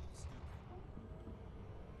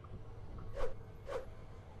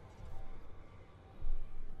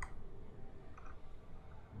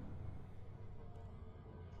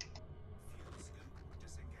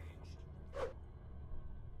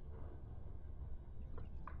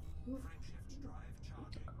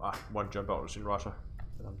 one jump out was in Russia,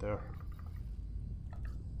 and I'm there.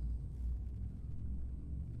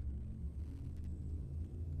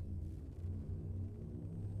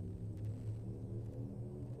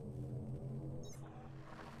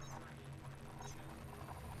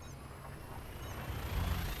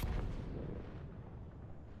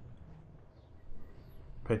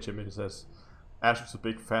 Benjamin says, Ash was a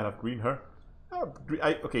big fan of green hair.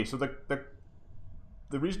 Okay, so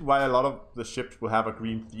the reason why a lot of the ships will have a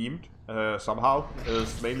green themed somehow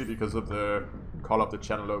is mainly because of the color of the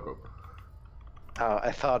channel logo.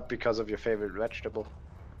 I thought because of your favorite vegetable.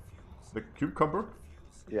 The cucumber?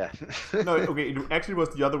 Yeah. No, okay, it actually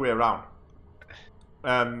was the other way around.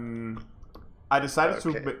 I decided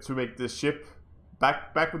to make this ship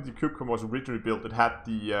back when the cucumber was originally built. It had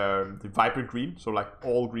the vibrant green, so like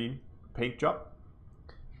all green paint job.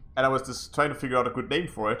 And I was just trying to figure out a good name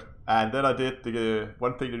for it. And then I did the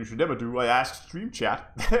one thing that you should never do. I asked stream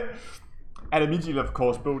chat. And immediately, of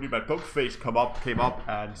course, Bodhi McBoatface came up,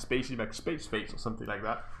 and Spacey McSpaceface or something like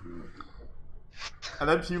that. And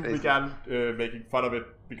then people began making fun of it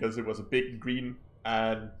because it was a big green,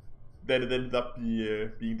 and then it ended up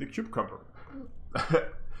being the cucumber.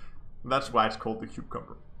 That's why it's called the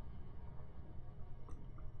cucumber.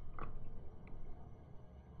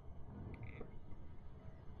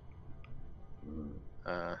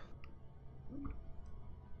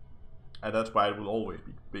 And that's why it will always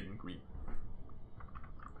be big and green.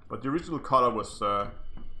 But the original color was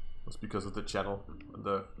because of the channel and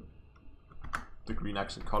the green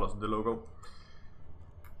accent colors in the logo.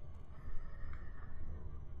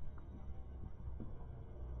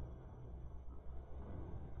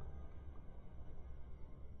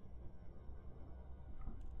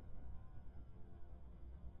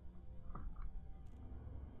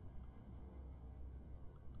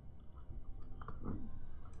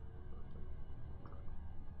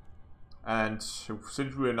 And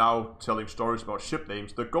since we are now telling stories about ship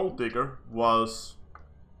names, the Gold Digger was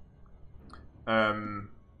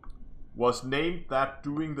named that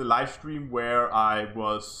during the live stream where I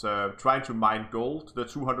was trying to mine gold. The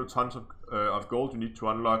 200 tons of gold you need to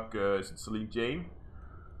unlock is it Celine Jane?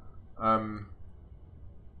 I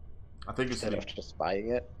think it's instead of just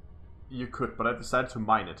buying it. You could, but I decided to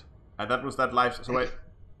mine it, and that was that live. So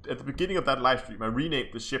at the beginning of that live stream, I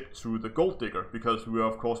renamed the ship to the Gold Digger because we were,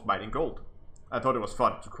 of course, mining gold. I thought it was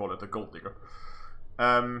fun to call it the Gold Digger.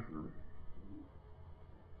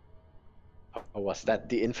 Was that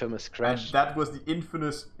the infamous crash? And that was the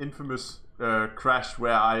infamous crash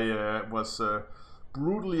where I was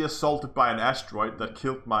brutally assaulted by an asteroid that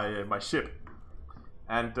killed my ship.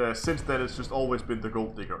 And since then, it's just always been the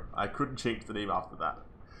Gold Digger. I couldn't change the name after that.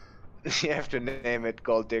 You have to name it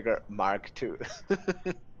Gold Digger Mark II.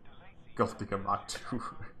 Gold Digger Mark II.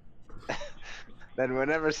 Then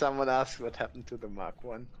whenever someone asks what happened to the Mark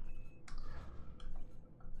I,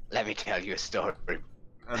 let me tell you a story.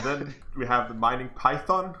 And then we have the Mining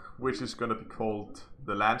Python, which is going to be called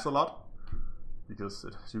the Lancelot, because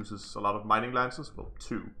it uses a lot of mining lances. Well,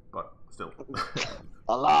 2, but still.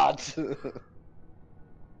 A lot!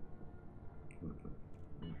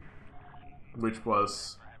 Which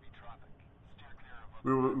was...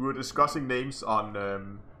 We were discussing names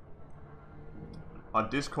on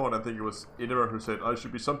Discord. I think it was Inera who said, oh, it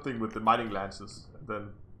should be something with the mining lances.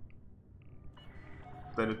 And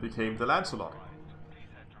then it became the Lancelot.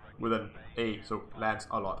 With an A, so Lance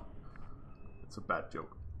a lot. It's a bad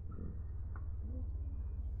joke.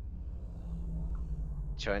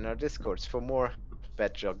 Join our discords for more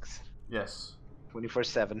bad jokes. Yes.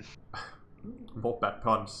 24/7. More bad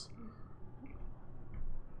puns.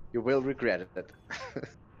 You will regret it.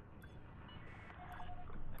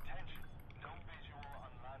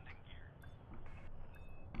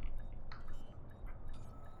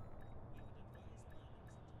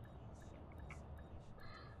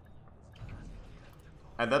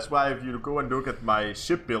 And that's why if you go and look at my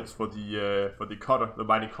ship builds for the cutter, the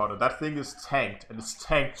mining cutter, that thing is tanked, and it's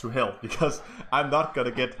tanked to hell because I'm not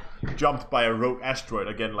gonna get jumped by a rogue asteroid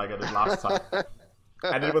again like I did last time.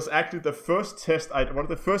 And it was actually the first test one of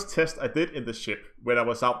the first tests I did in the ship when I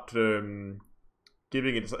was out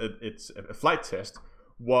giving it a flight test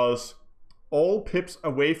was all pips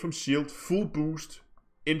away from shield, full boost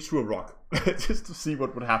into a rock just to see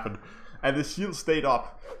what would happen, and the shield stayed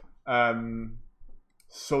up.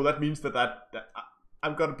 So that means that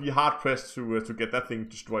I'm gonna be hard pressed to get that thing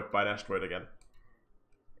destroyed by an asteroid again.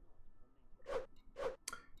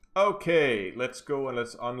 Okay, let's go and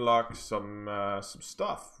let's unlock some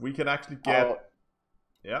stuff. We can actually get.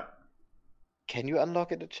 Yeah. Can you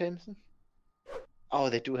unlock it at Jameson? Oh,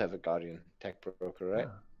 they do have a Guardian tech broker, right?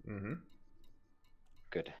 Yeah. Mm-hmm.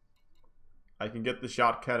 Good. I can get the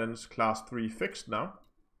shot cannons class 3 fixed now.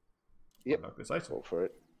 Yep. Unlock this item. Go for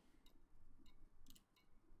it.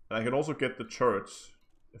 And I can also get the turrets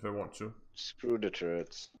if I want to. Screw the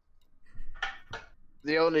turrets.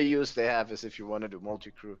 The only use they have is if you want to do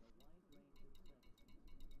multi-crew.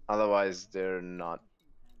 Otherwise, they're not.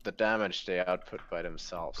 The damage they output by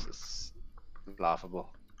themselves is laughable.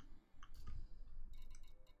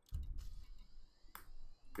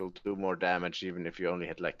 You'll do more damage even if you only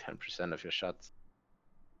hit like 10% of your shots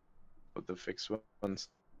with the fixed ones.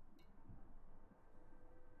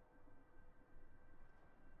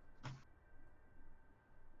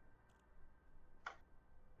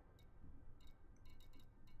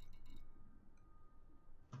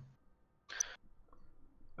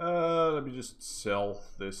 Let me just sell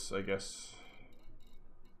this, I guess.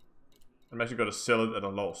 I'm actually gonna sell it at a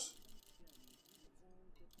loss.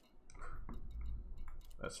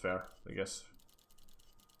 That's fair, I guess.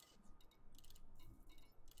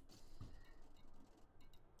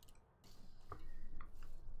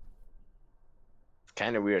 It's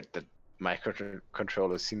kind of weird that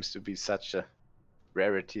microcontroller seems to be such a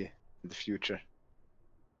rarity in the future.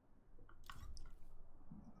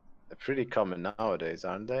 They're pretty common nowadays,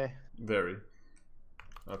 aren't they? Very.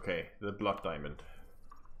 Okay, the blood diamond.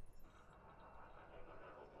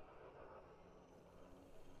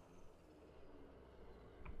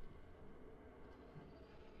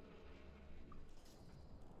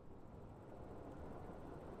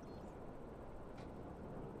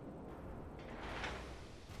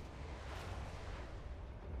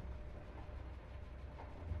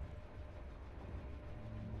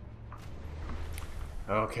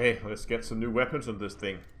 Okay, let's get some new weapons on this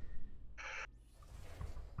thing.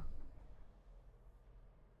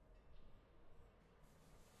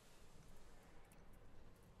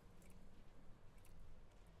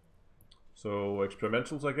 So,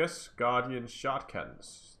 experimentals, I guess. Guardian shot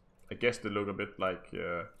cannons. I guess they look a bit like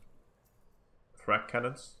frag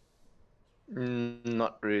cannons.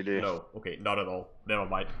 Not really. No, okay, not at all. Never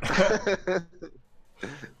mind.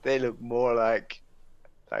 They look more like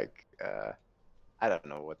I don't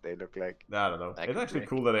know what they look like. I don't know. It's actually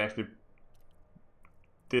cool that they actually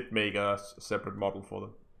did make a separate model for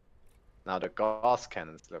them. Now the gas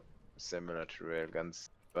cannons look similar to railguns,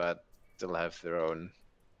 but still have their own,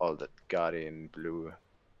 all that Guardian blue.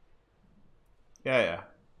 Yeah.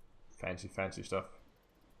 Fancy stuff.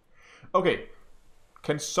 Okay.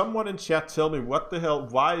 Can someone in chat tell me what the hell,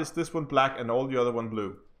 why is this one black and all the other one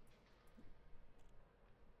blue?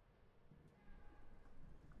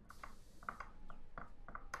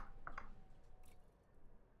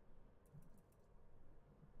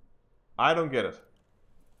 I don't get it.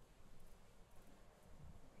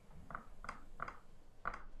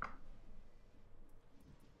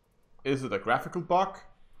 Is it a graphical bug?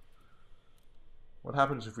 What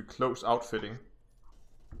happens if we close outfitting?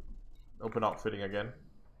 Open outfitting again.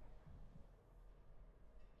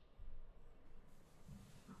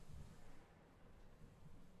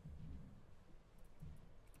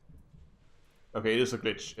 Okay, it is a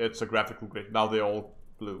glitch. It's a graphical glitch. Now they're all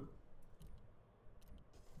blue.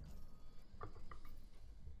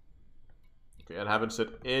 Okay, I haven't set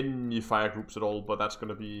any fire groups at all, but that's going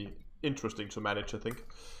to be interesting to manage, I think.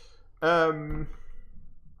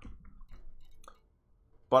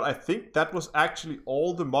 But I think that was actually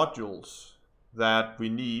all the modules that we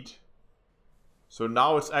need. So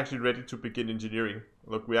now it's actually ready to begin engineering.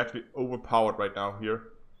 Look, we're actually overpowered right now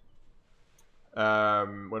here.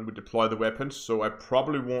 When we deploy the weapons. So I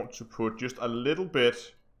probably want to put just a little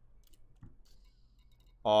bit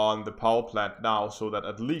on the power plant now, so that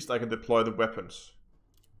at least I can deploy the weapons.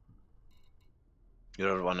 You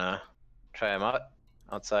don't wanna try them out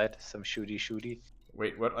outside? Some shooty.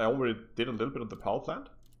 Wait, what? I already did a little bit of the power plant?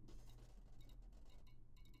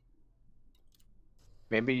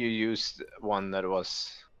 Maybe you used one that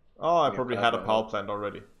was... Oh, I probably had a power plant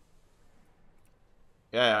already.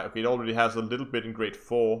 Yeah, okay, it already has a little bit in grade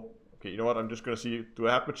 4. Okay, you know what? I'm just gonna see, do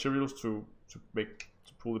I have materials to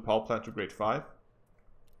pull the power plant to grade 5?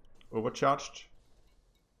 Overcharged.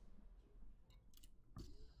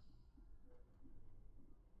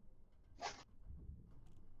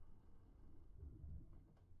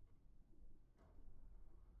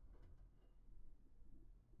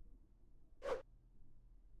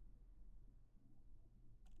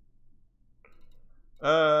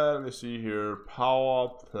 Let me see here. Power.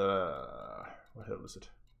 What hell is it?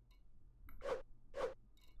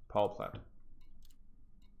 Power plant.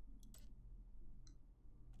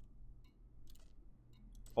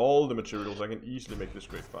 All the materials. I can easily make this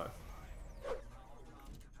grade 5.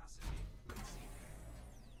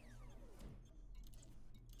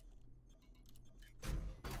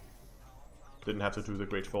 Didn't have to do the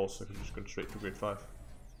grade 4, so I could just go straight to grade 5.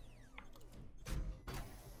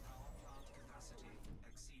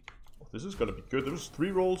 Oh, this is gonna be good. There was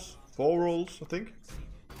 3 rolls, 4 rolls, I think.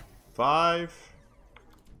 5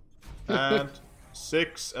 and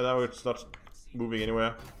 6, and now it's not moving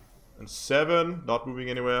anywhere. And 7, not moving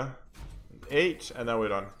anywhere. And 8, and now we're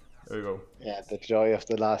done. There we go. Yeah, the joy of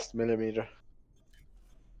the last millimeter.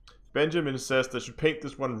 Benjamin says they should paint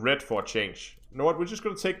this one red for a change. You know what? We're just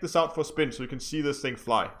gonna take this out for a spin so you can see this thing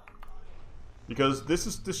fly. Because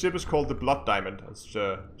this ship is called the Blood Diamond, as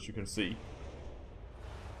you can see.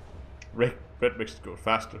 Red makes it go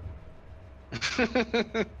faster.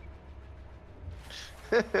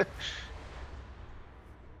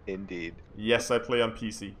 Indeed. Yes, I play on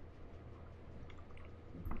PC.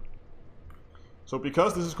 So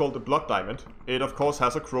because this is called the Blood Diamond, it of course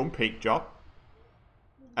has a chrome paint job.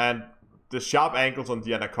 And the sharp angles on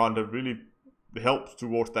the Anaconda really helps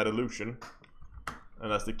towards that illusion.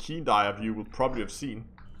 And as the keen eye of you will probably have seen,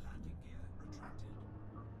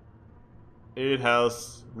 it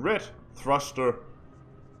has red thruster.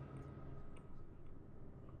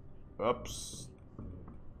 Oops.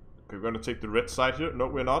 Okay, we're gonna take the red side here. No,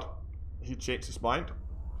 we're not. He changed his mind.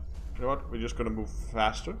 You know what? We're just gonna move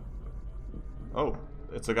faster. Oh,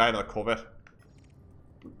 it's a guy in a Corvette.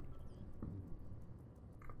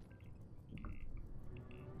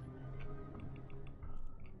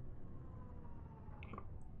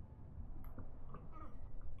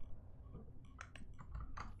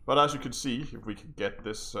 But as you can see, if we can get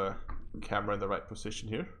this camera in the right position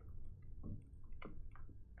here.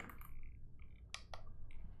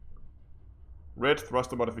 Red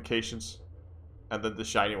thruster modifications, and then the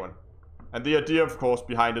shiny one. And the idea, of course,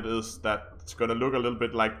 behind it is that it's gonna look a little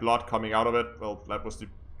bit like blood coming out of it. Well, that was the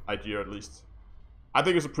idea at least. I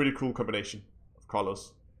think it's a pretty cool combination of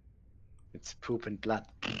colors. It's poop and blood.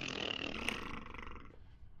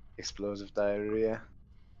 Explosive diarrhea.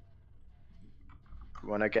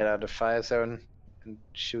 Wanna get out of fire zone and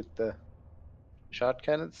shoot the shot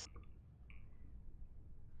cannons?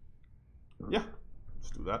 Yeah, let's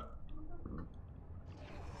do that.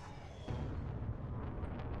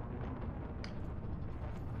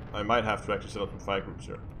 I might have to actually set up some fire groups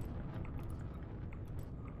here.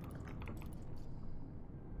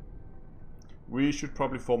 We should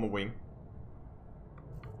probably form a wing.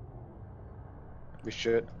 We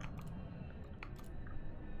should.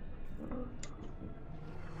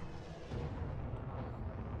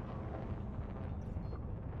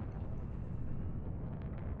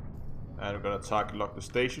 And we're gonna target lock the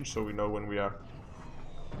station so we know when we are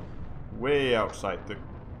way outside the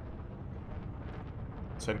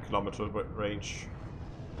 10-kilometer range.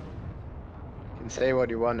 You can say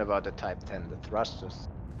what you want about the Type 10. The thrusters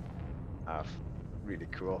are really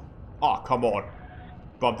cool. Oh, come on.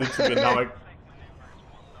 Bumped into me and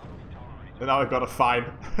now I got a fine.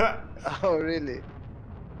 Oh, really?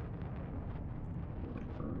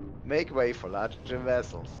 Make way for larger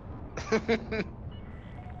vessels.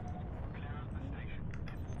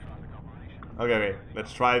 Okay,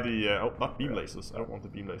 let's try the, oh, not beam lasers. I don't want the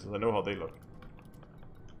beam lasers. I know how they look.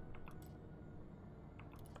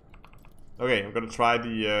 Okay, I'm gonna try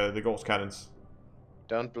the ghost cannons.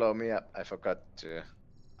 Don't blow me up. I forgot to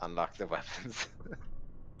unlock the weapons.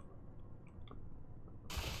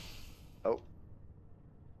 Oh.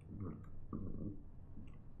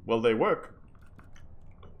 Well, they work.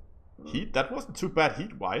 Heat? That wasn't too bad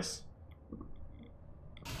heat-wise.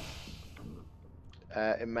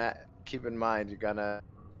 Keep in mind, you're gonna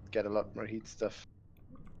get a lot more heat stuff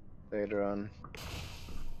later on.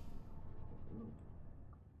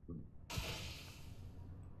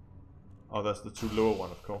 Oh, that's the 2 lower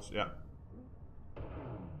one, of course, yeah.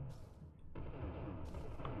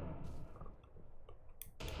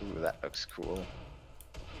 Ooh, that looks cool.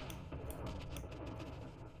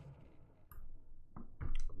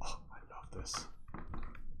 Oh, I love this.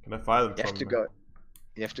 Can I fire them You from... have to go.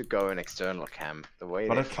 You have to go in external cam. The way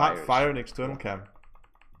But they I can't fire fire is an external cam.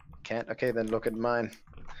 Can't? Okay, then look at mine.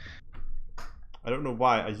 I don't know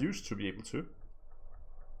why. I used to be able to.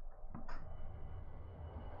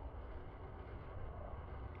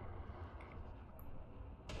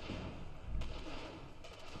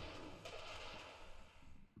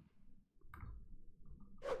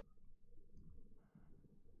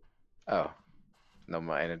 Oh, no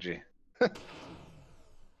more energy.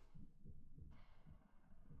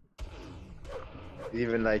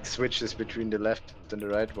 Even like switches between the left and the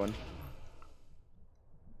right one.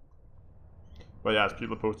 But yeah, as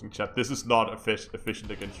people are posting in chat, this is not efficient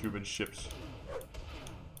against human ships.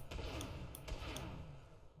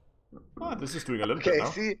 Ah, this is doing a little bit now.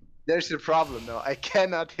 See, There's a problem now. I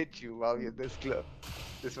cannot hit you while you're this close.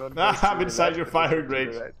 This one. I'm inside your firing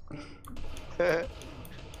range. Right.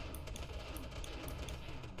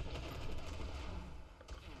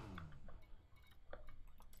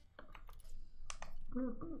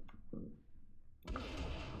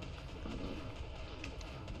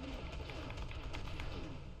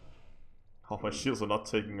 Oh, my shields are not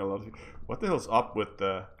taking a lot of... What the hell's up with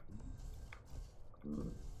the...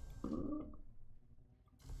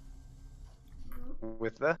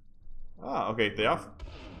 With the? Ah, okay, they are...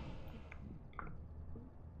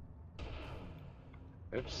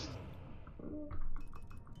 Oops.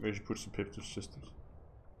 Maybe we should put some pip to systems.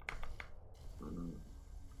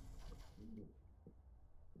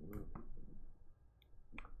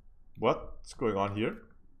 What's going on here?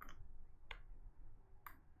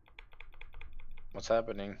 What's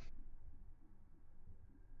happening?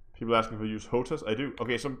 People asking if I use HOTAS. I do.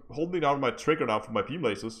 Okay, so I'm holding down my trigger now for my beam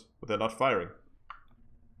lasers, but they're not firing.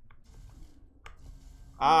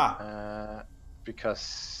 Ah!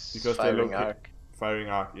 Because firing arc. Firing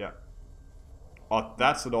arc, yeah. Oh,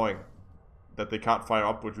 that's annoying. That they can't fire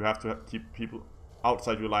up, but you have to keep people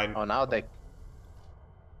outside your line. Oh, now they...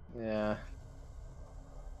 Yeah.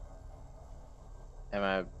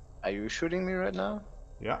 Are you shooting me right now?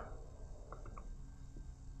 Yeah.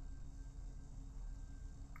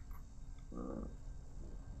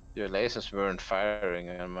 Your lasers weren't firing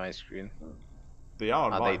on my screen. They are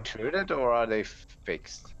on Are mine. they turreted or are they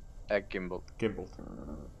fixed? Gimbaled. Gimbaled.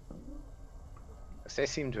 Because they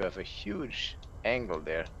seem to have a huge angle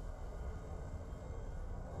there.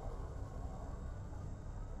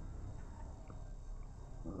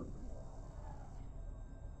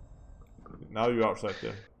 Now you're outside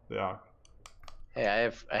the arc.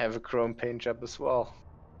 Hey, I have a chrome paint job as well.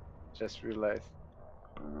 Just realized.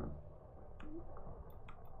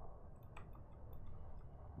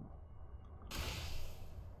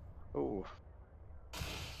 Ooh.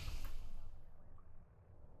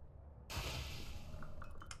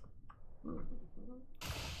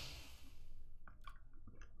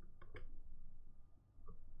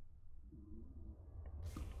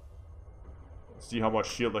 See how much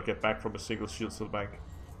shield I get back from a single shield cell bank.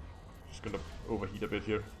 Just gonna overheat a bit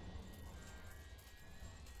here.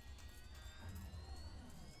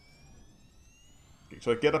 Okay,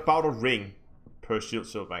 so I get about a ring per shield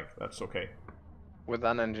cell bank. That's okay. With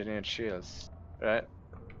unengineered shields, right?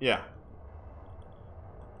 Yeah.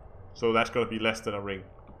 So that's gonna be less than a ring.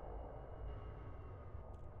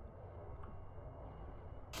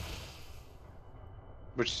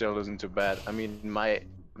 Which still isn't too bad. I mean,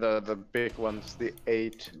 the big ones, the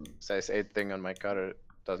size 8 thing on my cutter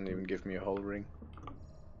doesn't even give me a whole ring.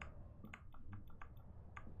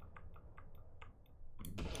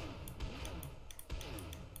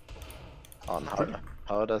 On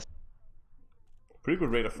how does? Pretty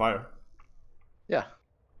good rate of fire. Yeah,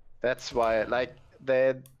 that's why like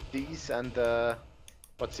these and the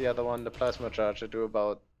what's the other one? The plasma charger do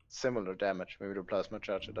about similar damage. Maybe the plasma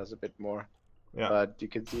charger does a bit more. Yeah. But you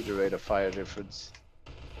can see the rate of fire difference.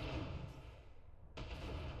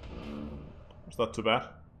 It's not too bad.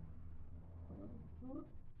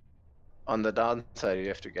 On the downside, you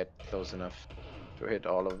have to get close enough to hit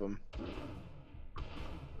all of them.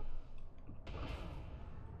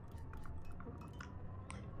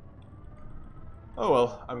 Oh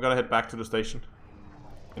well, I'm gonna head back to the station.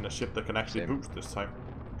 In a ship that can actually Same. boost this time.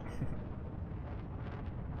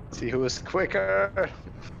 See who is quicker.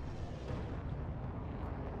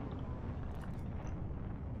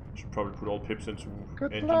 Should probably put all pips into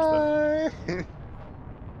Good engines then. luck.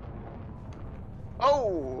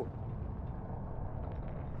 Oh!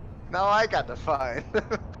 Now I got the fine.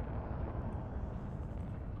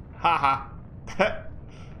 Haha!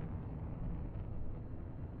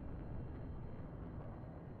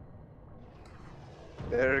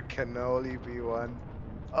 There can only be one.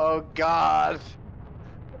 Oh God!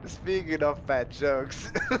 Speaking of bad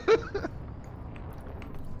jokes.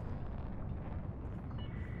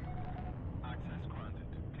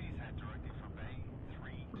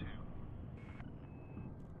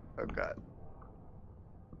 Oh God.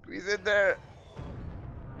 He's in there.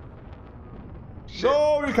 Shit.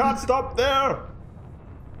 No, you can't stop there!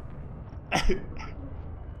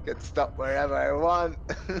 Can stop wherever I want.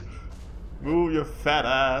 Move your fat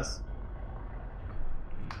ass.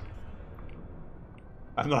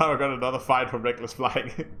 I've now got another fight from reckless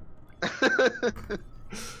flying.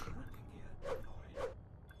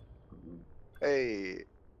 Hey.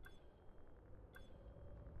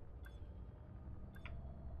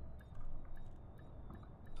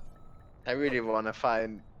 I really want to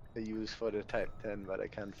find a use for the Type 10, but I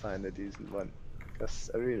can't find a decent one.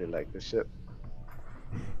 because I really like this ship.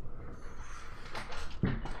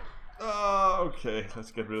 Okay,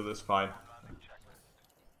 let's get rid of this. Fine.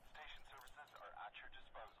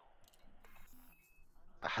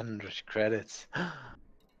 100 credits. I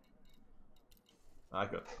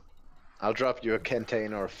got. I'll drop you a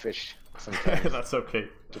container of fish sometimes That's okay.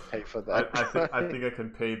 to pay for that. I think I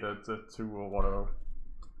can pay the 2 or whatever,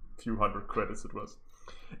 few hundred credits it was.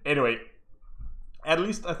 Anyway, at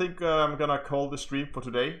least I think I'm gonna call the stream for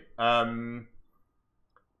today.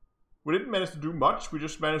 We didn't manage to do much. We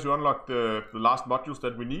just managed to unlock the last modules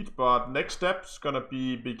that we need. But next step's gonna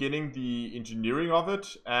be beginning the engineering of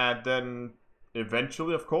it, and then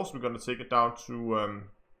eventually, of course, we're gonna take it down to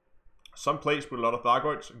some place with a lot of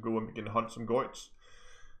downtoearthastronomy and go and begin to hunt some goids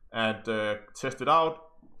and test it out.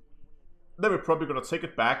 Then we're probably gonna take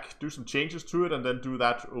it back, do some changes to it, and then do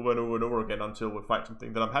that over and over and over again until we find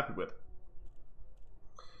something that I'm happy with.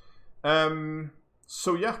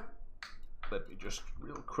 So yeah. Let me just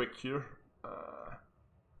real quick here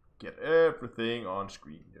get everything on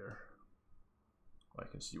screen here. I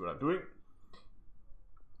can see what I'm doing.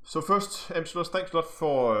 So first, Emslers, thanks a lot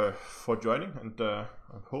for joining, and I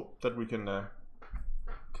hope that we can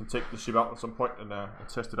take the ship out at some point and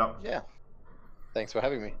test it out. Yeah. Thanks for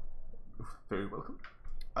having me. Very welcome.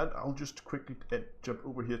 And I'll just quickly jump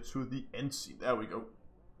over here to the end scene. There we go.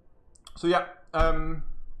 So yeah.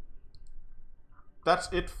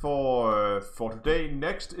 That's it for today.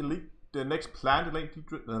 Next planned Elite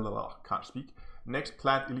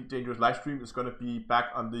Dangerous live stream is going to be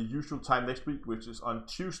back on the usual time next week, which is on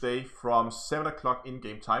Tuesday from 7 o'clock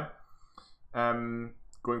in-game time.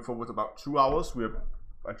 Going forward about 2 hours. We're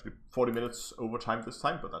actually 40 minutes over time this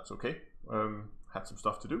time, but that's okay. Had some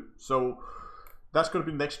stuff to do, so that's going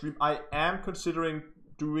to be the next stream. I am considering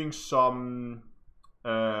doing some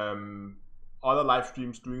other live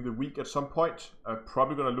streams during the week at some point. I'm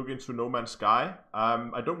probably gonna look into No Man's Sky.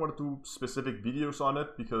 I don't want to do specific videos on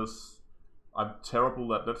it because I'm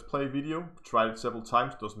terrible at Let's Play video. Tried it several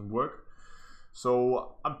times, doesn't work.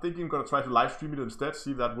 So I'm thinking I'm gonna try to live stream it instead,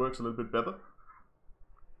 see if that works a little bit better.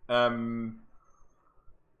 And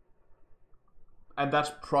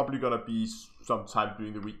that's probably gonna be sometime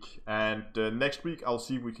during the week. And next week I'll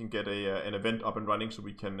see if we can get an event up and running so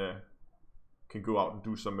we can go out and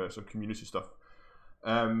do some community stuff.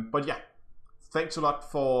 But yeah, thanks a lot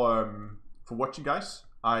for watching, guys.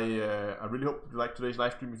 I really hope you liked today's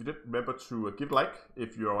live stream. If you did, remember to give a like.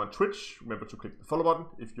 If you're on Twitch, remember to click the follow button.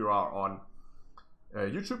 If you are on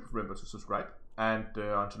YouTube, remember to subscribe. And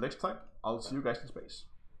until next time, I'll see you guys in space.